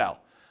when you sell.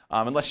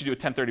 Unless you do a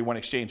 1031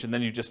 exchange, and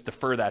then you just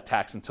defer that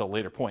tax until a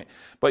later point.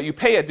 But you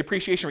pay a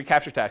depreciation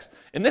recapture tax.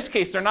 In this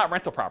case, they're not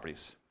rental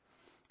properties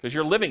because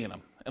you're living in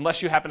them.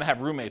 Unless you happen to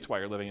have roommates while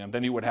you're living in them,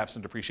 then you would have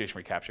some depreciation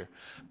recapture.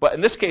 But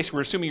in this case,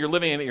 we're assuming you're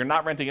living in it, you're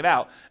not renting it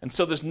out, and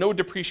so there's no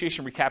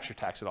depreciation recapture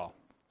tax at all.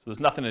 So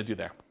there's nothing to do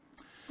there.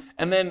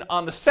 And then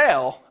on the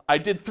sale, I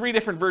did 3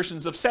 different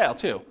versions of sale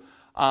too.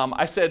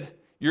 I said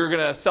you're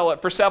going to sell it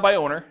for sale by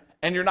owner,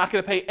 and you're not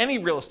going to pay any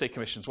real estate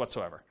commissions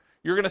whatsoever.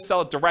 You're going to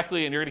sell it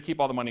directly, and you're going to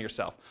keep all the money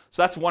yourself.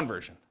 So that's one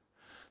version.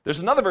 There's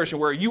another version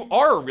where you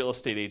are a real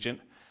estate agent,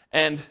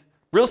 and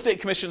real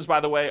estate commissions, by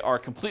the way, are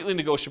completely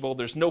negotiable.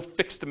 There's no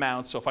fixed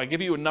amount. So if I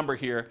give you a number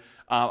here,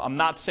 I'm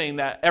not saying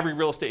that every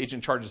real estate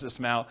agent charges this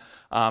amount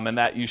and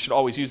that you should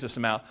always use this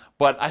amount.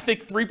 But I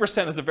think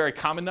 3% is a very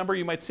common number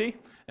you might see.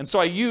 And so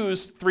I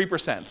use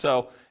 3%.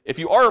 So if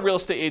you are a real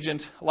estate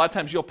agent, a lot of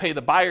times you'll pay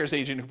the buyer's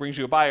agent who brings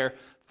you a buyer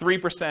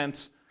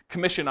 3%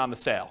 commission on the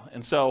sale.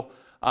 And so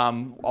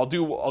I'll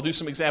do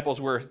some examples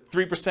where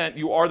 3%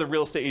 you are the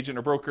real estate agent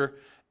or broker.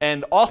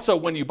 And also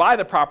when you buy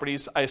the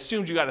properties, I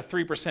assumed you got a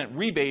 3%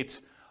 rebate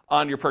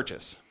on your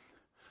purchase.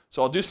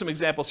 So I'll do some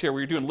examples here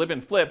where you're doing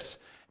live-in flips,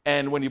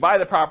 and when you buy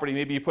the property,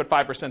 maybe you put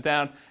 5%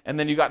 down, and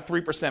then you got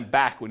 3%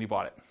 back when you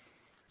bought it.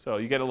 So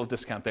you get a little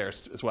discount there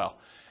as well.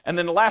 And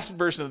then the last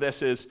version of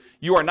this is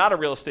you are not a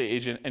real estate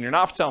agent and you're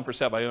not selling for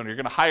sale by owner. You're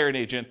going to hire an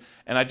agent,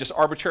 and I just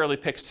arbitrarily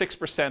picked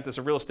 6% as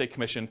a real estate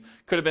commission.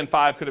 Could have been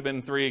 5, could have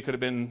been 3, could have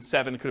been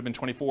 7, could have been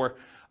 24.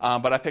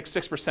 But I picked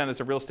 6%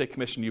 as a real estate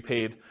commission you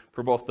paid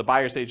for both the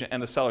buyer's agent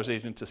and the seller's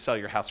agent to sell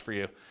your house for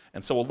you.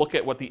 And so we'll look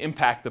at what the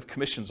impact of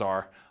commissions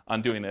are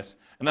on doing this.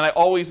 And then I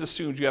always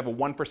assumed you have a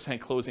 1%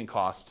 closing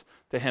cost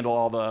to handle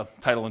all the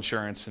title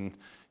insurance and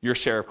your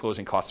share of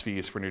closing cost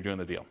fees when you're doing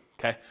the deal.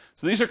 Okay?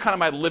 So these are kind of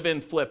my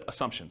live-in flip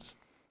assumptions.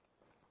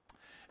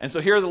 And so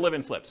here are the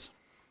live-in flips.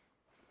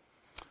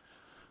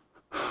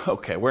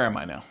 Okay, where am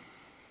I now?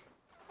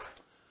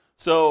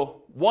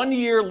 So 1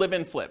 year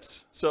live-in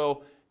flips.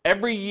 So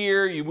every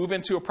year you move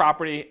into a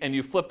property and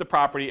you flip the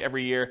property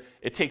every year.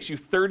 It takes you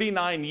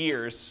 39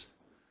 years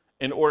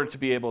in order to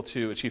be able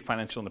to achieve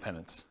financial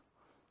independence,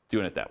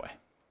 doing it that way.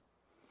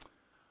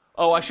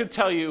 Oh, I should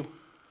tell you,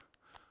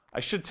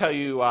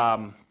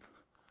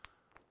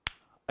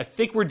 I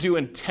think we're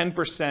doing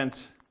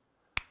 10%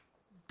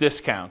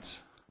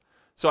 discounts.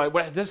 So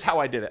this is how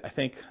I did it. I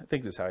think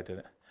this is how I did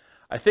it.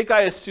 I think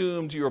I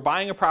assumed you were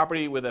buying a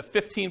property with a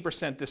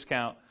 15%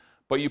 discount,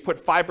 but you put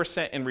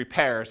 5% in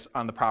repairs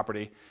on the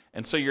property,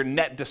 and so your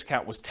net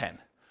discount was 10.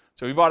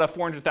 So if you bought a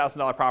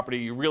 $400,000 property,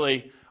 you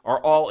really are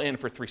all in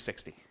for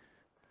 $360,000.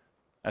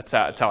 That's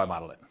how I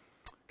modeled it.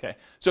 Okay.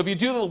 So if you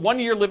do the 1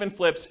 year live-in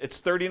flips, it's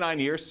 39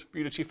 years for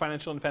you to achieve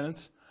financial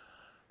independence.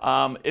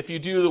 If you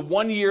do the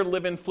 1 year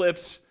live-in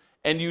flips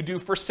and you do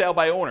for sale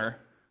by owner,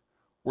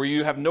 where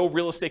you have no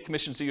real estate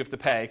commissions that you have to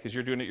pay because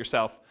you're doing it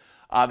yourself,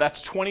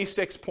 that's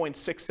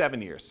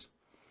 26.67 years.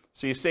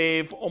 So you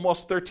save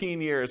almost 13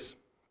 years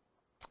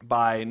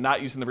by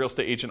not using the real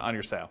estate agent on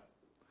your sale.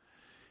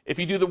 If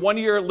you do the 1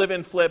 year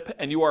live-in flip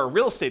and you are a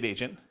real estate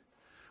agent,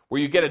 where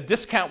you get a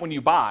discount when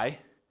you buy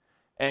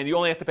and you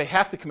only have to pay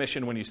half the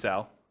commission when you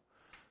sell,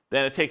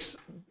 then it takes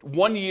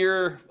 1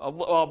 year,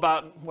 well,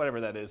 about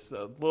whatever that is,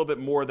 a little bit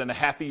more than a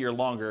half a year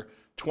longer,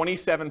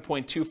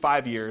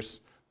 27.25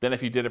 years than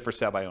if you did it for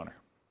sale by owner.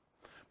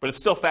 But it's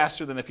still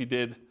faster than if you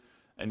did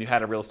and you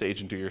had a real estate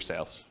agent do your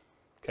sales.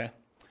 Okay?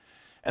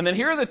 And then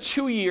here are the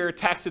 2 year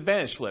tax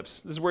advantage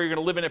flips. This is where you're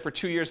going to live in it for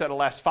 2 years out of the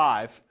last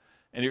 5,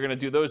 and you're going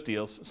to do those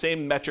deals.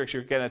 Same metrics,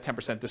 you're getting a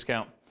 10%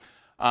 discount.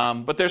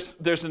 But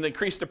there's an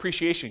increased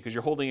appreciation because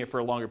you're holding it for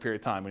a longer period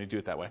of time when you do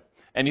it that way.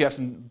 And you have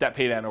some debt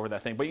pay down over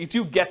that thing. But you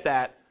do get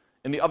that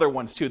in the other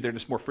ones too. They're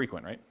just more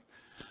frequent, right?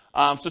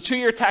 So 2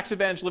 year tax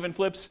advantage live-in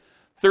flips,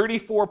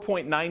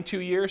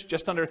 34.92 years,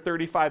 just under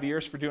 35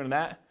 years for doing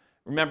that.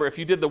 Remember, if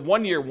you did the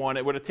 1 year one,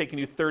 it would have taken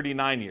you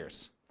 39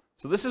 years.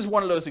 So this is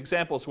one of those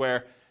examples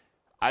where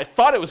I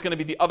thought it was going to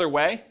be the other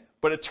way,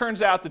 but it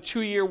turns out the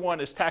 2 year one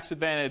is tax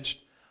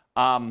advantaged.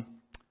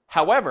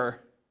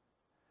 However,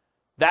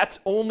 that's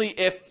only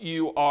if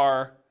you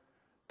are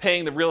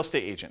paying the real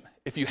estate agent.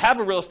 If you have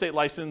a real estate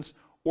license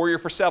or you're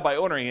for sale by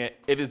owning it,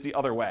 it is the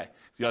other way,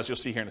 as you'll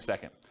see here in a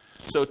second.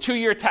 So 2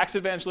 year tax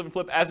advantage live and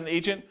flip as an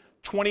agent,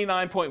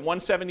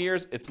 29.17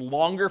 years. It's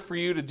longer for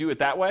you to do it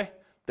that way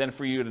than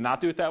for you to not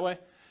do it that way.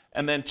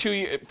 and then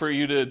for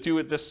you to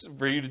do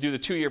the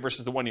 2 year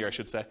versus the 1 year, I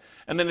should say.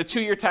 And then the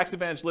 2 year tax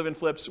advantage live-in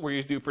flips where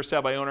you do for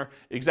sale by owner,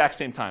 exact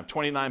same time,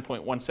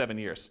 29.17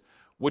 years,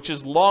 which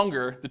is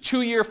longer. The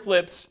 2 year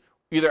flips,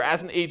 either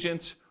as an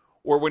agent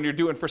or when you're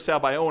doing for sale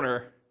by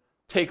owner,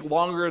 take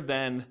longer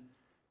than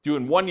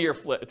doing 1 year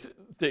flips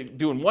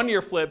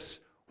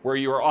where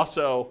you are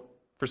also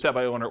for sale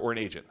by owner or an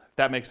agent. If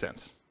that makes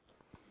sense.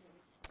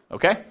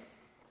 Okay?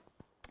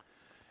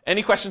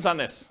 Any questions on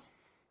this?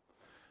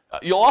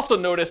 You'll also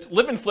notice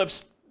live-in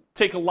flips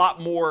take a lot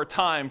more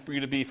time for you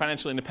to be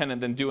financially independent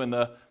than doing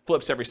the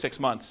flips every 6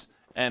 months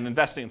and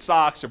investing in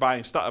stocks or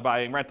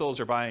buying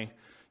rentals or buying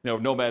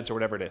nomads or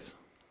whatever it is.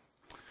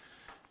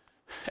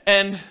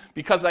 And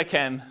because I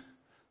can,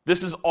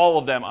 this is all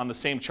of them on the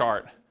same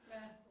chart.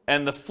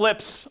 And the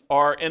flips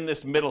are in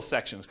this middle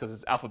section because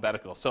it's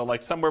alphabetical. So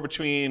like somewhere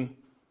between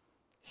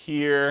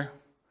here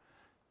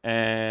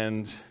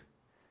and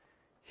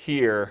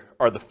here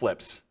are the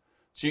flips.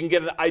 So you can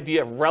get an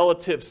idea of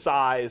relative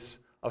size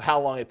of how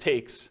long it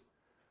takes.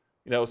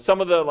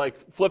 Some of the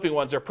like flipping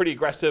ones are pretty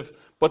aggressive,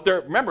 but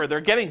remember,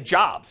 they're getting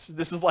jobs.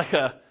 This is like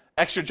a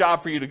extra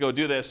job for you to go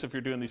do this if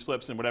you're doing these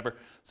flips and whatever.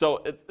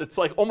 So it's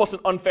like almost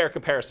an unfair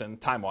comparison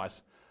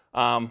time-wise.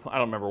 I don't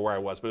remember where I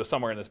was, but it was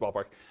somewhere in this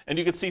ballpark. And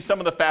you can see some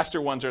of the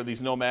faster ones are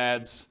these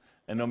nomads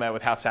and nomad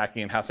with house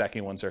hacking, and house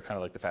hacking ones are kind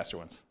of like the faster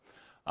ones.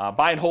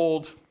 Buy and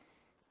hold,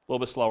 a little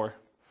bit slower.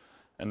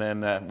 And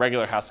then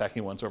regular house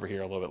hacking ones over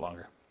here a little bit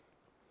longer.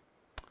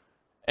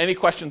 Any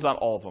questions on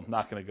all of them?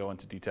 Not going to go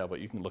into detail,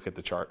 but you can look at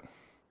the chart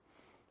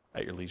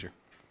at your leisure.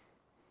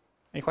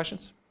 Any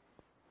questions?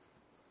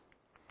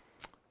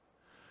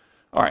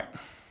 All right.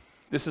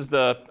 This is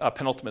the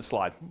penultimate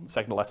slide,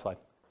 second to last slide.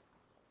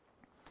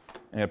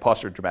 And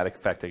pause for dramatic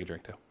effect. Take a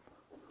drink, too.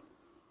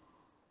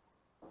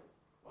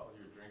 While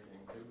you're drinking,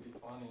 it would be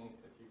funny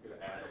if you could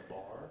add a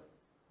bar.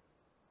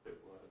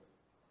 It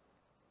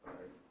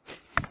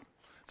would.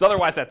 So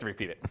otherwise, I have to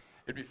repeat it.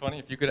 It'd be funny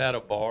if you could add a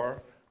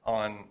bar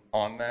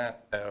on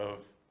that of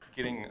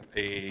getting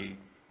a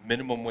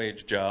minimum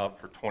wage job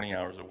for 20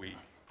 hours a week.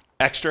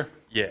 Extra?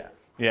 Yeah.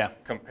 Yeah.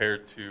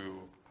 Compared to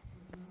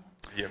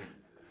the...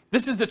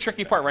 This is the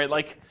tricky part, right?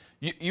 Like,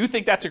 you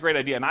think that's a great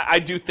idea, and I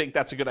do think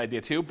that's a good idea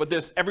too, but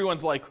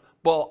everyone's like,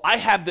 well, I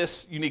have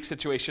this unique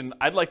situation.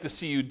 I'd like to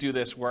see you do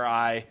this where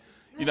I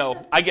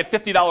get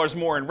 $50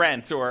 more in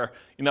rent, or,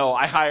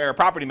 I hire a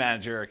property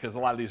manager, because a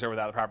lot of these are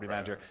without a property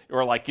manager,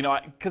 or like,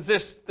 because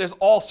there's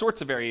all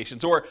sorts of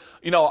variations, or,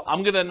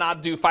 I'm going to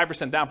not do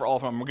 5% down for all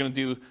of them. We're going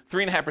to do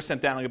 3.5%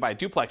 down. I'm going to buy a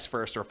duplex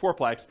first or a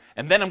fourplex,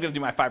 and then I'm going to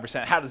do my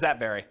 5%. How does that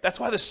vary? That's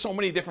why there's so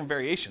many different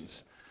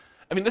variations.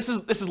 I mean, this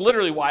is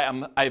literally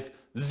why I've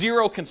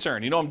zero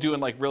concern. I'm doing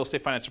like Real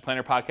Estate Financial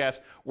Planner podcast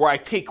where I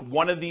take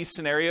one of these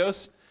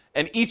scenarios,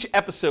 and each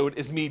episode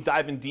is me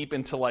diving deep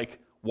into like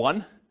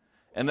one,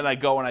 and then I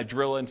go and I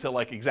drill into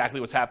like exactly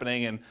what's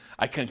happening, and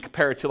I can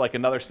compare it to like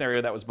another scenario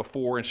that was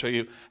before and show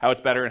you how it's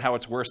better and how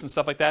it's worse and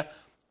stuff like that.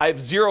 I have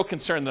zero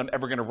concern that I'm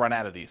ever going to run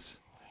out of these,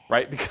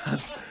 right?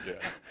 Because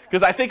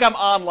I think I'm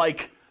on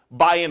like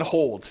buy and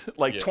hold,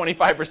 like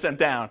 25%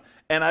 down.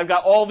 And I've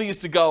got all these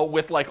to go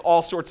with like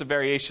all sorts of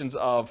variations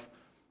of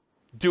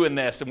doing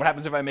this. And what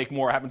happens if I make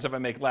more? What happens if I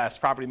make less?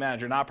 Property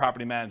manager, not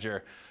property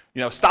manager.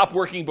 Stop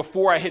working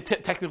before I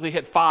technically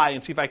hit FI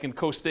and see if I can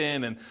coast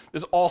in. And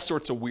there's all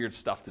sorts of weird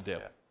stuff to do.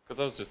 Because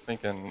I was just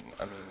thinking,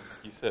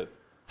 you said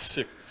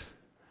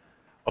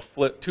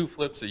two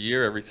flips a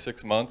year every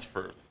 6 months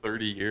for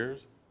 30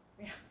 years.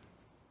 Yeah.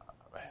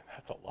 Man,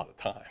 that's a lot of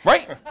time.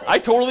 Right. I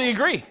totally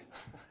agree.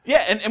 Yeah,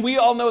 and we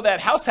all know that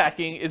house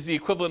hacking is the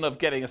equivalent of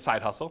getting a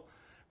side hustle.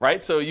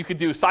 Right? So you could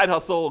do side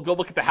hustle, go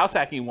look at the house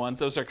hacking ones.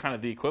 Those are kind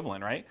of the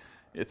equivalent, right?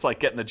 It's like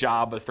getting the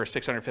job for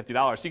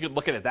 $650. So you could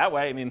look at it that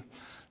way.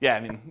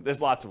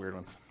 There's lots of weird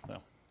ones. So.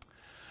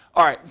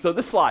 All right, so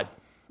this slide.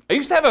 I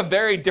used to have a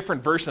very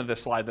different version of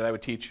this slide that I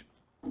would teach.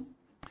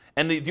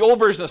 And the old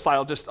version of the slide,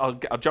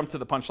 I'll jump to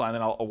the punchline,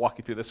 then I'll walk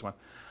you through this one.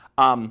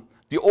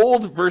 The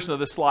old version of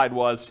this slide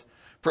was,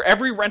 for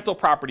every rental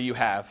property you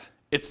have,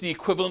 it's the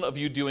equivalent of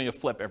you doing a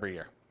flip every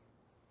year.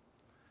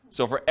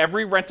 So for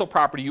every rental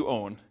property you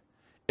own,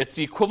 it's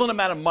the equivalent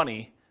amount of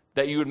money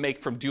that you would make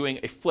from doing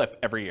a flip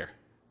every year.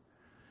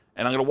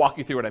 And I'm going to walk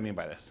you through what I mean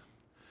by this.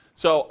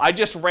 So I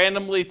just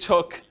randomly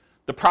took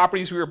the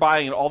properties we were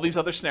buying in all these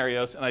other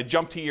scenarios, and I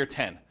jumped to year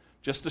 10,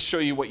 just to show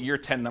you what year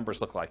 10 numbers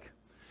look like.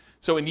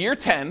 So in year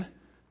 10,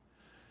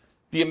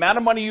 the amount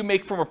of money you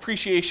make from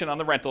appreciation on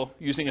the rental,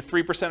 using a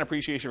 3%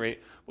 appreciation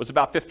rate, was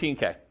about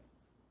 $15K.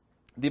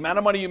 The amount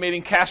of money you made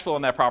in cash flow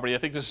on that property, I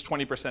think this is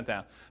 20%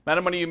 down. The amount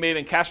of money you made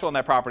in cash flow on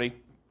that property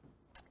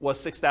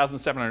was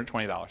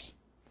 $6,720.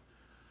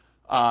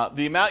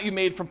 The amount you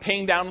made from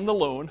paying down on the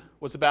loan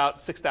was about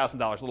 $6,000,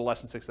 a little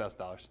less than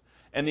 $6,000.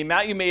 And the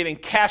amount you made in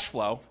cash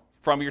flow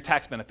from your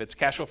tax benefits,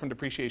 cash flow from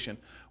depreciation,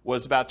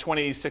 was about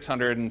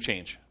 $2,600 and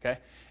change. Okay?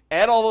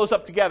 Add all those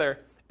up together,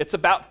 it's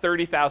about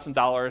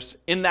 $30,000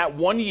 in that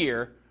 1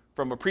 year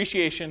from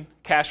appreciation,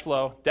 cash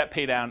flow, debt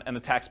pay down, and the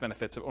tax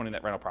benefits of owning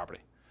that rental property.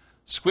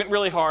 Squint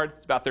really hard,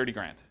 it's about 30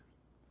 grand.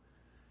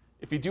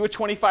 If you do a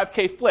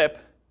 25K flip,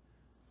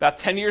 About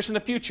 10 years in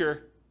the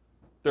future,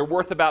 they're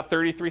worth about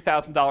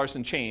 $33,000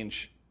 in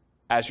change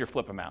as your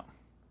flip amount.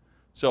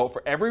 So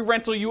for every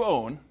rental you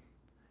own,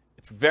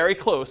 it's very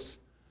close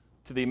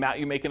to the amount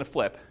you make in a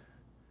flip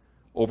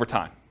over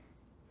time.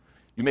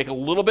 You make a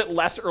little bit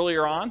less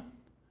earlier on,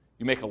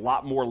 you make a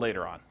lot more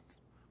later on.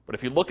 But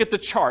if you look at the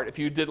chart, if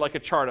you did like a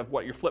chart of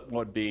what your flip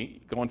would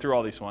be, going through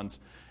all these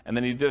ones, and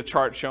then you did a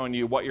chart showing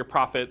you what your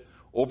profit,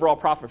 overall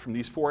profit from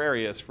these 4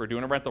 areas for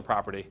doing a rental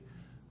property,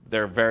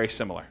 they're very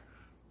similar.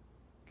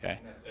 Okay?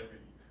 And that's every year.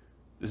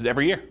 This is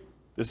every year.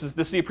 This is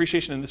the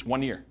appreciation in this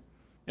 1 year.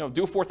 You know,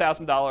 do a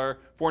 $4,000,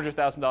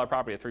 $400,000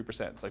 property at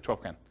 3%. It's like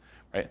 12 grand,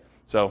 right?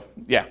 So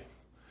yeah.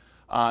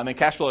 And then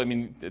cash flow, I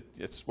mean,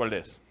 it's what it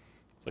is.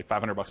 It's like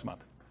 $500 a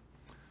month.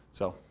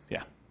 So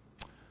yeah.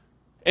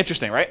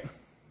 Interesting, right?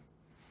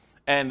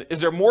 And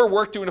is there more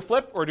work doing a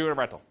flip or doing a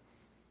rental?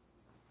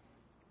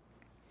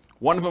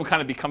 One of them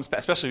kind of becomes,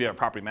 especially if you have a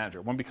property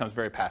manager, one becomes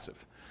very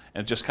passive.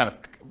 And it just kind of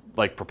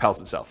like propels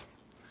itself.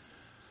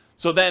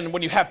 So then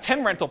when you have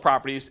 10 rental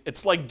properties,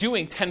 it's like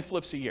doing 10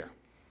 flips a year.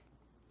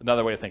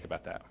 Another way to think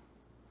about that.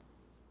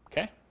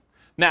 Okay?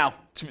 Now,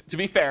 to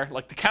be fair,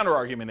 like the counter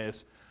argument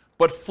is,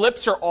 but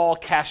flips are all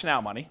cash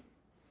now money.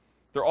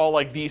 They're all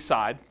like the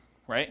side,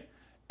 right?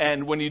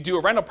 And when you do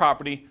a rental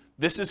property,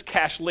 this is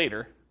cash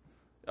later.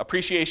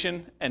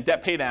 Appreciation and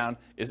debt pay down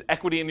is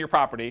equity in your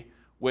property,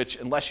 which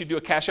unless you do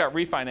a cash out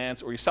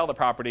refinance or you sell the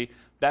property,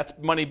 that's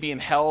money being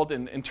held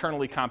and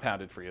internally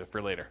compounded for you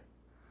for later.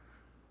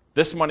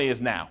 This money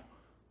is now.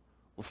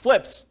 With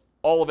flips,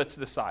 all of it's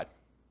this side.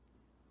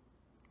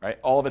 Right?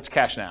 All of it's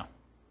cash now.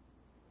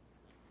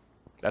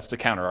 That's the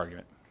counter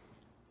argument.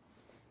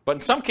 But in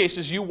some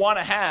cases, you want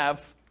to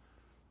have,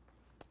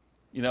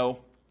 you know,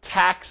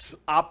 tax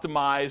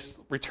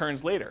optimized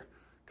returns later,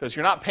 because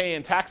you're not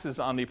paying taxes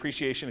on the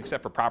appreciation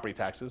except for property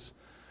taxes,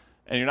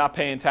 and you're not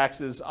paying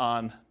taxes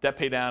on debt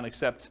pay down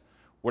except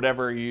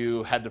whatever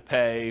you had to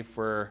pay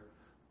for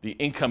the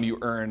income you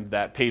earned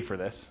that paid for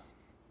this,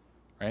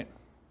 right?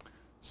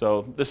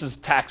 So this is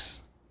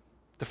tax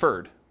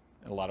deferred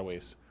in a lot of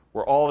ways,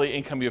 where all the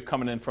income you have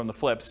coming in from the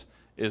flips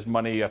is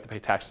money you have to pay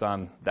taxes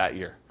on that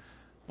year,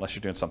 unless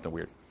you're doing something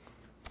weird,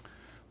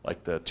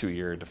 like the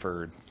 2-year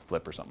deferred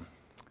flip or something.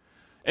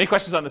 Any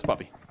questions on this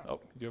puppy? Oh,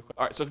 you have,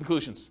 all right, so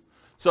conclusions.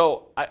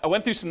 So I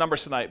went through some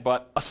numbers tonight,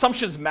 but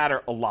assumptions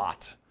matter a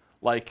lot.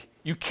 Like,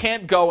 you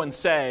can't go and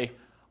say,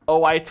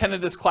 oh, I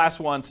attended this class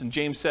once and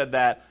James said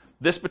that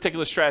this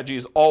particular strategy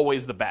is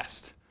always the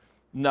best.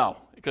 No,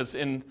 because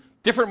in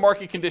different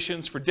market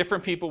conditions for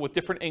different people with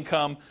different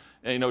income,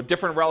 you know,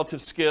 different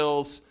relative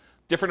skills,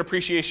 different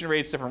appreciation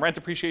rates, different rent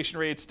appreciation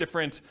rates,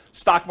 different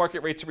stock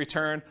market rates of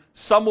return.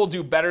 Some will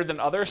do better than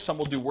others, some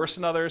will do worse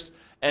than others,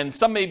 and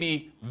some may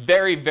be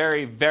very,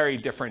 very, very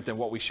different than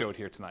what we showed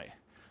here tonight.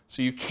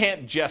 So you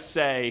can't just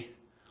say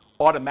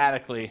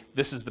automatically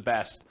this is the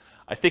best.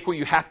 I think what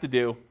you have to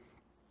do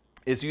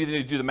is you either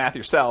need to do the math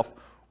yourself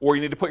or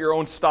you need to put your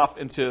own stuff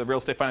into the Real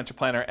Estate Financial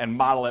Planner and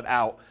model it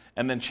out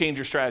and then change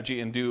your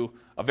strategy and do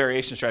a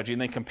variation strategy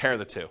and then compare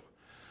the two.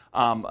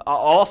 I'll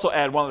also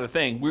add one other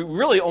thing. We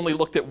really only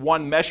looked at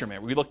one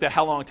measurement. We looked at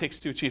how long it takes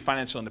to achieve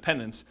financial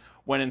independence,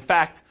 when in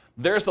fact,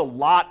 there's a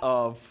lot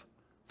of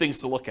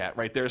things to look at,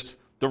 right? There's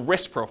the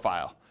risk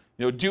profile.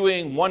 You know,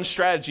 doing one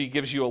strategy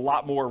gives you a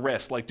lot more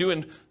risk. Like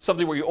doing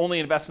something where you only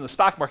invest in the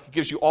stock market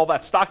gives you all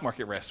that stock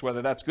market risk,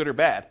 whether that's good or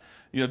bad.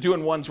 You know,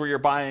 doing ones where you're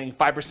buying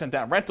 5%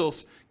 down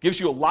rentals gives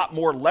you a lot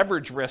more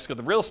leverage risk of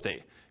the real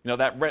estate. You know,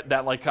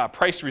 that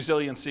price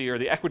resiliency or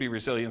the equity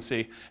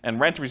resiliency and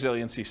rent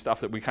resiliency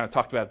stuff that we kind of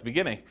talked about at the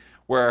beginning,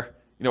 where,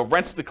 you know,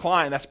 rents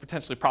decline, that's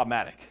potentially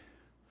problematic.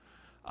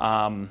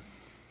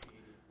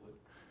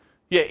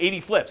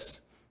 80 flips.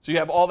 So you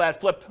have all that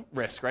flip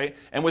risk, right?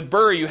 And with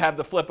BRRRR, you have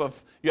the flip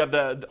of, you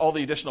have all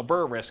the additional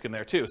BRRRR risk in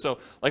there too. So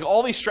like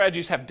all these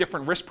strategies have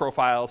different risk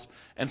profiles.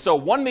 And so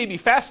one may be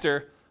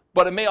faster,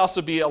 but it may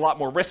also be a lot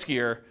more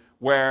riskier,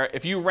 where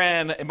if you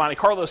ran a Monte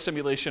Carlo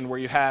simulation where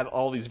you had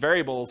all these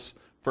variables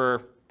for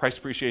price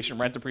appreciation,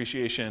 rent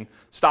appreciation,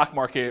 stock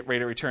market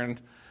rate of return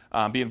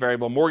being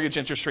variable, mortgage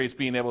interest rates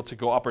being able to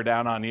go up or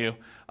down on you,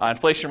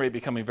 inflation rate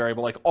becoming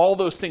variable, like all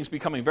those things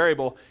becoming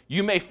variable,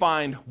 you may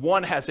find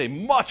one has a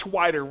much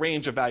wider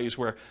range of values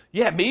where,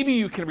 yeah, maybe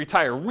you can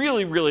retire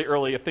really, really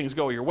early if things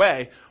go your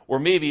way, or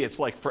maybe it's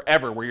like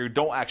forever where you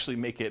don't actually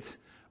make it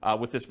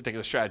with this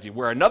particular strategy,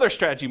 where another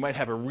strategy might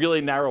have a really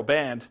narrow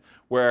band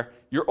where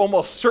you're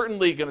almost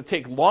certainly going to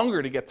take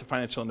longer to get to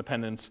financial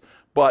independence,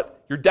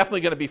 but you're definitely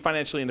going to be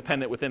financially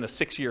independent within a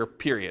 6-year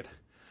period.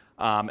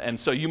 And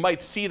so you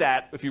might see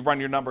that if you run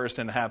your numbers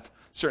and have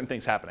certain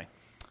things happening.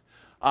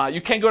 You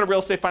can go to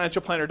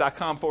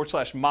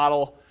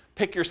realestatefinancialplanner.com/model,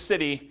 pick your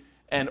city,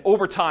 and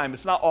over time,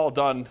 it's not all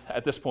done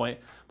at this point,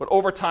 but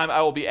over time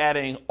I will be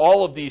adding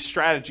all of these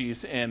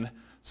strategies in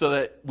so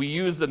that we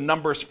use the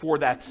numbers for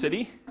that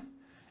city,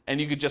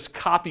 and you could just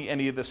copy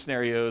any of the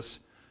scenarios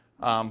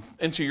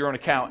into your own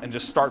account and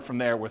just start from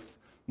there with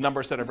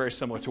numbers that are very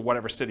similar to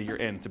whatever city you're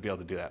in to be able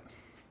to do that.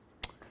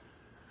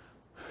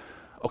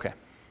 Okay.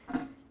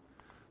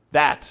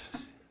 That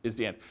is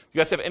the end. You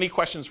guys have any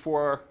questions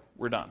for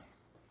we're done.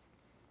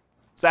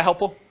 Is that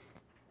helpful?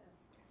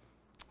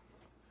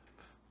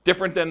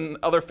 Different than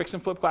other fix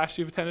and flip classes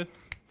you've attended?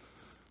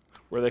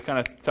 Where they kind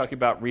of talk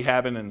about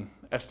rehabbing and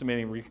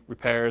estimating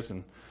repairs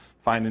and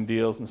finding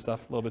deals and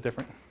stuff, a little bit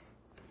different?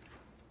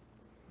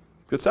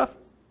 Good stuff?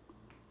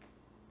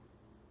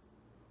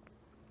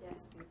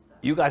 Yes, good stuff.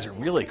 You guys are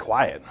really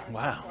quiet.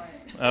 Wow.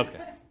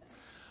 Okay.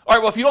 All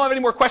right, well, if you don't have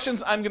any more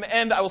questions, I'm going to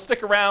end. I will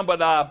stick around,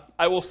 but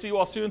I will see you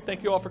all soon.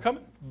 Thank you all for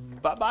coming.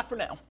 Bye-bye for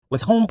now.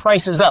 With home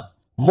prices up,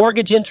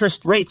 mortgage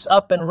interest rates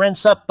up, and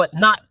rents up, but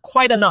not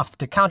quite enough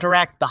to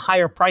counteract the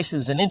higher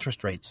prices and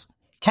interest rates,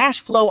 cash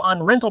flow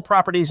on rental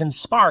properties in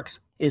Sparks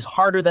is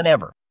harder than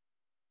ever.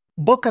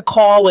 Book a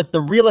call with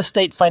the Real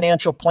Estate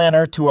Financial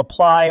Planner to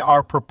apply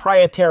our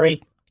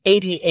proprietary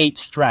 88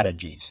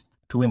 strategies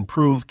to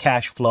improve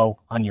cash flow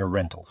on your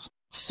rentals.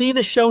 See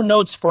the show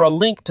notes for a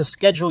link to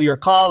schedule your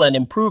call and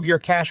improve your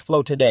cash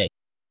flow today.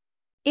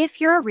 If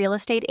you're a real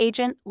estate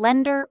agent,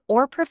 lender,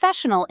 or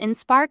professional in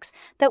Sparks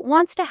that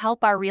wants to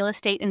help our real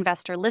estate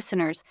investor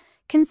listeners,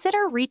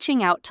 consider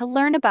reaching out to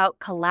learn about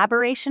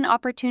collaboration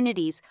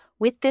opportunities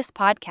with this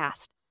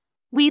podcast.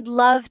 We'd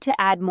love to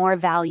add more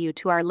value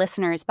to our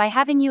listeners by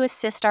having you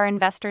assist our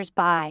investors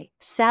buy,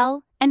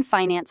 sell, and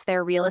finance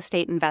their real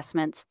estate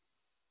investments.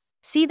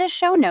 See the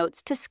show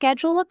notes to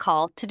schedule a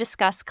call to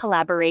discuss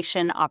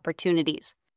collaboration opportunities.